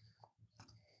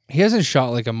 He hasn't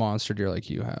shot like a monster deer like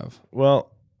you have.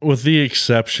 Well, with the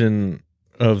exception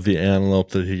of the antelope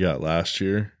that he got last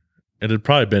year, it had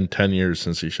probably been 10 years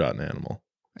since he shot an animal.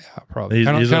 Yeah, probably. He's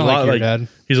Kinda a lot like your like dad.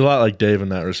 He's a lot like Dave in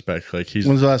that respect. Like he's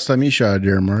When's the last time you shot a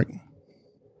deer, Mark?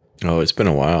 Oh, it's been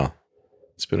a while.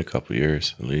 It's been a couple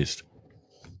years at least.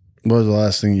 What was the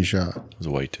last thing you shot? It was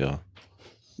a whitetail.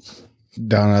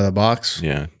 Down out of the box?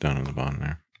 Yeah, down in the bottom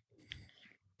there.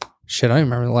 Shit, I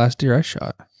remember the last deer I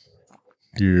shot.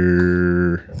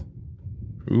 Ooh,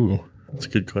 that's a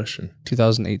good question.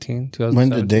 2018, 2017. When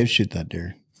did Dave shoot that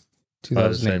deer?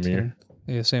 2018. Same year.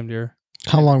 Yeah, same deer.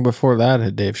 How long before that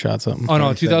had Dave shot something? Oh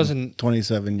no, 2000.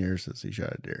 27 years since he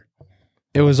shot a deer.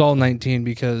 It was all 19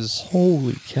 because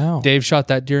Holy cow. Dave shot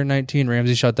that deer in 19.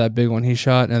 Ramsey shot that big one he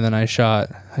shot, and then I shot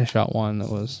one that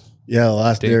was. Yeah, the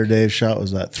last Dick. deer Dave shot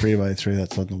was that 3x3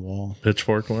 that's on the wall.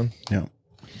 Pitchfork one. Yeah.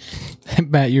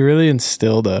 Matt, you really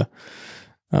instilled a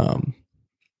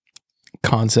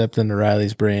concept into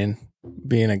Riley's brain,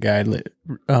 being a guide.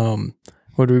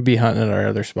 Would we be hunting at our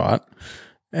other spot?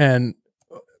 And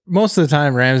most of the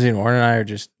time, Ramsey and Warren and I are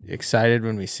just excited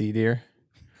when we see deer.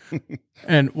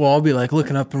 And we'll all be like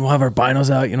looking up and we'll have our binos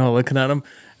out, looking at them.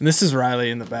 And this is Riley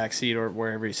in the back seat or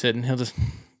wherever he's sitting. He'll just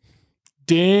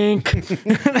dink. And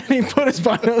then he put his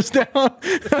binos down.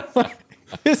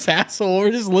 This asshole,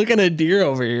 we're just looking at deer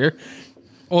over here.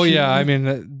 Oh yeah, I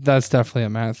mean that's definitely a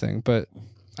Matt thing, but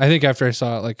I think after I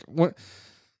saw it,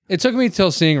 it took me till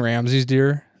seeing Ramsey's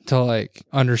deer to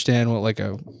understand what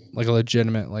a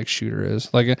legitimate shooter is.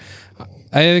 I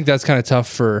think that's kind of tough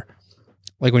for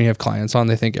when you have clients on,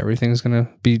 they think everything's gonna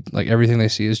be everything they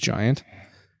see is giant,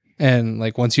 and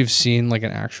once you've seen an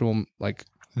actual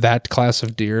that class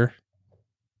of deer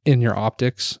in your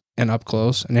optics and up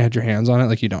close and you had your hands on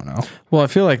it, you don't know. Well, I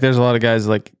feel like there's a lot of guys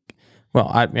I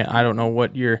don't know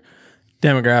what your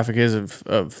demographic is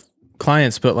of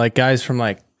clients, but guys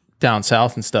from down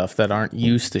south and stuff that aren't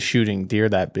used to shooting deer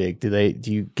that big,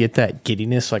 do you get that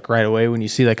giddiness right away when you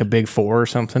see a big 4 or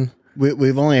something?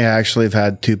 We've only actually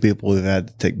had 2 people we've had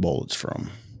to take bullets from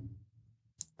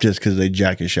just because they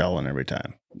jack a shell in every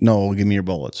time. No, give me your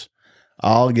bullets.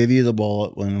 I'll give you the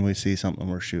bullet when we see something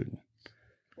we're shooting.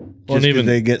 Just even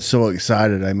they get so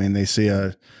excited. I mean, they see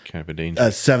a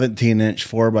 17-inch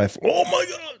 4x4. Oh my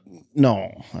god!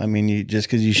 No, I mean, you just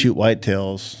because you shoot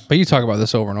whitetails. But you talk about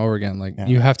this over and over again.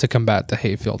 You have to combat the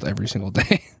hayfield every single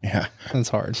day. Yeah, that's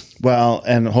hard. Well,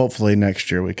 and hopefully next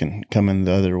year we can come in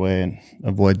the other way and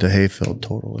avoid the hayfield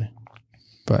totally.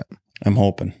 But I'm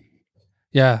hoping.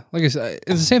 Yeah, like I said,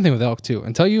 it's the same thing with elk too.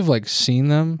 Until you've seen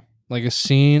them,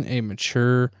 seen a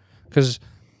mature, because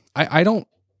I don't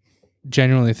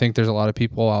genuinely think there's a lot of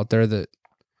people out there that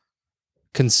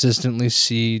consistently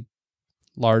see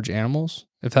large animals,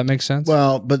 if that makes sense.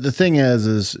 Well, but the thing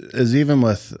is even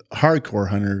with hardcore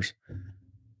hunters, I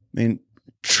mean,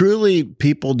 truly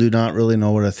people do not really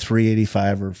know what a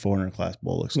 385 or 400 class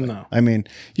bull looks like. No. I mean,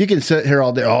 you can sit here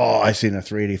all day, I seen a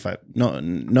 385.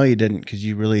 No, you didn't, because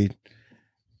you really,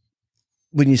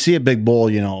 when you see a big bull,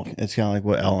 it's kind of like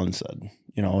what Ellen said.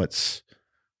 It's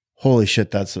holy shit,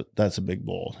 that's a big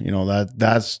bull.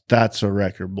 That's a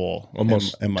record bull.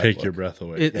 Almost in my take book. your breath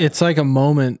away. It's like a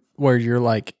moment where you're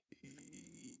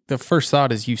the first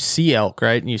thought is you see elk,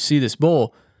 right? And you see this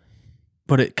bull,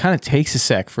 but it kind of takes a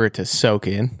sec for it to soak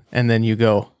in. And then you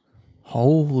go,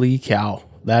 holy cow,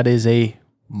 that is a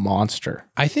monster.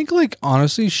 I think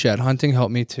honestly, shed hunting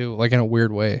helped me too, in a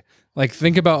weird way.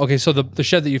 Think about, okay, so the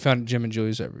shed that you found at Jim and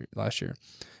Julie's last year,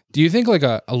 do you think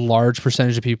a large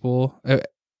percentage of people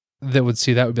that would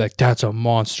see that would be that's a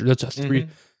monster, that's a 3,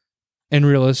 and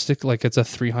realistic, it's a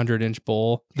 300-inch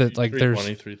bull that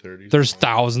there's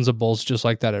thousands of bulls just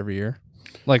like that every year.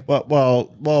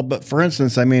 Well, but for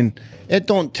instance, I mean, it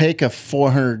don't take a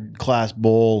 400 class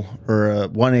bull or a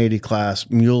 180 class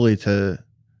muley to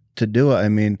do it. I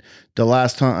mean, the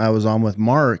last hunt I was on with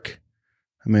Mark,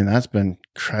 I mean, that's been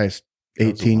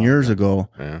 18 years ago.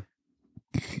 Yeah.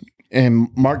 And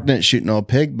Mark didn't shoot no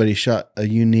pig, but he shot a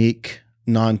unique,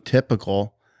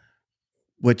 non-typical,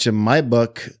 which in my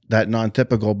book, that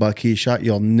non-typical buck he shot,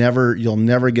 you'll never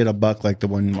get a buck like the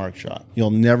one Mark shot.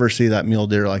 You'll never see that mule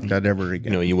deer like that ever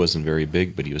again. He wasn't very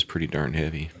big, but he was pretty darn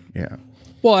heavy. Yeah.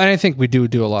 Well, and I think we do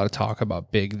a lot of talk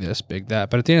about big this, big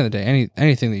that, but at the end of the day,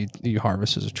 anything that you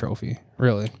harvest is a trophy,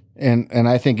 really. And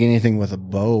I think anything with a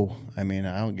bow, I mean,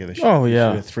 I don't give a shit. Oh,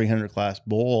 yeah. Shoot a 300 class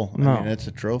bull. No. I mean, it's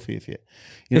a trophy if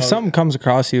if something comes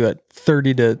across you at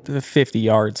 30 to 50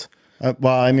 yards.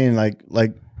 Well, I mean, like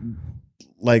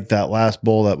that last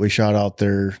bull that we shot out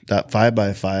there, that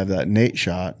 5x5 that Nate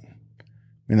shot. I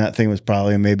mean, that thing was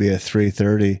probably maybe a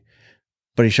 330,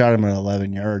 but he shot him at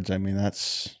 11 yards. I mean,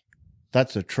 that's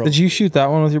a trophy. Did you shoot that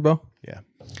one with your bow? Yeah.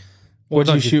 What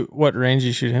did you shoot? What range did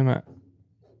you shoot him at?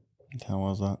 How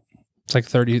was that? It's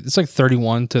 30. It's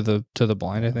 31 to the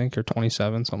blind, I think, or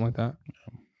 27, something like that.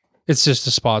 It's just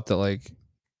a spot that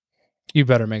you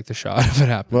better make the shot if it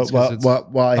happens. Well,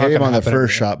 I hit him on the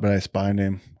first shot, but I spined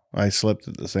him. I slipped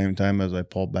at the same time as I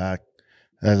pulled back.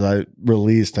 As I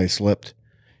released, I slipped,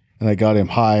 and I got him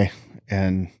high.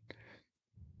 And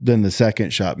then the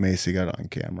second shot, Macy got on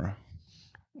camera.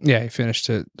 Yeah, he finished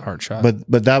it hard shot.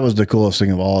 But that was the coolest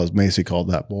thing of all is Macy called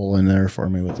that bull in there for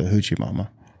me with the hoochie mama.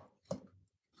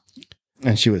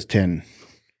 And she was 10.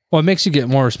 Well, it makes you get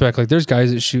more respect. Like there's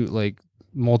guys that shoot like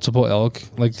multiple elk,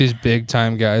 like these big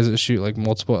time guys that shoot like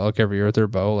multiple elk every year with their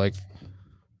bow. Like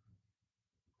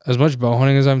as much bow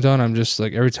hunting as I've done, I'm just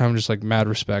like every time just like mad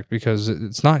respect because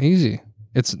it's not easy.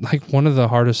 It's like one of the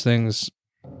hardest things.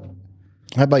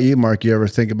 How about you, Mark? You ever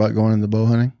think about going into bow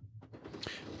hunting?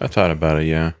 I thought about it.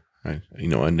 Yeah. I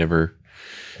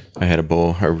had a bow,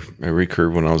 a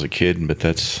recurve when I was a kid, but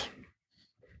that's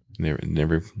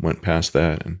never went past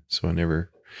that. And so I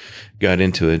never got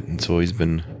into it. It's always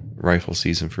been rifle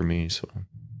season for me. So,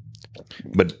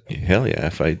 but hell yeah,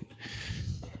 if I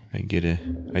get it,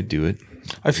 I do it.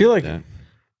 I feel like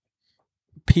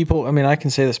people, I mean, I can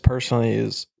say this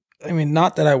personally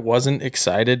not that I wasn't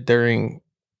excited during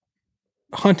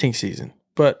hunting season,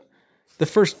 but the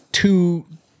first 2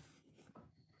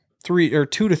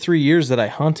 to 3 years that I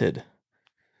hunted,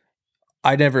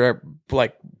 I never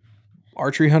like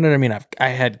archery hunted. I mean, I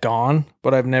had gone,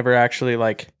 but I've never actually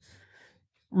like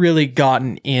really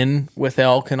gotten in with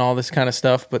elk and all this kind of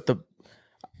stuff. But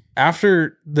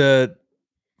after the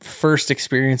first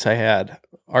experience I had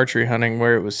archery hunting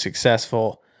where it was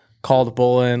successful, called a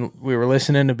bull in, we were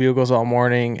listening to bugles all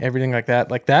morning, everything like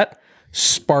that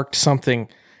sparked something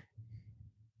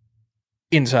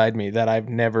inside me that I've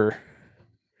never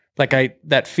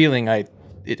that feeling I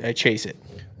chase it.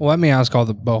 Well, let me ask all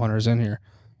the bow hunters in here.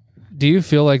 Do you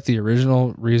feel like the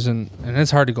original reason, and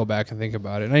it's hard to go back and think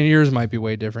about it, and yours might be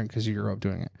way different because you grew up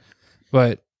doing it,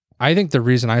 but I think the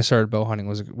reason I started bow hunting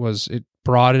was it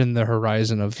broadened the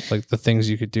horizon of like the things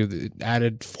you could do. It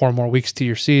added 4 more weeks to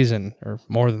your season or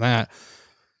more than that,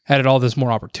 added all this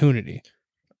more opportunity.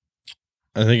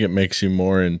 I think it makes you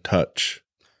more in touch.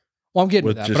 Well, I'm getting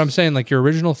to that, but I'm saying like your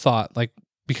original thought, like,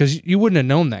 because you wouldn't have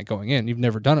known that going in. You've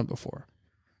never done it before.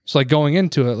 So like going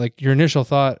into it, like your initial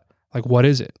thought, like, what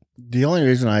is it? The only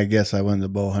reason I guess I went to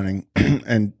bow hunting,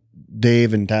 and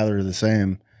Dave and Tyler are the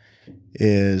same,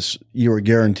 is you were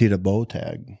guaranteed a bow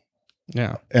tag.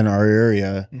 Yeah. In our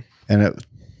area. And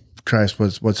Christ,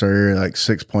 what's our area? Like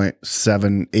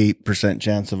 6.78%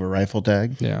 chance of a rifle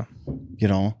tag. Yeah.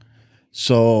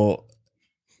 So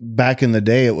back in the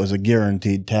day, it was a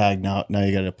guaranteed tag. Now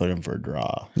you got to put in for a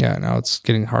draw. Yeah. Now it's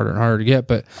getting harder and harder to get,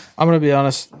 but I'm going to be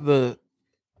honest. The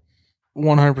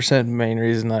 100% main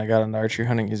reason that I got into archery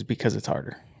hunting is because it's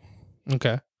harder.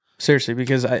 Okay. Seriously,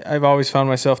 because I've always found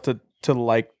myself to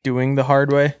like doing the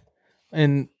hard way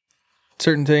in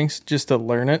certain things just to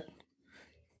learn it.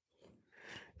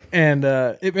 And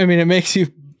it makes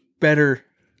you better.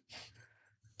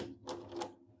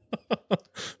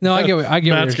 No, I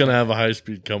get Matt's gonna have a high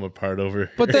speed come apart over.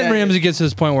 But then Ramsey gets to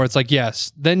this point where it's like,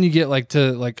 yes, then you get like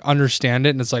to like understand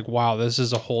it, and it's like, wow, this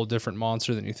is a whole different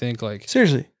monster than you think. Like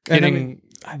seriously,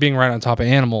 being right on top of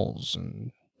animals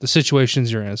and the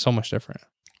situations you're in is so much different.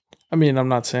 I mean, I'm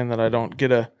not saying that I don't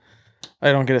get a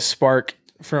spark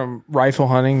from rifle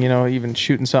hunting, even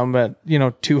shooting something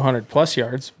at 200 plus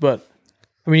yards. But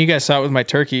I mean, you guys saw it with my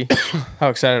turkey, how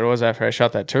excited I was after I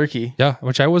shot that turkey. Yeah,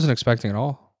 which I wasn't expecting at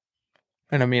all.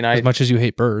 And I mean, as much as you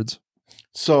hate birds.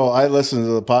 So I listened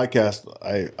to the podcast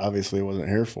I obviously wasn't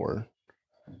here for.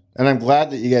 And I'm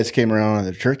glad that you guys came around on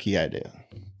the turkey idea.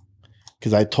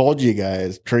 Because I told you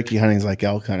guys turkey hunting is like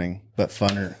elk hunting, but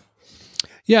funner.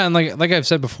 Yeah, and like I've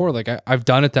said before, like I've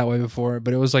done it that way before,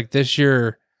 but it was like this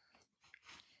year,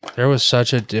 there was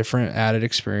such a different added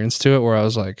experience to it where I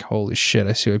was like, holy shit,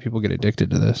 I see why people get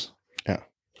addicted to this. Yeah.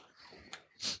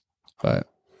 But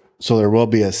so there will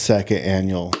be a second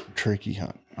annual turkey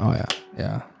hunt. Oh yeah.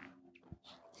 Yeah.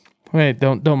 Wait,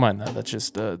 don't mind that. That's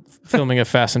just filming a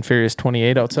Fast and Furious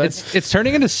 28 outside. It's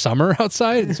turning into summer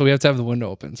outside, so we have to have the window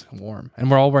open and warm. And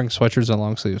we're all wearing sweatshirts and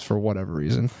long sleeves for whatever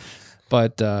reason.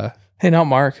 But hey, not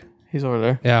Mark. He's over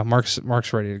there. Yeah, Mark's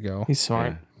ready to go. He's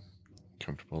smart. Yeah.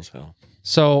 Comfortable as hell.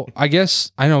 So I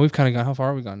guess I know we've kind of gone. How far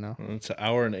are we gone now? It's an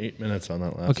hour and 8 minutes on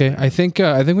that last. Okay, thing. I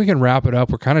think we can wrap it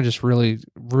up. We're kind of just really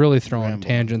throwing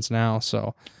tangents now.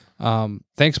 So,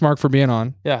 thanks, Mark, for being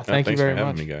on. Yeah, thank you very for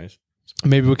much, having me, guys.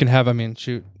 Maybe we can have. I mean,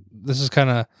 shoot, this is kind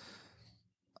of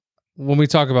when we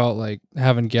talk about like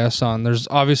having guests on. There's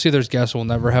guests we'll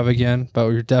never have again, but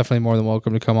you're definitely more than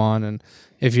welcome to come on. And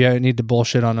if you need to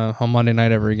bullshit on a Monday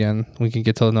night ever again, we can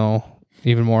get to know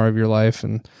even more of your life.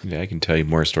 And yeah, I can tell you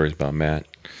more stories about Matt.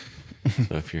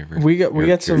 So if you're ever, we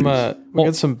got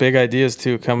some big ideas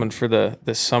too coming for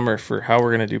this summer for how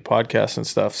we're gonna do podcasts and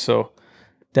stuff. So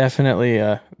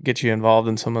definitely get you involved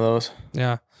in some of those.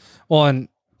 Yeah. Well, and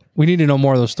we need to know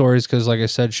more of those stories because, like I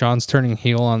said, Sean's turning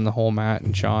heel on the whole Matt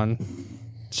and Sean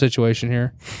situation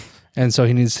here, and so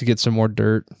he needs to get some more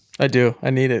dirt. I do. I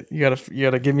need it. You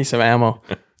gotta give me some ammo.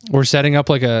 We're setting up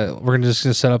we're just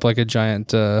gonna set up like a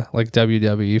giant like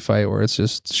WWE fight where it's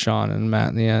just Sean and Matt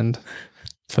in the end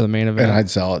for the main event. And I'd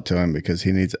sell it to him because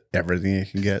he needs everything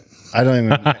he can get. I don't even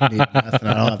need nothing.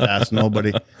 I don't have to ask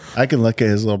nobody. I can look at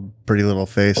his little pretty little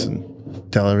face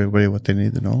and tell everybody what they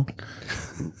need to know.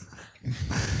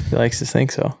 He likes to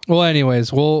think so. Well,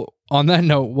 anyways, on that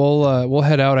note, we'll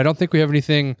head out. I don't think we have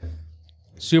anything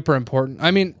super important. I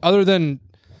mean, other than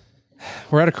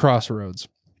we're at a crossroads.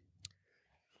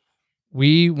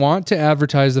 We want to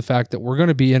advertise the fact that we're going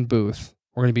to be in booth.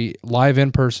 We're going to be live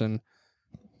in person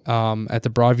at the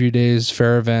Broadview Days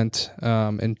Fair event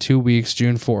in 2 weeks,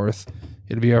 June 4th.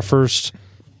 It'll be our first,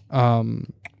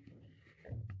 in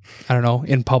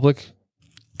public.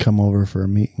 Come over for a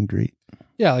meet and greet.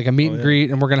 Yeah, like a meet and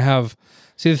greet. And we're going to have...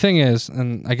 See, the thing is,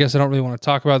 and I guess I don't really want to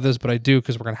talk about this, but I do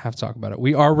because we're going to have to talk about it.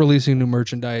 We are releasing new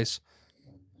merchandise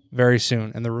very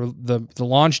soon. And the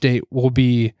launch date will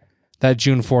be that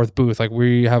June 4th booth. Like,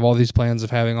 we have all these plans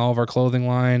of having all of our clothing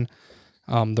line.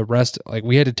 The rest, like,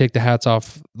 we had to take the hats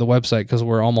off the website because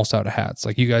we're almost out of hats.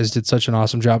 Like, you guys did such an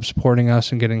awesome job supporting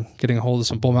us and getting a hold of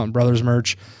some Bull Mountain Brothers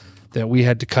merch that we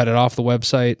had to cut it off the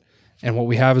website. And what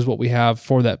we have is what we have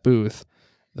for that booth.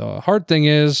 The hard thing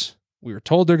is we were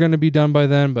told they're going to be done by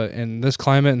then, but in this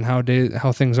climate and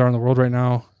how things are in the world right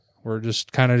now, we're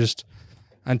just kind of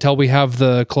until we have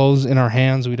the clothes in our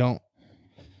hands, we don't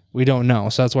know.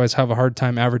 So that's why it's have a hard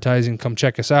time advertising. Come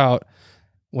check us out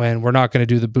when we're not going to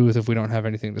do the booth if we don't have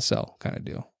anything to sell, kind of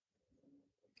deal.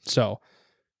 So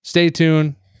stay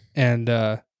tuned and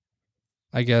I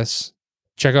guess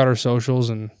check out our socials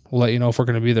and we'll let you know if we're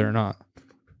going to be there or not.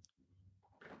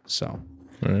 So,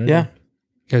 Right. Yeah.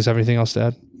 You guys have anything else to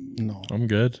add? No. I'm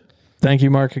good. Thank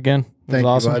you, Mark, again. It was Thank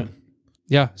awesome. you, bud.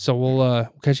 Yeah. So we'll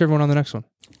catch everyone on the next one.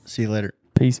 See you later.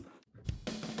 Peace.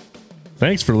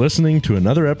 Thanks for listening to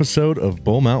another episode of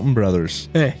Bull Mountain Brothers.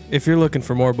 Hey, if you're looking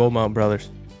for more Bull Mountain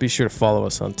Brothers, be sure to follow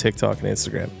us on TikTok and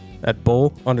Instagram at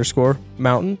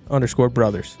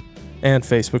Bull_Mountain_Brothers and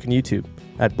Facebook and YouTube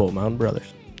at Bull Mountain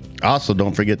Brothers. Also,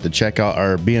 don't forget to check out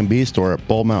our B&B store at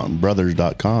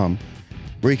bullmountainbrothers.com,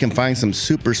 where you can find some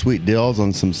super sweet deals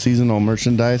on some seasonal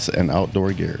merchandise and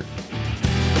outdoor gear.